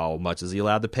 is how much is he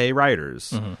allowed to pay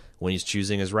writers when he's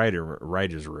choosing his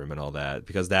writer's room and all that,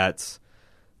 because that's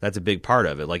a big part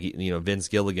of it. Like, you know, Vince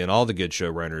Gilligan, all the good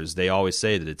showrunners, they always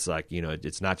say that it's like, you know,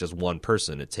 it's not just one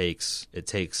person. It takes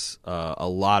a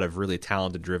lot of really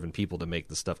talented, driven people to make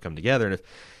the stuff come together. And if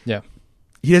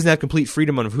he doesn't have complete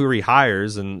freedom on who he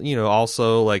hires, and, you know,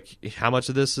 also like how much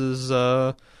of this is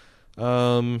the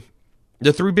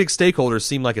three big stakeholders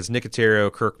seem like it's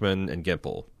Nicotero, Kirkman, and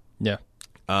Gimple. Yeah.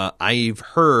 I've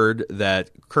heard that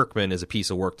Kirkman is a piece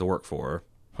of work to work for.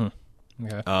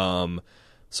 Okay.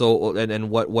 So and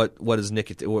what is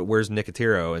where's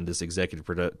Nicotero in this executive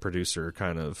producer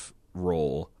kind of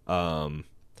role?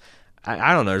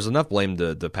 I don't know. There's enough blame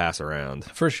to pass around.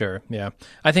 For sure, yeah.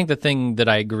 I think the thing that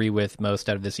I agree with most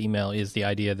out of this email is the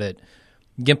idea that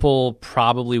Gimple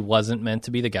probably wasn't meant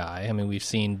to be the guy. I mean, we've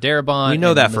seen Darabont. We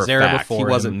know that for Mazzara a fact. He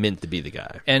wasn't him, meant to be the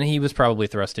guy. and he was probably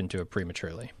thrust into it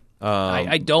prematurely.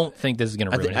 I don't think this is going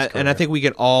to ruin his career. And I think we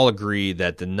can all agree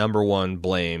that the number one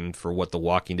blame for what The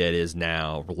Walking Dead is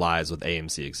now lies with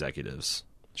AMC executives.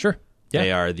 Sure. Yeah.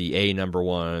 They are the number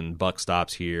one, buck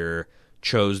stops here,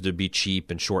 chose to be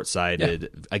cheap and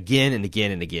short-sighted again and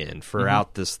again and again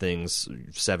throughout this thing's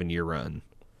 7-year run.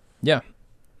 Yeah.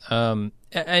 And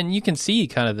you can see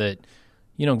kind of that,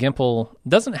 you know, Gimple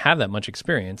doesn't have that much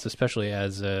experience, especially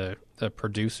as a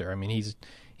producer. I mean, he's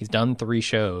done 3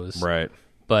 shows. Right.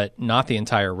 But not the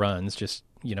entire runs, just,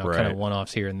 you know, kind of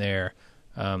one-offs here and there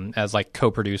as like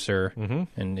co-producer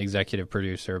and executive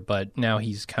producer. But now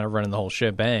he's kind of running the whole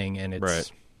shebang, and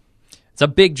it's a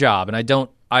big job. And I don't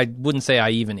I wouldn't say I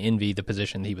even envy the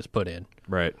position he was put in,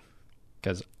 Right.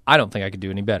 because I don't think I could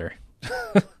do any better.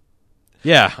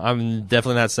 Yeah, I'm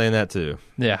definitely not saying that too.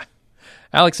 Yeah.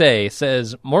 Alex A.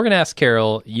 says, Morgan asks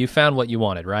Carol, you found what you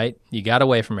wanted, right? You got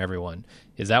away from everyone.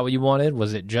 Is that what you wanted?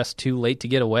 Was it just too late to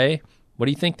get away? What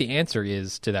do you think the answer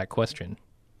is to that question?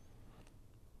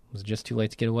 Was it just too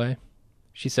late to get away?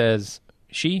 She says,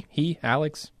 he,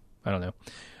 Alex? I don't know.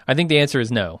 I think the answer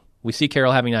is no. We see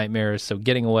Carol having nightmares, so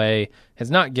getting away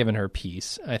has not given her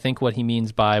peace. I think what he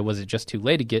means by was it just too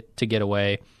late to get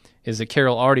away is that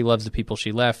Carol already loves the people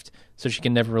she left, so she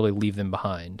can never really leave them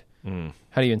behind.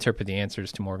 How do you interpret the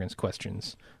answers to Morgan's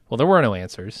questions? Well, there were no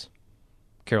answers.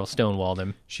 Carol stonewalled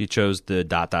him. She chose the ...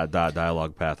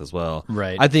 dialogue path as well.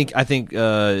 Right. I think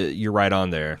you're right on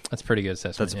there. That's a pretty good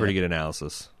assessment. That's a pretty good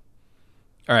analysis.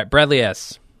 All right, Bradley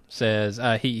S. says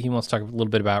he wants to talk a little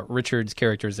bit about Richard's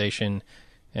characterization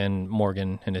and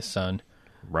Morgan and his son.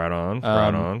 Right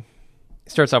on.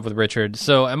 Starts off with Richard.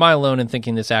 So am I alone in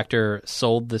thinking this actor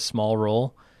sold this small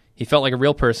role? He felt like a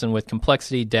real person with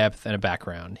complexity, depth, and a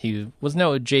background. He was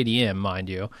no JDM, mind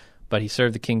you, but he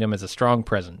served the kingdom as a strong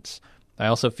presence. I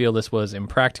also feel this was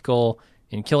impractical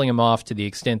in killing him off to the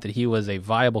extent that he was a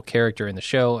viable character in the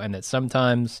show and that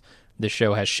sometimes the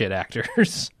show has shit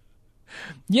actors.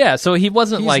 Yeah, so he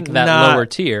wasn't like that lower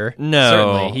tier. No.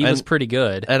 Certainly. He was pretty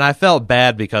good. And I felt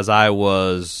bad because I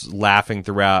was laughing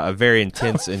throughout a very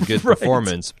intense and good Right.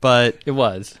 performance. But It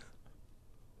was.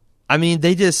 I mean,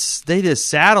 they just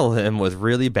saddle him with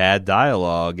really bad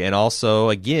dialogue. And also,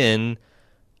 again,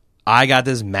 I got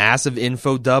this massive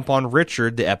info dump on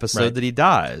Richard the episode Right. that he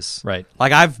dies. Right.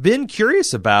 Like, I've been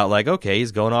curious about, like, okay,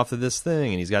 he's going off to this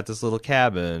thing, and he's got this little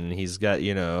cabin, and he's got,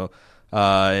 you know,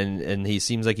 and he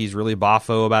seems like he's really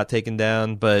boffo about taking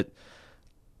down, but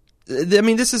I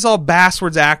mean, this is all Bass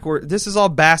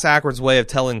Ackwards' way of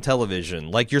telling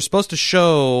television. Like, you're supposed to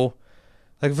show,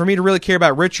 like, for me to really care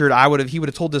about Richard, he would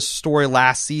have told this story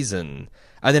last season,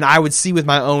 and then I would see with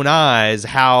my own eyes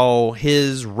how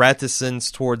his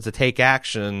reticence towards the take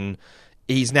action,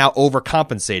 he's now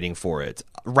overcompensating for it,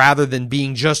 rather than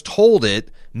being just told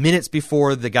it minutes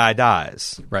before the guy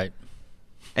dies. Right.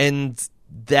 And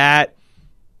that,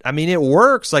 I mean, it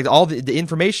works. Like, all the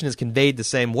information is conveyed the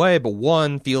same way, but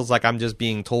one feels like I'm just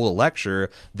being told a lecture.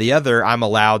 The other, I'm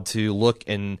allowed to look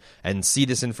and see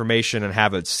this information and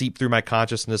have it seep through my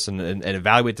consciousness and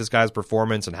evaluate this guy's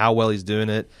performance and how well he's doing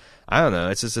it. I don't know.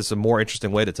 It's a more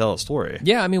interesting way to tell a story.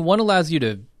 Yeah, I mean, one allows you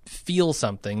to feel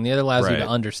something. The other allows you Right. to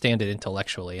understand it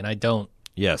intellectually. And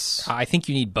Yes. I think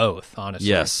you need both, honestly.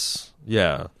 Yes.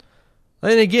 Yeah.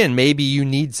 And again, maybe you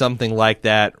need something like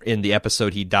that in the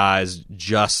episode he dies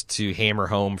just to hammer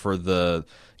home for the,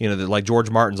 you know, like George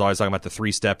Martin's always talking about the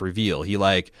 3-step reveal. He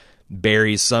like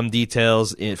buries some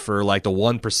details for like the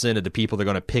 1% of the people that are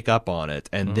going to pick up on it.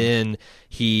 And then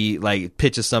he like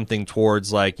pitches something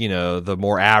towards like, you know, the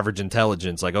more average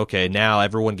intelligence. Like, okay, now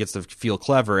everyone gets to feel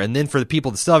clever. And then for the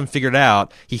people that still haven't figured it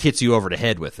out, he hits you over the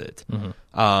head with it.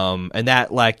 And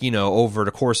that, like, you know, over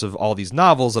the course of all these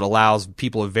novels, it allows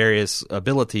people of various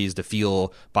abilities to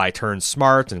feel by turns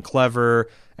smart and clever,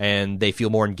 and they feel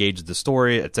more engaged with the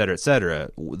story, et cetera, et cetera.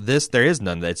 There is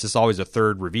none of that. It's just always a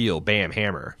third reveal, bam,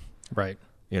 hammer. Right.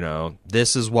 You know,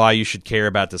 this is why you should care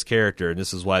about this character, and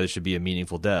this is why this should be a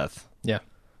meaningful death. Yeah.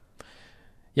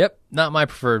 Yep. Not my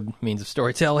preferred means of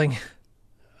storytelling.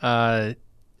 Bradley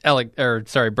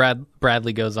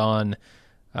goes on,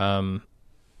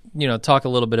 you know, talk a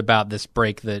little bit about this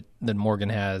break that Morgan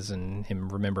has and him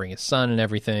remembering his son and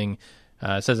everything.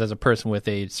 Says as a person with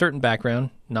a certain background,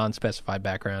 non-specified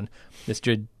background, this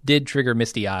did trigger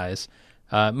misty eyes.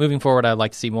 Moving forward, I'd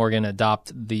like to see Morgan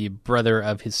adopt the brother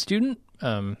of his student,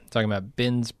 talking about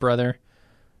Ben's brother.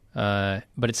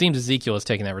 But it seems Ezekiel is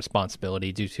taking that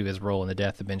responsibility due to his role in the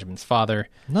death of Benjamin's father.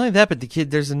 Not only that, but the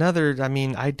kid, there's another, I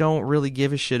mean, I don't really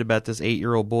give a shit about this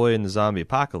 8-year-old boy in the zombie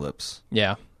apocalypse.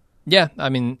 Yeah. Yeah, I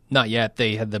mean, not yet.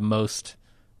 They had the most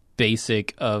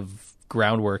basic of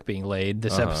groundwork being laid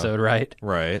this episode, right?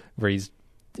 Right. Where he's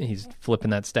flipping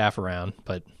that staff around,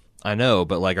 but... I know,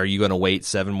 but like, are you going to wait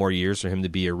 7 more years for him to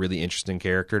be a really interesting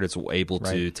character that's able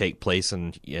to Right. take place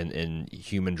in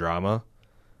human drama?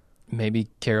 Maybe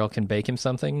Carol can bake him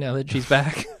something now that she's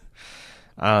back.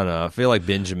 I don't know. I feel like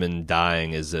Benjamin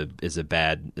dying is a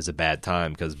bad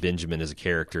time because Benjamin is a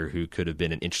character who could have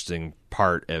been an interesting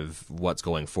part of what's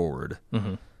going forward,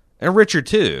 and Richard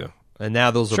too. And now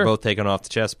those Sure. are both taken off the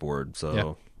chessboard.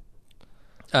 So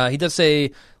He does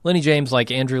say Lenny James, like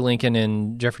Andrew Lincoln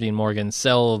and Jeffrey Dean Morgan,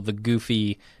 sell the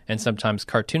goofy and sometimes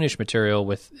cartoonish material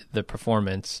with the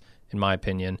performance, in my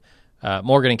opinion.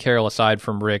 Morgan and Carol, aside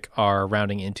from Rick, are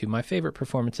rounding into my favorite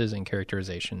performances and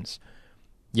characterizations.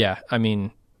 Yeah, I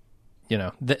mean, you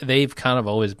know, they've kind of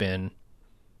always been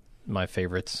my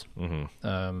favorites.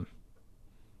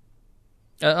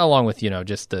 Along with, you know,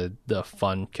 just the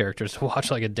fun characters to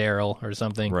watch, like a Daryl or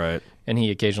something. Right. And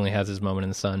he occasionally has his moment in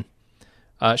the sun.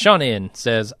 Sean In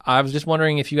says, I was just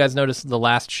wondering if you guys noticed the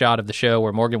last shot of the show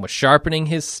where Morgan was sharpening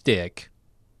his stick.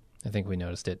 I think we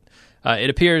noticed it. It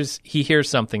appears he hears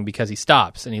something because he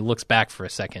stops and he looks back for a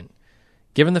second.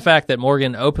 Given the fact that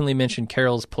Morgan openly mentioned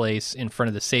Carol's place in front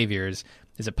of the Saviors,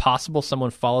 is it possible someone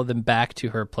followed them back to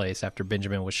her place after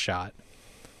Benjamin was shot?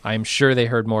 I am sure they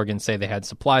heard Morgan say they had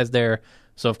supplies there,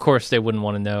 so of course they wouldn't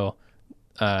want to know.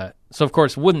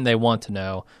 Wouldn't they want to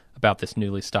know about this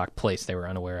newly stocked place they were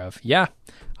unaware of? Yeah,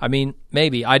 I mean,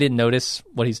 maybe. I didn't notice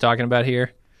what he's talking about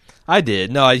here. I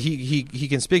did. No, he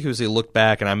conspicuously looked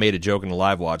back, and I made a joke in the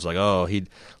live watch, like, oh,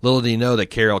 little did he know that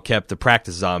Carol kept the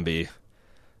practice zombie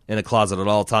in a closet at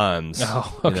all times.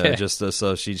 Oh, okay. You know, just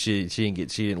so she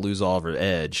didn't lose all of her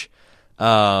edge.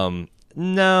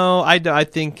 No, I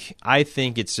think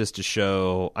it's just a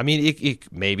show. I mean,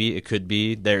 it could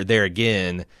be there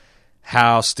again.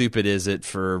 How stupid is it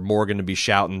for Morgan to be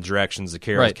shouting directions to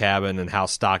Carol's cabin, and how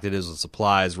stocked it is with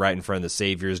supplies right in front of the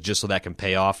Saviors, just so that can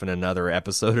pay off in another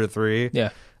episode or 3? Yeah,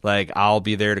 like, I'll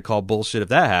be there to call bullshit if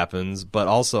that happens. But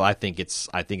also, I think it's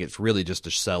really just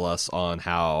to sell us on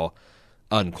how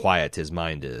unquiet his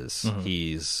mind is.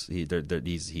 He's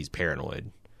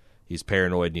paranoid. He's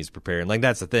paranoid and he's preparing. Like,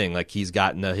 that's the thing. Like, he's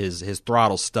gotten his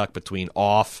throttle stuck between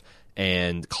off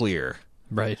and clear.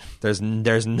 Right. There's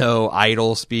no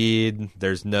idle speed.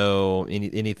 There's no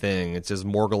anything. It's just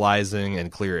morgalizing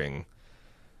and clearing.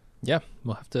 Yeah,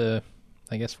 we'll have to,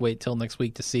 I guess, wait till next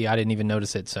week to see. I didn't even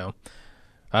notice it, so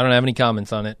I don't have any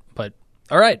comments on it. But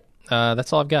all right,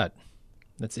 that's all I've got.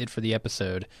 That's it for the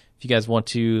episode. If you guys want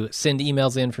to send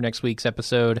emails in for next week's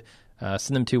episode,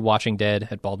 send them to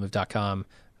watchingdead@baldmove.com.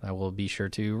 I will be sure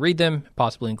to read them,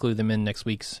 possibly include them in next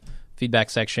week's feedback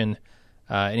section.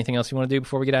 Anything else you want to do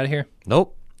before we get out of here?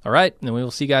 Nope. All right, and we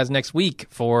will see you guys next week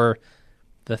for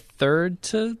the third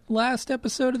to last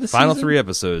episode of the Final season. 3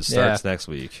 episodes starts next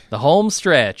week. The home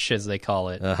stretch, as they call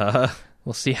it. Uh-huh.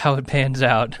 We'll see how it pans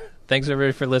out. Thanks,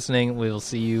 everybody, for listening. We will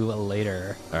see you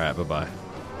later. All right, bye-bye.